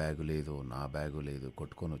 ఆమె బ్యాగు లేదు, నా బ్యాగు లేదు,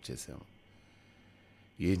 కొట్టుకొని వచ్చేసాము.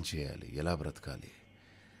 ఏం చేయాలి, ఎలా బ్రతకాలి?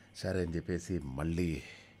 సరే అని చెప్పేసి మళ్ళీ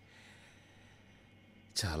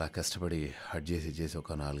చాలా కష్టపడి హడ్ చేసి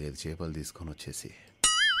ఒక 4-5 చేపలు తీసుకొని వచ్చేసి,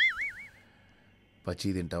 పచ్చి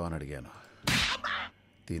తింటావని అడిగాను,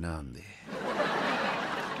 తినా అంది.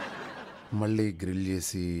 మళ్ళీ గ్రిల్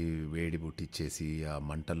చేసి వేడి బుట్టిచ్చేసి ఆ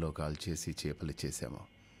మంటల్లో కాల్చేసి చేపలు ఇచ్చేసాము.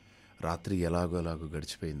 రాత్రి ఎలాగో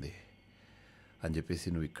గడిచిపోయింది అని చెప్పేసి,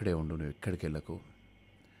 నువ్వు ఇక్కడే ఉండు, నువ్వు ఎక్కడికి వెళ్ళకు,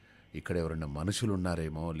 ఇక్కడ ఎవరన్నా మనుషులు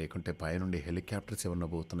ఉన్నారేమో, లేకుంటే పైనుండి హెలికాప్టర్స్ ఏమన్నా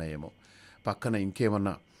పోతున్నాయేమో, పక్కన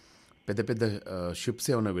ఇంకేమన్నా పెద్ద పెద్ద షిప్స్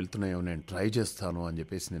ఏమైనా వెళ్తున్నాయో నేను ట్రై చేస్తాను అని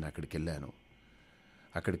చెప్పేసి నేను అక్కడికి వెళ్ళాను.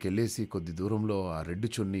 అక్కడికి వెళ్ళేసి కొద్ది దూరంలో ఆ రెడ్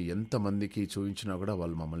చున్ని ఎంతమందికి చూపించినా కూడా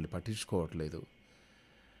వాళ్ళు మమ్మల్ని పట్టించుకోవట్లేదు.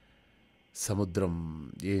 సముద్రం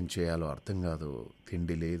ఏం చేయాలో అర్థం కాదు.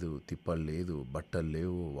 తిండి లేదు, తిప్పలు లేదు, బట్టలు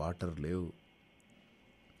లేవు, వాటర్ లేవు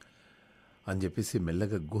అని చెప్పేసి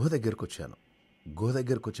మెల్లగా గుహ దగ్గరకు వచ్చాను. గుహ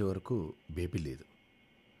దగ్గరకు వచ్చే వరకు బేబీ లేదు.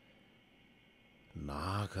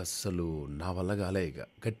 నాకు అస్సలు నా వల్ల కాలే. ఇక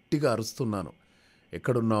గట్టిగా అరుస్తున్నాను,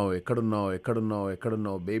 ఎక్కడున్నావు ఎక్కడున్నావు ఎక్కడున్నావు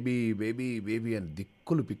ఎక్కడున్నావు, బేబీ బేబీ బేబీ అని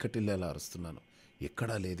దిక్కులు పిక్కటిల్లేలా అరుస్తున్నాను.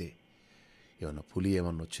 ఎక్కడా లేదే. ఏమన్నా పులి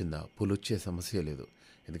ఏమన్నా వచ్చిందా? పులి వచ్చే సమస్య లేదు,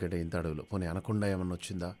 ఎందుకంటే ఇంత అడవులు. పోనీ అనకొండ ఏమన్నా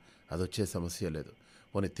వచ్చిందా? అది వచ్చే సమస్య లేదు.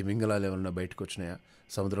 పోనీ తిమింగలాలు ఏమన్నా బయటకు వచ్చినాయా?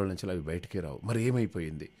 సముద్రం నుంచి అవి బయటికి రావు. మరి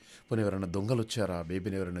ఏమైపోయింది? పోనీ ఎవరైనా దొంగలు వచ్చారా?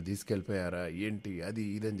 బేబీని ఎవరైనా తీసుకెళ్ళిపోయారా? ఏంటి అది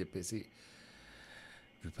ఇదని చెప్పేసి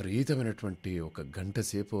విపరీతమైనటువంటి ఒక గంట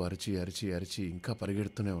సేపు అరిచి అరిచి అరిచి ఇంకా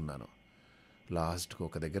పరిగెడుతూనే ఉన్నాను. లాస్ట్కి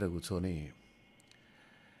ఒక దగ్గర కూర్చొని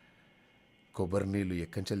కొబ్బరి నీళ్ళు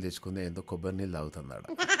ఎక్కంచెలు తెచ్చుకుందే, ఎంతో కొబ్బరి నీళ్ళు తాగుతున్నాడు.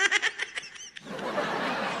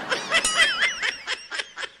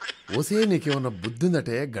 ఓసే నీకేమన్నా బుద్ధి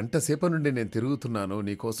ఉందటే? గంట సేపటి నుండి నేను తిరుగుతున్నాను,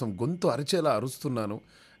 నీకోసం గొంతు అరిచేలా అరుస్తున్నాను.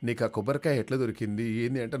 నీకు ఆ కొబ్బరికాయ ఎట్లా దొరికింది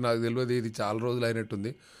ఏంది అంటే, నాకు తెలియదు, ఇది చాలా రోజులు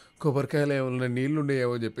అయినట్టుంది, కొబ్బరికాయలు ఏమన్నా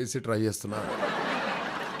నీళ్ళుండేవో అని చెప్పేసి ట్రై చేస్తున్నాను.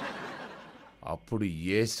 అప్పుడు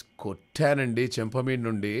కొట్టానండి చెంపమీద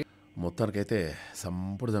నుండి. మొత్తానికైతే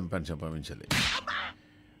సంపుడు చంపాను చెంపమించాలి.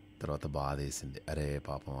 తర్వాత బాధ వేసింది, అరే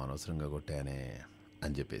పాపం అనవసరంగా కొట్టానే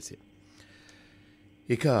అని చెప్పేసి.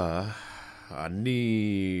 ఇక అన్ని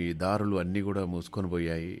దారులు అన్నీ కూడా మూసుకొని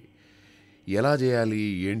పోయాయి. ఎలా చేయాలి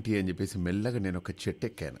ఏంటి అని చెప్పేసి మెల్లగా నేను ఒక చెట్టు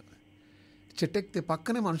ఎక్కాను. చెట్టు ఎక్కితే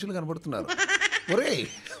పక్కనే మనుషులు కనబడుతున్నారు. ఒరే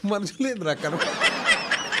మనుషులు ఏంద్రా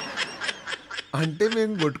అంటే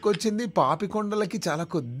మేము కొట్టుకొచ్చింది పాపికొండలకి చాలా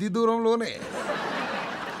కొద్ది దూరంలోనే.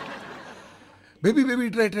 బేబీ బేబీ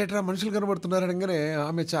ఇట్రా ఇట్రా ఇట్రా మనుషులు కనబడుతున్నారు అనగానే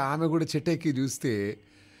ఆమె కూడా చెట్టు ఎక్కి చూస్తే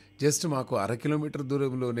జస్ట్ మాకు 1/2 కిలోమీటర్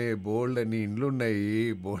దూరంలోనే బోల్డ్ అని ఇండ్లు ఉన్నాయి,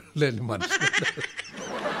 బోల్డ్ అని మనుషులు.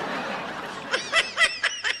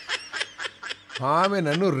 ఆమె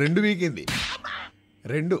నన్ను 2 వీకింది.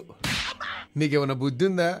 2 నీకేమైనా బుద్ధి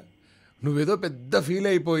ఉందా? నువ్వేదో పెద్ద ఫీల్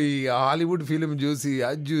అయిపోయి హాలీవుడ్ ఫిలిం చూసి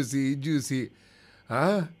అది చూసి ఇది చూసి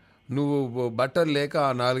నువ్వు బట్టలు లేక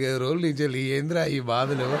 4-5 రోజుల నుంచి ఏంద్రా ఈ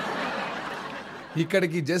బాధలు.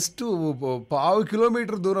 ఇక్కడికి జస్ట్ 1/2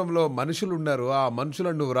 కిలోమీటర్ దూరంలో మనుషులు ఉన్నారు. ఆ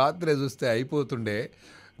మనుషులను నువ్వు రాత్రే చూస్తే అయిపోతుండే.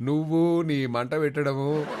 నువ్వు నీ మంట పెట్టడము,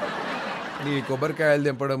 నీ కొబ్బరికాయలు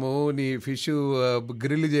తెంపడము, నీ ఫిష్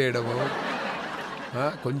గ్రిల్ చేయడము,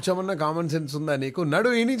 కొంచెమన్నా కామన్ సెన్స్ ఉందా నీకు?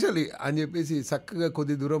 నడు ఇనిచలి అని చెప్పేసి చక్కగా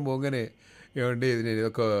కొద్ది దూరం పోగానే, ఏమండి ఇది నేను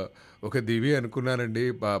ఒక దివి అనుకున్నానండి,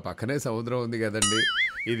 పక్కనే సముద్రం ఉంది కదండి,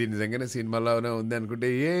 ఇది నిజంగానే సినిమాలోనే ఉంది అనుకుంటే,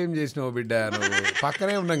 ఏం చేసినావు బిడ్డ, నువ్వు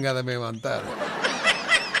పక్కనే ఉన్నాం కదా మేమంతా.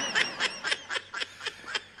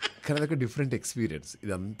 కానీ అదొక డిఫరెంట్ ఎక్స్పీరియన్స్.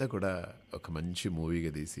 ఇదంతా కూడా ఒక మంచి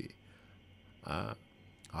మూవీగా తీసి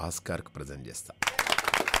ఆస్కార్కి ప్రజెంట్ చేస్తా.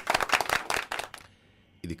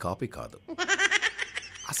 ఇది కాపీ కాదు,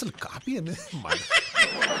 అసలు కాపీ అనేది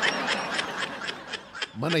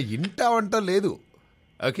మన ఇంట వంట లేదు.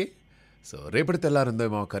 ఓకే, సో రేపటి తెల్లారిందో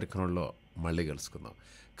మా కార్యక్రమంలో మళ్ళీ కలుసుకుందాం.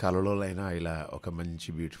 కలలోనైనా ఇలా ఒక మంచి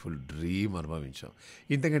బ్యూటిఫుల్ డ్రీమ్ అనుభవించాం.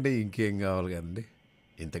 ఇంతకంటే ఇంకేం కావాలి కదండి,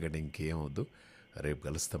 ఇంతకంటే ఇంకేం వద్దు. రేపు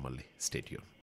కలుస్తాం మళ్ళీ. Stay tune.